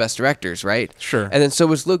one of the best directors, right? Sure. And then so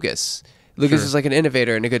was Lucas. Lucas is like an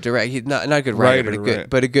innovator and a good director. He's not a good writer,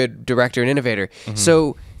 but a good director and innovator.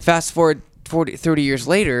 So fast forward 30 years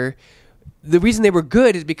later, the reason they were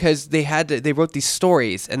good is because they wrote these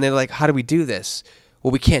stories, and they're like, how do we do this?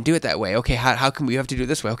 Well, we can't do it that way. Okay, how can we have to do it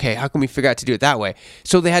this way? Okay, how can we figure out to do it that way?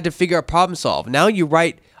 So they had to figure out problem solve. Now you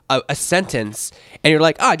write a sentence, and you're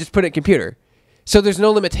like, just put it in a computer. So there's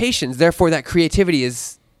no limitations. Therefore, that creativity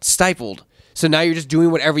is stifled. So now you're just doing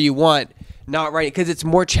whatever you want, not writing, because it's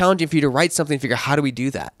more challenging for you to write something and figure out, how do we do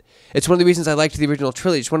that? It's one of the reasons I liked the original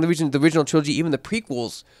trilogy. It's one of the reasons the original trilogy, even the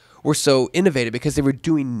prequels, were so innovative, because they were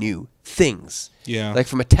doing new things. Yeah. Like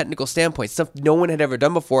from a technical standpoint, stuff no one had ever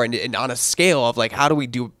done before, and on a scale of like, how do we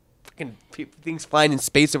do freaking things flying in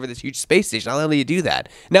space over this huge space station? How do you do that?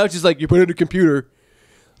 Now it's just like, you put it in a computer.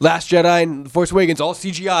 Last Jedi and The Force Awakens, all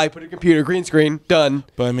CGI, put it in a computer, green screen, done.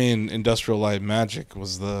 But I mean, Industrial Light and Magic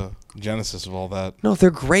was the genesis of all that. No,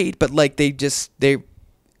 they're great, but like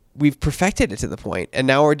we've perfected it to the point, and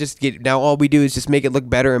now now all we do is just make it look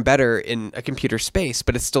better and better in a computer space,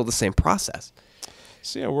 but it's still the same process.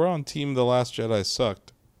 So yeah, we're on team The Last Jedi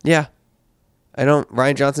sucked. Yeah,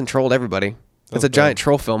 Rian Johnson trolled everybody. It's a giant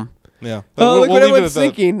troll film. Yeah. Look what everyone's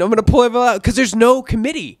thinking. I'm gonna pull it out because there's no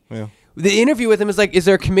committee. Yeah. The interview with him is like, is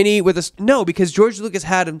there a committee with us? No, because George Lucas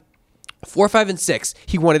had 4, 5, and 6.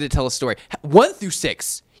 He wanted to tell a story. 1 through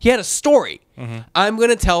 6. He had a story. I'm going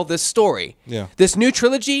to tell this story. Yeah. This new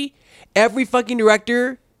trilogy, every fucking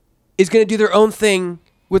director is going to do their own thing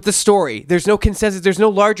with the story. There's no consensus. There's no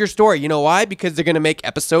larger story. You know why? Because they're going to make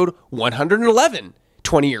episode 111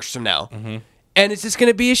 20 years from now. And it's just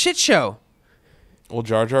going to be a shit show. Will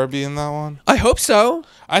Jar Jar be in that one? I hope so.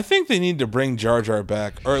 I think they need to bring Jar Jar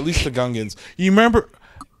back, or at least the Gungans. You remember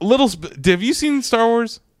have you seen Star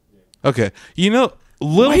Wars? Okay.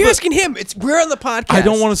 Why are you asking him? We're on the podcast. I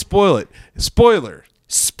don't want to spoil it. Spoilers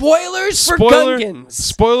for Gungans.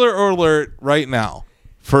 Spoiler alert right now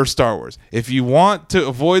for Star Wars. If you want to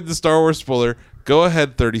avoid the Star Wars spoiler, go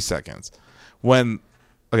ahead 30 seconds. When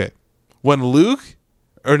Carrie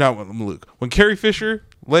Fisher,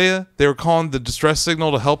 Leia, they were calling the distress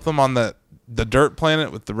signal to help them on the dirt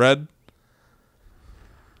planet with the red.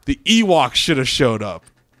 The Ewoks should have showed up.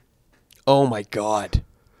 Oh my god.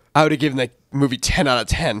 I would have given that movie 10 out of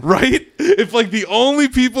 10. Right? If like the only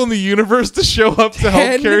people in the universe to show up to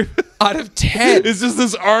help Carrie out of 10 is just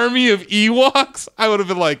this army of Ewoks, I would have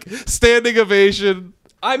been like, standing ovation.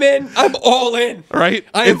 I'm in. I'm all in. Right?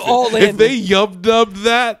 I am all in. If they yub-dubbed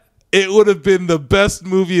that, it would have been the best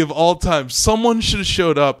movie of all time. Someone should have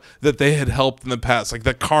showed up that they had helped in the past, like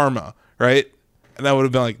the karma, right? And that would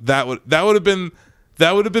have been like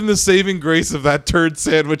that would have been the saving grace of that turd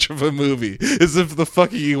sandwich of a movie, as if the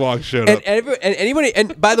fucking Ewok showed up.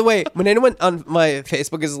 And by the way, when anyone on my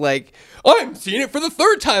Facebook is like, I'm seeing it for the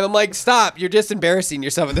 3rd time, I'm like, stop. You're just embarrassing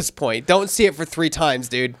yourself at this point. Don't see it for 3 times,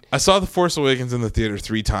 dude. I saw The Force Awakens in the theater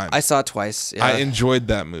 3 times. I saw it twice. Yeah. I enjoyed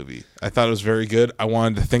that movie. I thought it was very good. I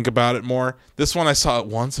wanted to think about it more. This one I saw it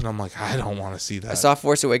once, and I'm like, I don't want to see that. I saw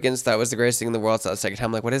Force Awakens. That was the greatest thing in the world. So the second time,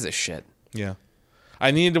 I'm like, what is this shit? Yeah. I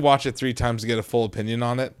needed to watch it 3 times to get a full opinion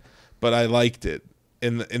on it, but I liked it.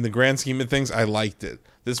 In the grand scheme of things, I liked it.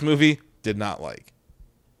 This movie, did not like.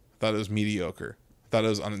 I thought it was mediocre. I thought it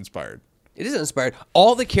was uninspired. It is uninspired.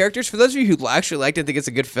 All the characters, for those of you who actually liked it and think it's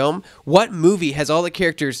a good film, what movie has all the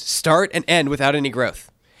characters start and end without any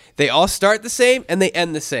growth? They all start the same and they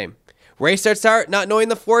end the same. Rey starts out not knowing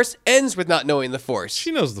the Force, ends with not knowing the Force.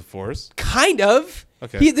 She knows the Force. Kind of.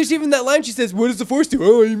 Okay. There's even that line she says, "What does the Force do?"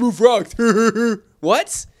 "Oh, you move rocks."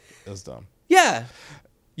 What? That's dumb. Yeah.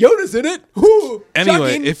 Yoda's in it. Ooh,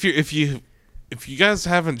 Anyway, shocking. if you guys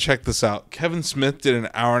haven't checked this out, Kevin Smith did an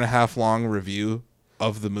 1.5 hour long review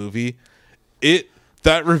of the movie.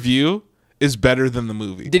 That review is better than the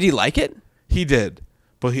movie. Did he like it? He did,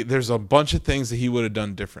 but there's a bunch of things that he would have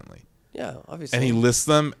done differently. Yeah, obviously. And he lists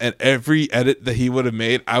them, and every edit that he would have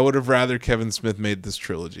made, I would have rather Kevin Smith made this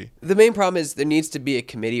trilogy. The main problem is there needs to be a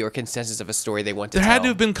committee or consensus of a story they want to There tell. had to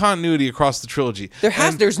have been continuity across the trilogy.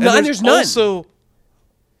 There's none. Also,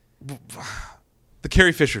 the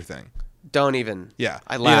Carrie Fisher thing. Don't even. Yeah,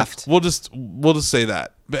 I laughed. We'll just say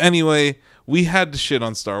that. But anyway, we had to shit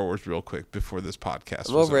on Star Wars real quick before this podcast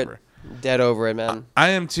I'm was over it. Dead over it, man. I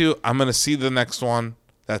am too. I'm gonna see the next one.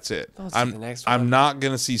 That's it. Don't see the next one. I'm not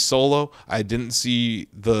gonna see Solo. I didn't see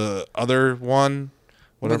the other one.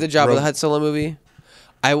 With the Jabba the Hutt solo movie,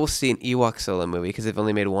 I will see an Ewok solo movie because they've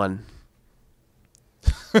only made one.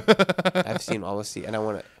 I've seen almost and I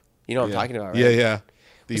want to. You know what I'm talking about, right? Yeah.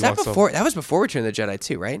 The Was that Ewok before? That was before Return of the Jedi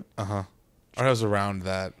too, right? Or I was around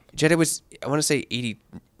that. Jedi was, I want to say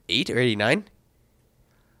 88 or 89.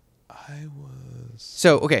 I was.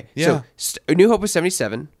 So okay, Yeah. so A New Hope was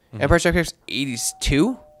 77. Empire Strikes Back was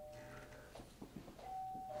 82.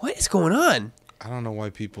 What is going on? I don't know why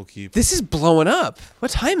people keep. This is blowing up.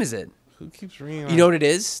 What time is it? Who keeps ringing? You know what it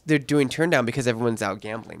is? They're doing turn down because everyone's out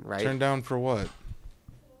gambling, right? Turn down for what?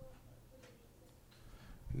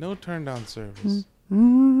 No turn down service.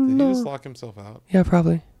 Did he just lock himself out? Yeah,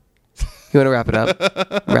 probably. You want to wrap it up?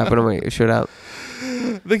 Wrap it away. Shut up.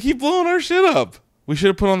 They keep blowing our shit up. We should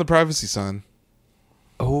have put on the privacy sign.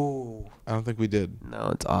 Oh. I don't think we did. No,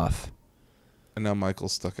 it's off. And now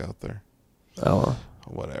Michael's stuck out there. Oh, well.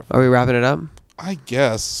 Whatever. Are we wrapping it up? I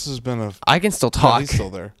guess this has been a. I can still No, talk. he's still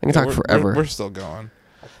there. I can talk we're- forever. We're still going.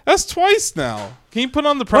 That's twice now. Can you put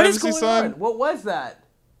on the privacy sign? What was that?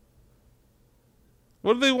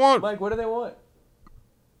 What do they want? Mike, what do they want?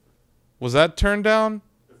 Was that turned down?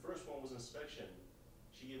 The first one was inspection.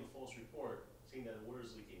 She gave a false report saying that the water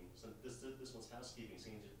is leaking. So this one's housekeeping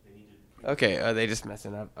saying that they needed. Okay, are they just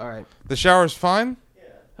messing up? All right. The shower's fine? Yeah.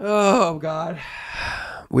 Oh, God.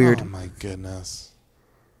 Weird. Oh, my goodness.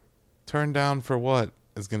 Turn down for what?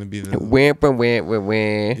 Is going to be the. Wamp, wamp, wamp,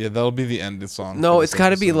 wamp. Yeah, that'll be the end of the song. No, for it's this got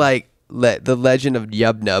to be episode. like The Legend of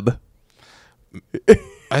Yub Nub.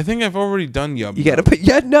 I think I've already done Yub. You got to Nub. put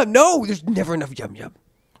Yub Nub. No, there's never enough Yub Nub.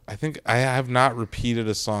 I think I have not repeated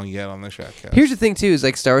a song yet on the Shackcast. Here's the thing, too, is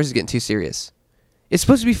like Star Wars is getting too serious. It's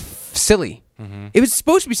supposed to be silly. It was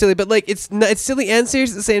supposed to be silly, but like it's silly and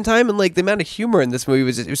serious at the same time, and like the amount of humor in this movie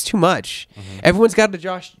was too much. Everyone's got to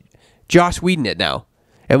Josh Whedon it now.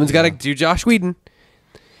 Everyone's got to do Josh Whedon.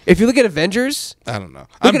 If you look at Avengers, I don't know. Look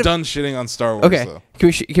I'm at done shitting on Star Wars, okay, though.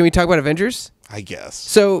 can we talk about Avengers? I guess.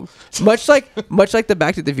 So much like the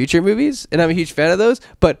Back to the Future movies, and I'm a huge fan of those.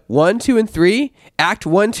 But 1, 2, and 3, Act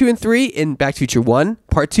 1, 2, and 3 in Back to the Future 1,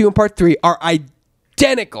 Part 2, and Part 3 are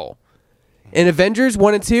identical. In Avengers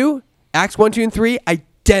 1 and 2, Acts 1, 2, and 3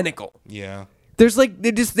 identical. Yeah. There's like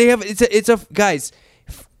it's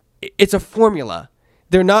a formula.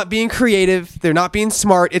 They're not being creative. They're not being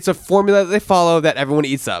smart. It's a formula that they follow that everyone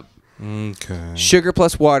eats up. Okay. Sugar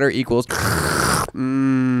plus water equals. I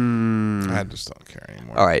just don't care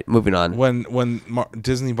anymore. All right, moving on. When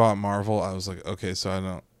Disney bought Marvel, I was like, okay,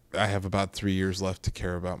 so I have about 3 years left to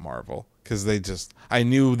care about Marvel because I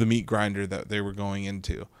knew the meat grinder that they were going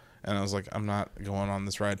into, and I was like, I'm not going on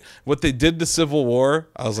this ride. What they did to Civil War,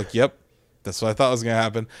 I was like, yep, that's what I thought was gonna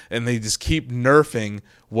happen, and they just keep nerfing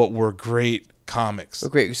what were great comics.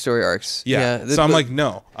 Great story arcs. Yeah. So I'm like,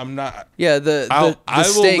 no, I'm not. yeah, the I will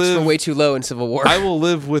stakes were live- way too low in Civil War. I will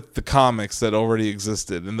live with the comics that already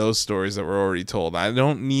existed and those stories that were already told. I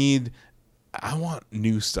want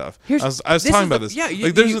new stuff. I was this talking is about the- this.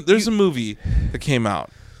 yeah, there's a movie that came out,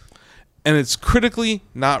 and it's critically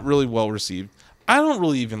not really well received. I don't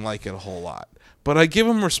really even like it a whole lot, but I give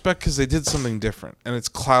them respect because they did something different, and it's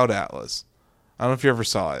Cloud Atlas. I don't know if you ever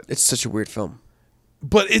saw it, It's such a weird film.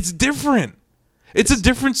 but it's different. It's a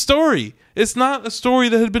different story. It's not a story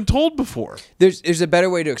that had been told before. There's a better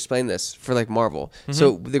way to explain this for like Marvel.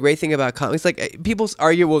 So the great thing about comics, like people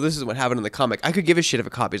argue, well, this is what happened in the comic. I could give a shit if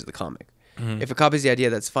it copies the comic. If it copies the idea,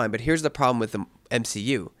 that's fine. But here's the problem with the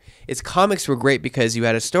MCU: is comics were great because you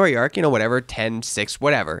had a story arc, whatever, 10, 6,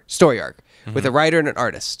 whatever story arc with a writer and an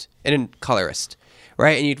artist and a colorist,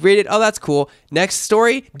 right? And you'd read it. Oh, that's cool. Next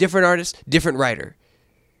story, different artist, different writer,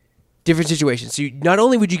 different situation. So not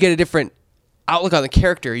only would you get a different outlook on the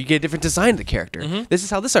character. You get a different design of the character. This is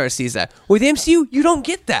how this artist sees that. With the MCU, you don't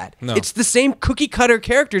get that. No. It's the same cookie cutter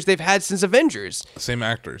characters they've had since Avengers. Same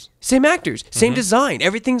actors. Same actors, same design.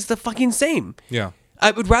 Everything's the fucking same. Yeah. I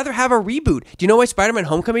would rather have a reboot. Do you know why Spider-Man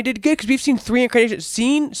Homecoming did good? Because we've seen 3 incarnations.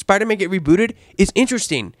 Seeing Spider-Man get rebooted is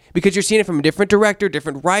interesting because you're seeing it from a different director,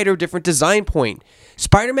 different writer, different design point.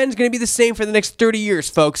 Spider-Man is going to be the same for the next 30 years,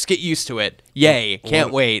 folks. Get used to it. Yay.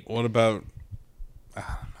 Can't wait. What about...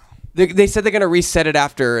 They said they're going to reset it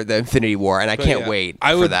after the Infinity War, and I can't wait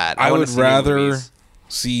for that. I wanna would see new rather movies.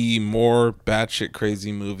 see more batshit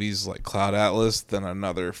crazy movies like Cloud Atlas than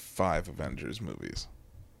another 5 Avengers movies.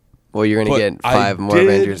 Well, you're going to But get 5 more did-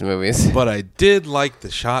 Avengers movies. But I did like the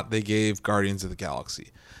shot they gave Guardians of the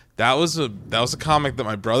Galaxy. That was a comic that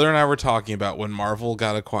my brother and I were talking about when Marvel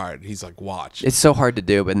got acquired. He's like, watch. It's so hard to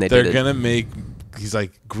do, but they They're did it. gonna make. He's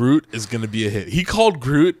like, Groot is gonna be a hit. He called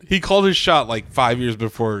Groot. He called his shot like 5 years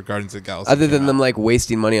before Guardians of the Galaxy. Other came than out. them like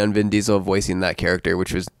wasting money on Vin Diesel voicing that character,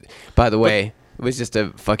 which was, by the way, it was just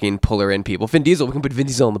a fucking puller in people. Vin Diesel, we can put Vin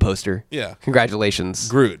Diesel on the poster. Yeah. Congratulations.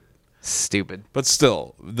 Groot. Stupid. But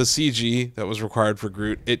still, the CG that was required for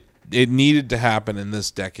Groot, it needed to happen in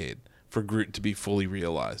this decade for Groot to be fully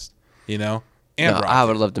realized. You know? And No, Rocket. I would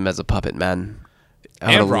have loved him as a puppet, man.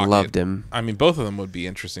 I And would have Rocket. loved him. I mean, both of them would be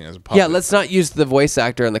interesting as a puppet. Yeah, let's not use the voice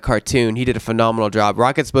actor in the cartoon. He did a phenomenal job.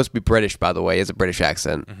 Rocket's supposed to be British, by the way. He has a British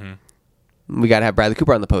accent. We got to have Bradley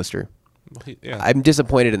Cooper on the poster. Yeah. I'm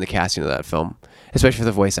disappointed in the casting of that film, especially for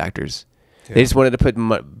the voice actors. They just wanted to put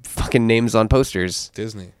fucking names on posters.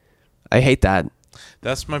 Disney. I hate that.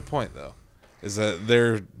 That's my point, though, is that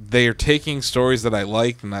they are taking stories that I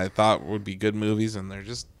liked and I thought would be good movies, and they're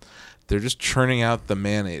just churning out the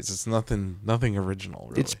mayonnaise. It's nothing original,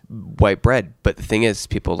 really. It's white bread, but the thing is,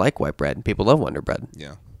 people like white bread. People love Wonder Bread.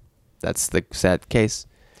 Yeah, That's the sad case.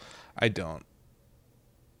 I don't.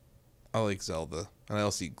 I like Zelda, and I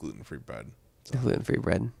also eat gluten-free bread. Gluten-free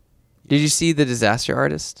bread. Did you see The Disaster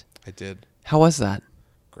Artist? I did. How was that?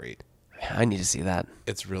 Great. I need to see that.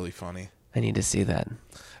 It's really funny. I need to see that.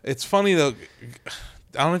 It's funny though.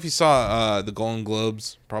 I don't know if you saw the Golden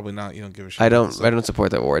Globes. Probably not. You don't give a shit. I about this. don't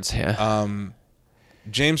support the awards. Yeah.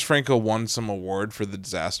 James Franco won some award for The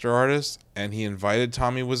Disaster Artist, and he invited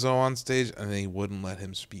Tommy Wiseau on stage, and they wouldn't let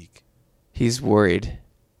him speak. He's worried.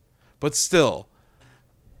 But still,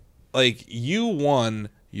 like, you won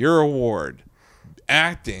your award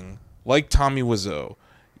acting like Tommy Wiseau.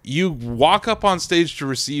 You walk up on stage to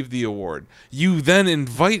receive the award. You then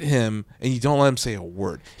invite him, and you don't let him say a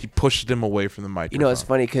word. He pushed him away from the microphone. You know, it's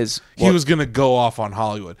funny because He was going to go off on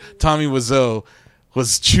Hollywood. Tommy Wiseau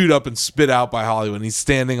was chewed up and spit out by Hollywood, and he's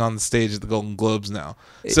standing on the stage at the Golden Globes now.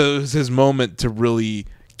 So it was his moment to really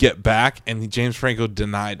get back, and James Franco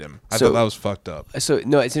denied him. I thought that was fucked up. So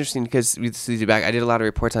no, it's interesting because we see back. I did a lot of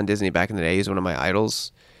reports on Disney back in the day. He's one of my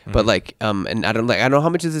idols. But like, and I don't know how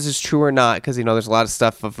much of this is true or not, because there's a lot of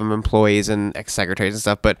stuff from employees and ex-secretaries and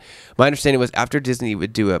stuff. But my understanding was after Disney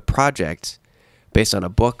would do a project based on a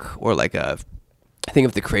book or like I think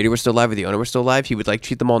if the creator was still alive or the owner was still alive, he would like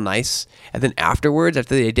treat them all nice, and then afterwards,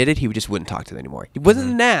 after they did it, he just wouldn't talk to them anymore. He wasn't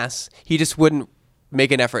an ass. He just wouldn't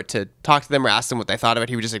make an effort to talk to them or ask them what they thought of it.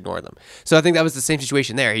 He would just ignore them. So I think that was the same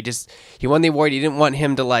situation there. He won the award. He didn't want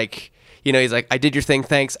him to like. He's like, I did your thing,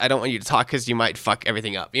 thanks. I don't want you to talk because you might fuck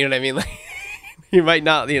everything up. You know what I mean? Like, you might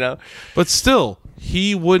not, But still,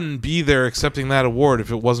 he wouldn't be there accepting that award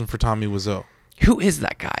if it wasn't for Tommy Wiseau. Who is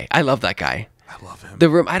that guy? I love that guy. I love him. The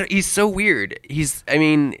room. He's so weird.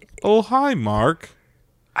 Oh, hi, Mark.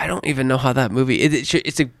 I don't even know how that movie.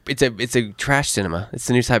 It's a trash cinema. It's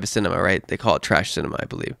the new type of cinema, right? They call it trash cinema, I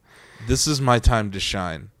believe. This is my time to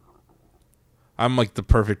shine. I'm like the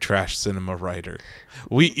perfect trash cinema writer.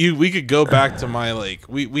 We could go back to my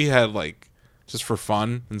we had just for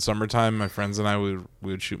fun in summertime. My friends and I we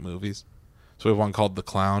would shoot movies. So we have one called The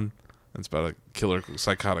Clown. It's about a killer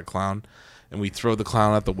psychotic clown, and we throw the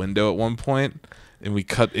clown out the window at one point, and we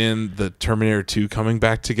cut in the Terminator 2 coming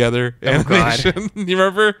back together animation. You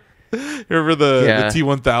remember? Remember the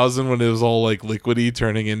T-1000 when it was all like liquidy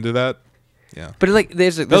turning into that? Yeah. But like,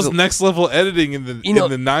 there's that was next level editing in the in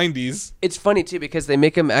the 90s. It's funny too because they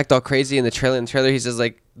make him act all crazy in the trailer. In the trailer, he says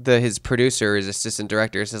like his producer, his assistant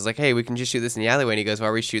director, says like, "Hey, we can just shoot this in the alleyway." And he goes, "Why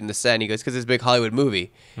are we shooting the set?" And he goes, "Because it's a big Hollywood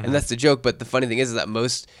movie." And that's the joke. But the funny thing is that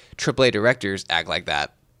most AAA directors act like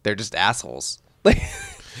that. They're just assholes. Like,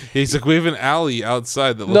 he's like, "We have an alley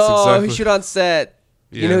outside that looks exactly." We shoot on set.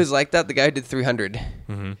 Yeah. You know who's like that? The guy who did 300.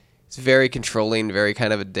 Mm-hmm. He's very controlling, very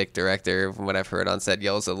kind of a dick director. From what I've heard on set,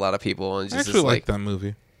 yells at a lot of people. And I just actually like that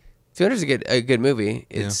movie. 200 is a good movie.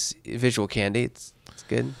 It's visual candy. It's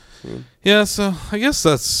good. Yeah, so I guess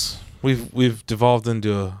that's We've devolved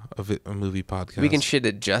into a movie podcast. We can shit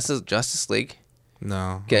at Justice League.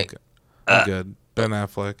 No. Okay. I'm good. Ben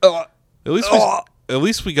Affleck. At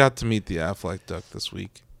least we got to meet the Affleck duck this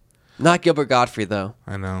week. Not Gilbert Gottfried though.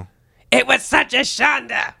 I know. It was such a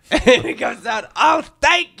shonda. And he goes out. Oh,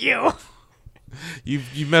 thank you.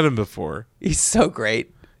 You met him before. He's so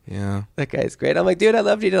great. Yeah. That guy's great. I'm like, dude, I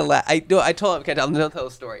loved you to laugh. I told him, I'll tell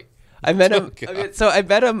a story. I met him. Okay. I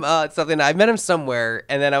met him I met him somewhere,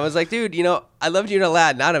 and then I was like, dude, I loved you to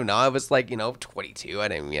laugh. And I don't know. I was like, 22.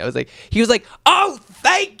 I was like, he was like, oh,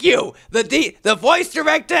 thank you. The voice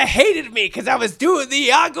director hated me because I was doing the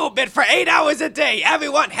Iago bit for 8 hours a day.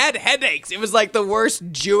 Everyone had headaches. It was like the worst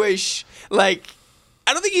Jewish, like.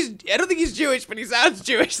 I don't think he's Jewish, but he sounds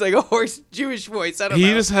Jewish, like a hoarse Jewish voice. I don't know.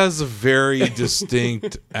 He just has a very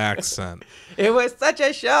distinct accent. It was such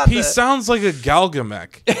a shock. He sounds like a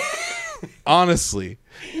Galgamech. Honestly.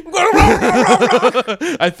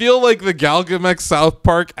 I feel like the Galgamech South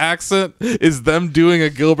Park accent is them doing a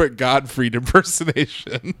Gilbert Gottfried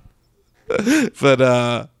impersonation.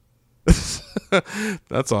 But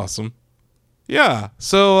that's awesome. Yeah.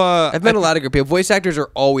 So I've met a lot of great people. Voice actors are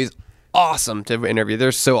always awesome to interview.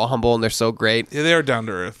 They're so humble and they're so great. yeah, they are down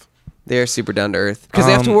to earth. They're super down to earth because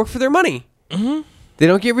they have to work for their money. Mm-hmm. They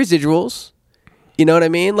don't get residuals. You know what I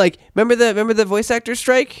mean? Like, remember the voice actor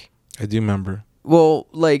strike? I do remember. Well,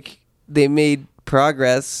 like, they made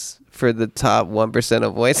progress for the top 1%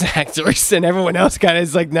 of voice actors, and everyone else kind of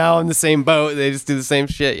is like now in the same boat. They just do the same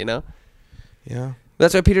shit, Yeah.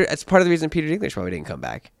 That's why that's part of the reason Peter Dinklage probably didn't come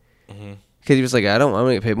back. Because he was like, I'm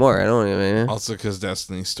gonna get paid more. I don't want to. Also because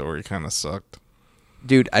Destiny's story kind of sucked.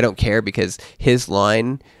 Dude, I don't care because his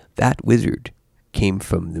line, "That wizard came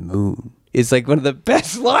from the moon," is like one of the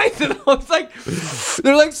best lines. And I was like,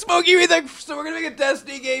 they're like, Smokey, we're like, so we're gonna make a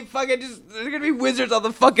Destiny game. Fucking there's gonna be wizards on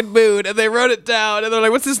the fucking moon, and they wrote it down, and they're like,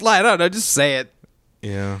 what's this line? I don't know, just say it.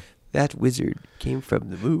 Yeah. That wizard came from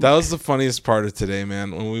the moon. That was the funniest part of today,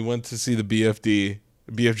 man. When we went to see the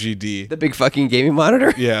BFGD. The big fucking gaming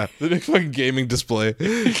monitor. Yeah, the big fucking gaming display.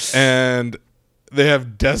 And they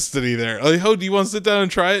have Destiny there. Like, oh, do you want to sit down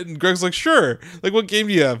and try it? And Greg's like, sure. Like, what game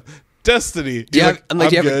do you have? Destiny. Do you have, Like, I'm like,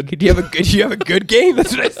 do you have a good game?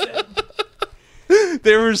 That's what I said.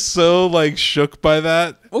 They were so like shook by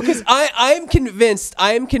that. Well, because I am convinced,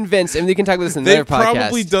 and we can talk about this in They've another podcast.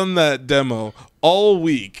 probably done that demo all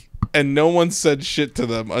week, and no one said shit to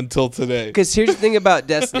them until today. Because here's the thing about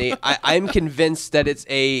Destiny, I'm convinced that it's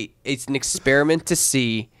an experiment to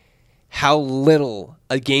see how little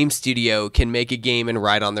a game studio can make a game and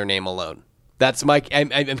ride on their name alone. That's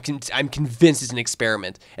I'm convinced it's an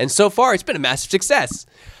experiment, and so far it's been a massive success.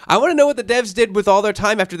 I want to know what the devs did with all their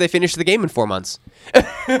time after they finished the game in 4 months.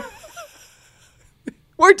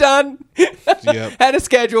 We're done. Yep. Had a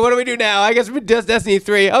schedule. What do we do now? I guess we do Destiny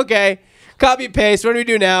 3. Okay. Copy paste. What do we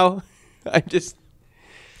do now? I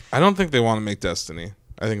don't think they want to make Destiny.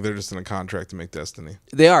 I think they're just in a contract to make Destiny.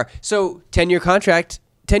 They are. So 10-year contract,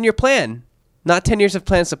 10-year plan. Not 10 years of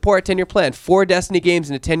plan support, 10-year plan. 4 Destiny games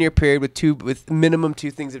in a 10-year period with minimum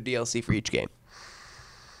 2 things of DLC for each game.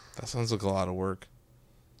 That sounds like a lot of work.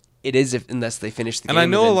 It is unless they finish the game. And I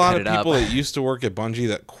know a then lot cut of it people up. that used to work at Bungie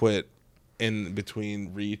that quit in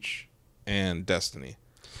between Reach and Destiny.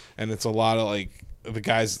 And it's a lot of like a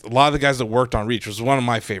lot of the guys that worked on Reach, which was one of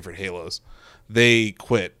my favorite Halos. They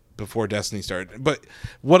quit before Destiny started. But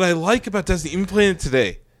what I like about Destiny, even playing it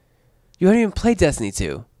today, You haven't even played Destiny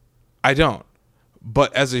 2. I don't.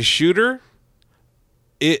 But as a shooter,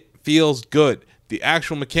 it feels good. The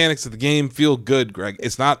actual mechanics of the game feel good, Greg.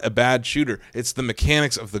 It's not a bad shooter. It's the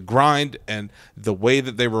mechanics of the grind and the way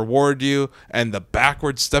that they reward you and the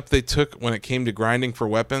backward step they took when it came to grinding for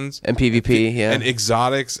weapons. And PvP, yeah. And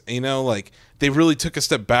exotics, like they really took a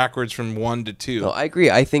step backwards from 1 to 2. No, I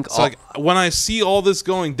agree. I think So like when I see all this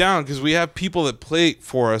going down, because we have people that play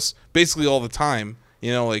for us basically all the time,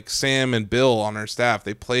 like Sam and Bill on our staff,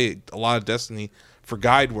 they play a lot of Destiny for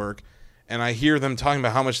guide work, and I hear them talking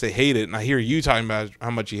about how much they hate it, and I hear you talking about how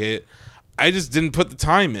much you hate it. I just didn't put the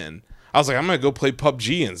time in. I was like, I'm gonna go play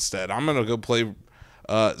PUBG instead. I'm gonna go play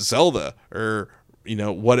Zelda or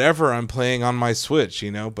whatever I'm playing on my Switch.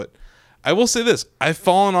 But I will say this: I've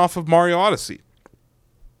fallen off of Mario Odyssey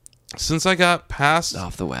since I got past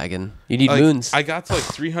off the wagon. You need moons. I got to like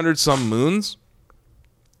 300 some moons.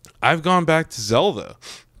 I've gone back to Zelda.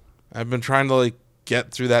 I've been trying to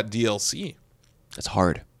get through that DLC. That's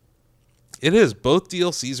hard. It is. Both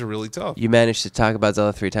DLCs are really tough. You managed to talk about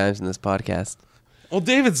Zelda 3 times in this podcast. Well,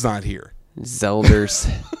 David's not here. Zelda. It's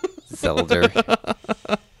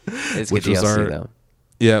good DLC though.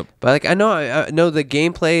 Yep. But I know the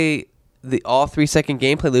gameplay the all 3-second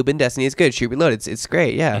gameplay loop in Destiny is good. Shoot reload, it's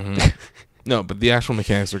great. Yeah. No, but the actual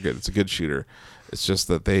mechanics are good. It's a good shooter. It's just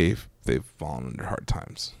that they've fallen under hard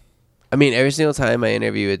times. I mean, every single time I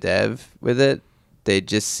interview a dev with it, they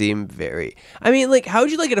just seem very. I mean, like, how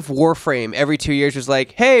would you like it if Warframe every 2 years was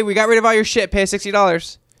like, "Hey, we got rid of all your shit. Pay us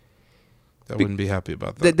 $60." I wouldn't be happy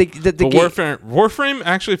about that. The But game, Warframe,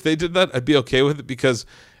 actually, if they did that, I'd be okay with it because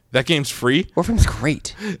that game's free. Warframe's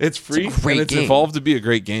great. It's free, great and it's game. evolved to be a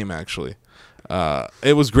great game. Actually,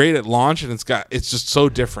 it was great at launch, and it's just so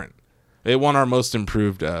different. It won our most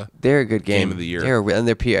improved. They're a good Game of the year. And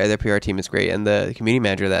their PR team is great, and the community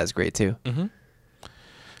manager of that is great too.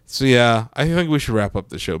 So yeah, I think we should wrap up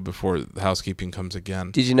the show before the housekeeping comes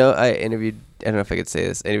again. Did you know I interviewed? I don't know if I could say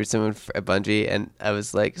this. I interviewed someone at Bungie, and I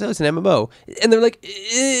was like, "So it's an MMO," and they're like,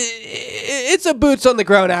 "It's a boots on the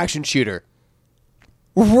ground action shooter."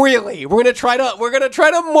 Really? We're gonna try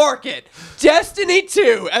to market Destiny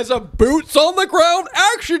 2 as a boots on the ground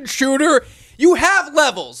action shooter. You have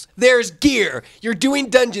levels. There's gear. You're doing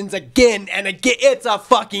dungeons again and again. It's a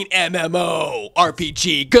fucking MMO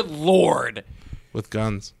RPG. Good lord. With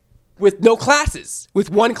guns. With no classes. With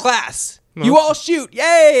one class. No. You all shoot.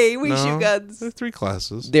 Yay! We No, shoot guns. There are 3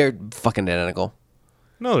 classes. They're fucking identical.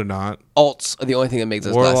 No, they're not. Alts are the only thing that makes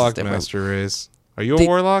those classes Warlock, different. Master Race. Are you a They-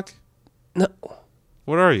 warlock? No,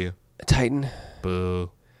 What are you? a Titan. Boo.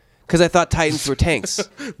 Because I thought Titans were tanks,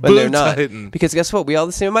 but Boo, they're not. Titan. Because guess what? We all have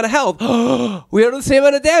the same amount of health. We all have the same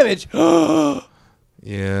amount of damage.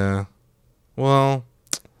 Yeah. Well,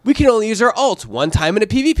 We can only use our ult one time in a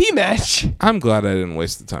PvP match. I'm glad I didn't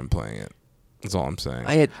waste the time playing it. That's all I'm saying.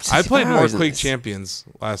 I had I 65 played more hours in Quake this. Champions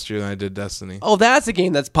last year than I did Destiny. Oh, that's a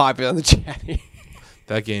game that's popular on the chat.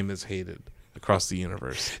 That game is hated across the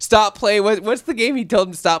universe. Stop playing. What's the game he told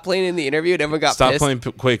him to stop playing in the interview and everyone got Stop pissed? playing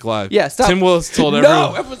Quake Live. Yeah, stop. Tim Willis told No,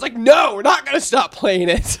 everyone. everyone's like, no, we're not going to stop playing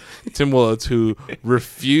it. Tim Willis, who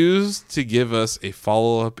refused to give us a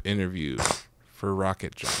follow-up interview for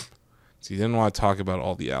Rocket Jump. So he didn't want to talk about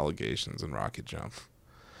all the allegations in Rocket Jump.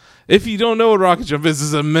 If you don't know what Rocket Jump is,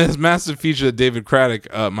 it's a massive feature that David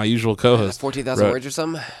Craddock, my usual co-host, 14,000 wrote. words or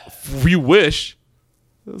something? We wish.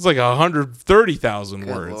 It's like 130,000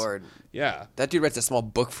 Good words. lord. Yeah. That dude writes a small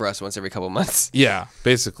book for us once every couple months. Yeah,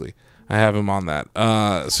 basically. I have him on that.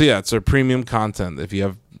 So yeah, it's our premium content. If you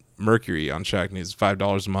have Mercury on Shack News,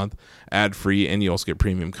 $5 a month, ad free, and you also get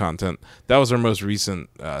premium content. That was our most recent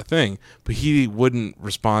thing, but he wouldn't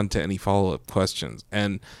respond to any follow up questions.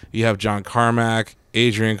 And you have John Carmack,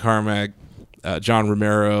 Adrian Carmack, John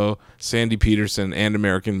Romero, Sandy Peterson, and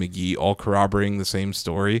American McGee all corroborating the same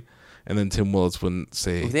story. And then Tim Willits wouldn't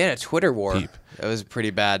say. They had a Twitter war. Peep. That was pretty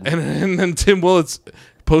bad. And then Tim Willits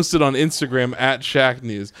posted on Instagram at Shack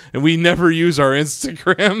News, and we never use our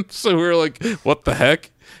Instagram, so we were like, "What the heck?"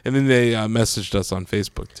 And then they messaged us on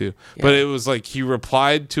Facebook too. Yeah. But it was like he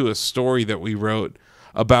replied to a story that we wrote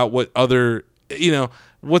about what other,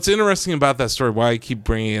 what's interesting about that story. Why I keep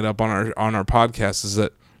bringing it up on our podcast is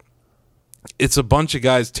that it's a bunch of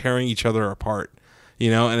guys tearing each other apart,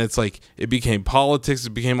 and it's like it became politics,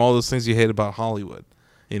 it became all those things you hate about Hollywood,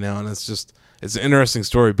 and it's an interesting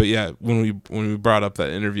story. But yeah, when we brought up that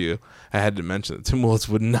interview, I had to mention that Tim Willits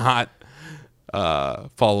would not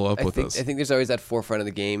follow up with us. I think there's always that forefront of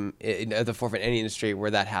the game, at the forefront of any industry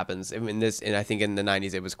where that happens. I mean, and I think in the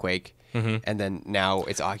 90s it was Quake, and then now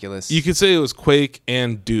it's Oculus. You could say it was Quake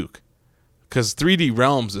and Duke, because 3D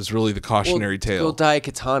Realms is really the cautionary tale.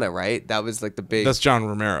 Daikatana, right? That was like the big. That's John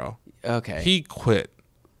Romero. Okay. He quit.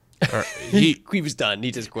 Or he was done.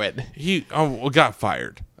 He just quit. He got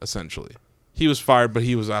fired, essentially. He was fired, but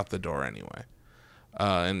he was out the door anyway.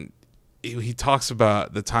 And he talks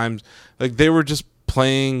about the times, like, they were just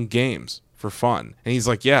playing games for fun. And he's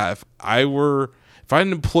like, yeah, if I had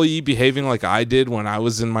an employee behaving like I did when I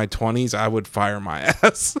was in my 20s, I would fire my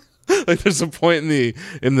ass. Like, there's a point in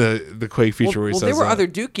the Quake feature where he says there were that. other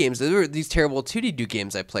Duke games. There were these terrible 2D Duke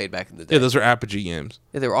games I played back in the day. Yeah, those are Apogee games.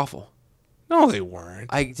 Yeah, they were awful. No, they weren't.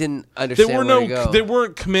 I didn't understand where to go. They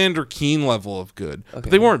weren't Commander Keen level of good, Okay. but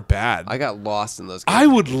they weren't bad. I got lost in those games. I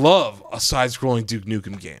would love a side-scrolling Duke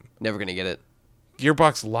Nukem game. Never going to get it.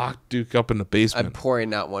 Gearbox locked Duke up in the basement. I'm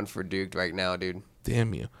pouring out one for Duke right now, dude.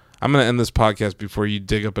 Damn you. I'm going to end this podcast before you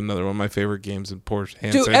dig up another one of my favorite games and pour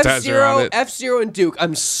hand Dude, sanitizer on it. F-Zero and Duke,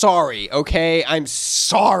 I'm sorry, okay? I'm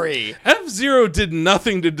sorry. F-Zero did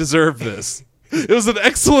nothing to deserve this. It was an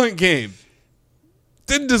excellent game.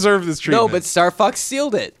 Didn't deserve this treatment. No, but Star Fox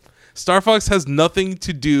sealed it. Star Fox has nothing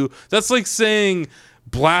to do. That's like saying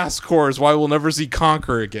Blast Corps is why we'll never see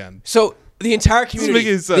Conquer again. So The entire community. make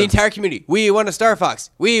any sense. The entire community. We want a Star Fox.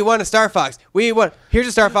 We want a Star Fox. Here's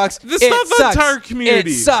a Star Fox. This It not the sucks. entire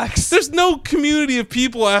community. It sucks. There's no community of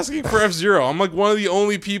people asking for F-Zero. I'm like one of the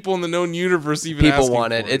only people in the known universe even People asking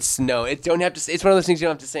want for it. It's no. It don't have to. It's one of those things you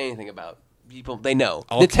don't have to say anything about. People, they know.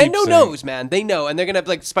 I'll keep Nintendo saying- knows, man. They know, and they're gonna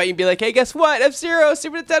like spite you and be like, "Hey, guess what? F-Zero,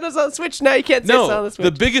 Super Nintendo's on Switch now. You can't say it's not on No, the Switch."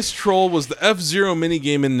 the biggest troll was the F-Zero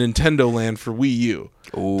minigame in Nintendo Land for Wii U.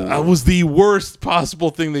 That was the worst possible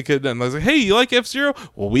thing they could have done. I was like, hey, you like F-Zero?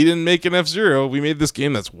 Well, we didn't make an F-Zero. We made this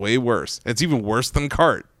game that's way worse. It's even worse than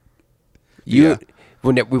Kart. Yeah.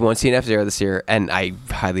 We won't see an F-Zero this year, and I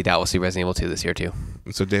highly doubt we'll see Resident Evil 2 this year too.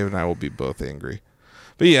 And so Dave and I will be both angry.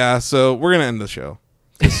 But yeah, so we're going to end the show.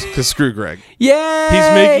 Because screw Greg. Yay!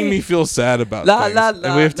 He's making me feel sad about things.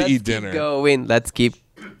 And we have to eat dinner. Let's keep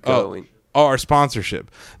going. Our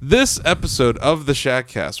sponsorship. This episode of the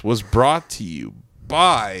Shackcast was brought to you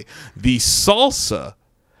by the Salsa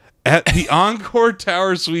at the Encore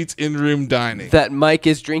Tower Suites in-room dining. That Mike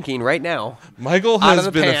is drinking right now. Michael Out of has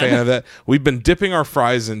the been a pan. fan of that. We've been dipping our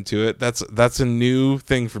fries into it. That's a new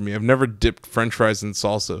thing for me. I've never dipped French fries in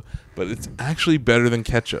salsa, but it's actually better than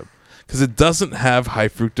ketchup because it doesn't have high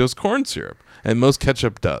fructose corn syrup, and most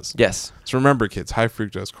ketchup does. Yes. So remember, kids, high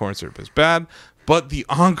fructose corn syrup is bad, but the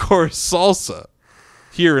Encore salsa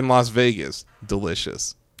here in Las Vegas,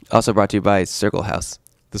 delicious. Also brought to you by Circle House.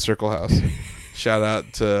 The Circle House. Shout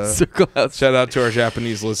out to Circle House. shout out to our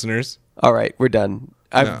Japanese listeners. All right, we're done.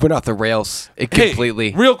 No. We're off the rails.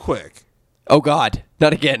 Completely. Hey, real quick. Oh God,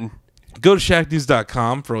 not again. Go to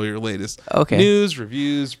shacknews.com for all your latest news,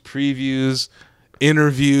 reviews, previews,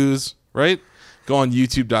 interviews, right? Go on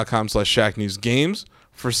youtube.com/shacknewsgames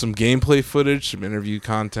for some gameplay footage, some interview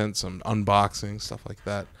content, some unboxing, stuff like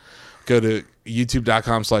that. Go to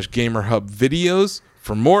youtube.com/gamerhubvideos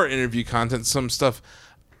for more interview content, some stuff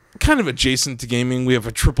kind of adjacent to gaming. We have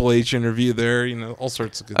a Triple H interview there, all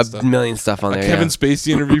sorts of good stuff. A million stuff on A there. Kevin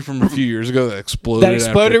Spacey interview from a few years ago that exploded.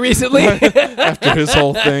 recently. After his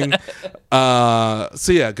whole thing.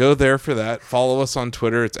 So yeah, go there for that. Follow us on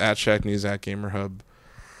Twitter. It's at Shack News, at GamerHub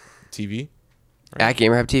TV. At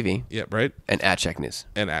GamerHub TV Yep, right. and at Check News.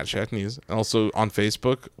 And at Shack News. And also on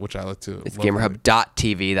Facebook, which I like to. It's love.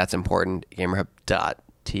 GamerHub.tv. That's important.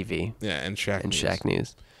 GamerHub.tv Yeah, and Shack and News. Shack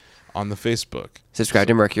News. On the Facebook. Subscribe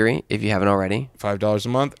to Mercury if you haven't already. $5 a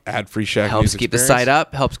month. Ad-free Shack Helps News keep the experience. site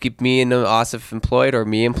up. Helps keep me and Asif employed, or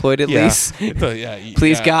me employed at Yeah. least.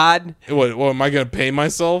 Please, Yeah. God. What am I going to pay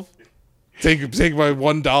myself? Take my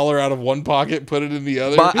 $1 out of one pocket, put it in the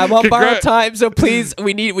other. I'm on borrowed Congra- time, so please,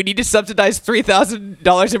 we need to subsidize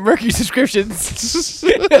 $3,000 in Mercury subscriptions.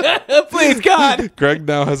 Please, God. Greg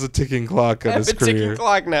now has a ticking clock on I have his a ticking career.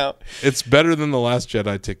 clock now. It's better than the Last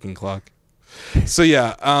Jedi ticking clock. So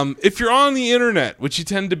yeah, if you're on the internet, which you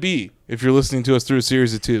tend to be, if you're listening to us through a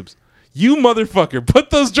series of tubes, you motherfucker, put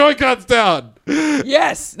those Joy-Cons down.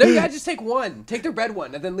 Yes. No, you gotta just take one. Take the red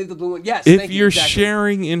one and then leave the blue one. Yes. If thank you, you're exactly.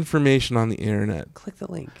 sharing information on the internet, click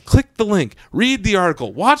the link. click the link, read the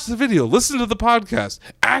article, watch the video, listen to the podcast,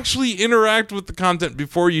 actually interact with the content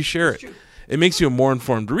before you share it. It makes you a more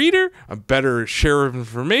informed reader, a better sharer of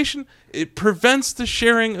information. It prevents the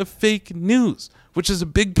sharing of fake news, which is a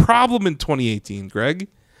big problem in 2018, Greg.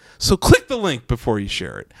 So click the link before you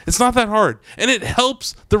share it. It's not that hard, and it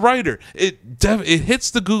helps the writer. It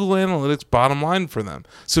hits the Google Analytics bottom line for them.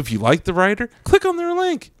 So if you like the writer, click on their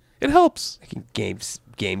link. It helps.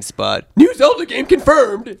 GameSpot. New Zelda game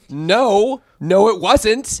confirmed. No, it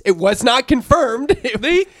wasn't. It was not confirmed.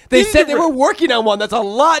 They said they were working on one. That's a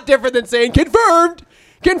lot different than saying confirmed.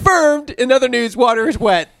 Confirmed. In other news, water is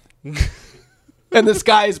wet. And the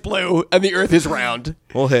sky is blue. And the earth is round.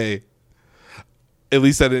 Well, hey, at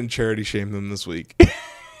least I didn't charity shame them this week.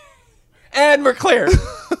 And we're clear.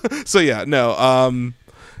 So yeah, no.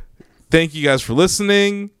 Thank you guys for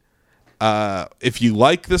listening. If you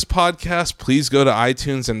like this podcast, please go to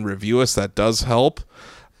iTunes and review us. That does help.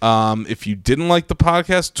 If you didn't like the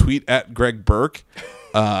podcast, tweet at Greg Burke.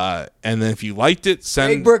 And then if you liked it,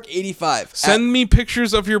 Greg Burke 85. send me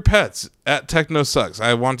pictures of your pets at TechnoSucks.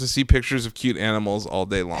 I want to see pictures of cute animals all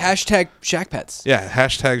day long. Hashtag Shack Pets. Yeah,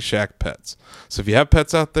 hashtag Shack Pets. So if you have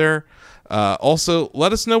pets out there, also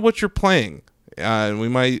let us know what you're playing. And we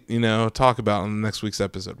might, talk about on the next week's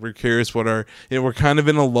episode. We're curious what we're kind of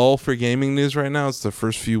in a lull for gaming news right now. It's the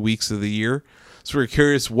first few weeks of the year. So we're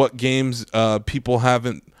curious what games people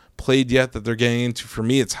haven't played yet that they're getting into. For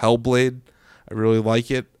me, it's Hellblade. I really like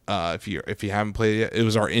it. If you haven't played it yet, it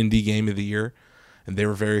was our indie game of the year. And they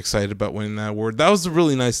were very excited about winning that award. That was the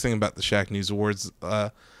really nice thing about the Shack News Awards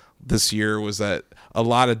this year, was that a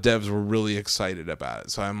lot of devs were really excited about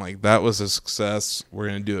it. So I'm like, that was a success. We're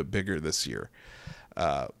going to do it bigger this year.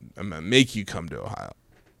 I'm gonna make you come to Ohio.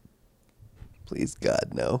 Please,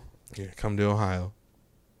 God, no. Yeah, come to Ohio,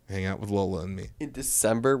 hang out with Lola and me. In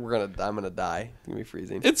December, I'm gonna die. It's gonna be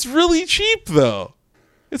freezing. It's really cheap though.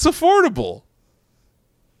 It's affordable.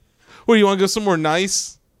 What, do you want to go somewhere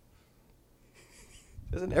nice?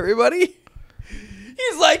 Isn't everybody?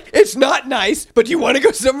 He's like, it's not nice, but do you want to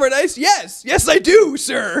go somewhere nice? Yes. Yes, I do,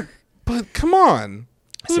 sir. But come on.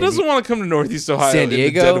 Who San doesn't want to come to Northeast Ohio San in the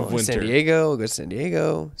dead Diego. of winter? San Diego. We'll go to San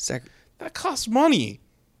Diego. That costs money.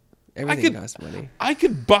 Everything costs money. I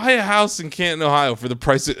could buy a house in Canton, Ohio for the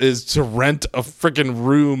price it is to rent a freaking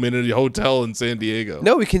room in a hotel in San Diego.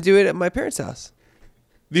 No, we can do it at my parents' house.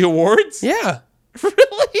 The awards? Yeah.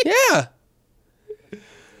 Really? Yeah.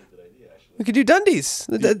 We could do Dundies.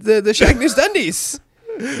 The Shag News Dundies.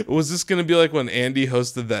 Was this going to be like when Andy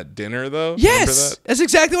hosted that dinner, though? Remember Yes. that? That's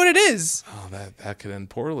exactly what it is. Oh, that could end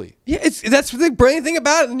poorly. Yeah, that's the brilliant thing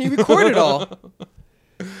about it, and you record it all.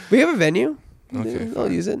 We have a venue. Okay,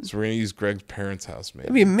 I'll use it. So we're going to use Greg's parents' house, maybe.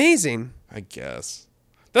 It'd be amazing. I guess.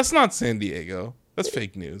 That's not San Diego. That's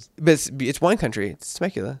fake news. But it's wine country. It's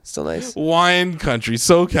Temecula. Still nice. Wine country.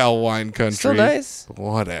 SoCal wine country. Still nice.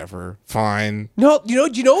 Whatever. Fine. No, you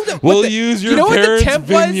know that. We'll use your parents'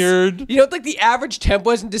 vineyard. You know what, like the average temp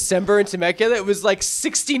was in December in Temecula? It was like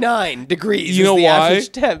 69 degrees. You know was the why?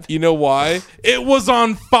 average temp. You know why? It was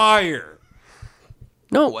on fire.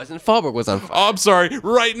 No, it wasn't. Fallbrook was on fire. Oh, I'm sorry.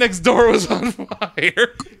 Right next door was on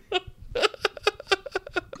fire.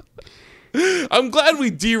 I'm glad we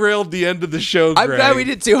derailed the end of the show, Greg. I'm glad we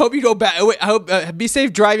did too. Hope you go back. Oh, wait, I hope be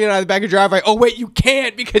safe driving out of the back of your driveway. Oh wait, you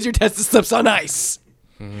can't because your Tesla slips on ice.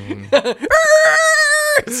 No,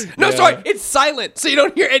 sorry, it's silent, so you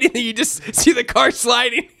don't hear anything. You just see the car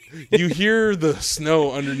sliding. You hear the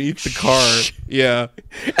snow underneath the car. Yeah.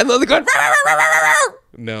 And Lola going.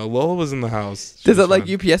 No, Lola was in the house. She Does was it like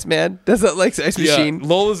fine. UPS man? Does it like Ice Yeah, Machine?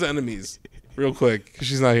 Lola's enemies. Real quick, because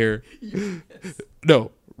she's not here.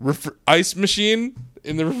 No. Ice machine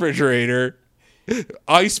in the refrigerator.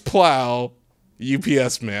 Ice plow.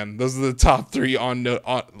 UPS man. Those are the top three on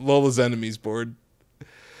Lola's enemies board.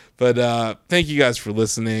 But thank you guys for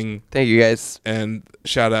listening. Thank you guys. And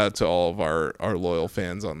shout out to all of our loyal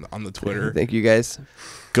fans on the Twitter. Thank you guys.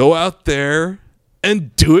 Go out there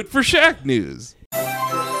and do it for Shaq News.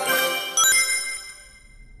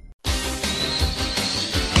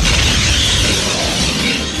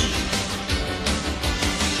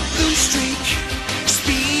 Blue streak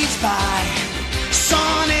speeds by.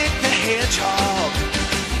 Sonic the Hedgehog,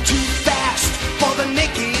 too fast for the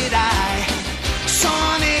naked eye.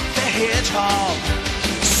 Sonic the Hedgehog,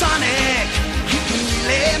 Sonic, he can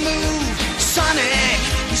really move. Sonic,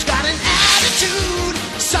 he's got an attitude.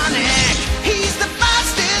 Sonic, he's the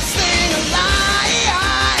fastest thing alive.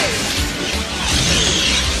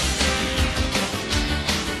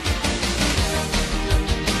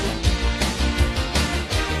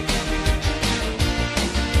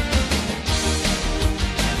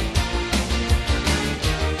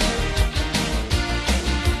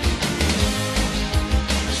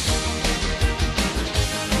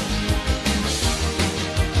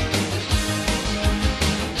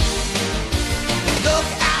 Look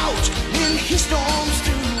out when he storms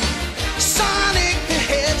through.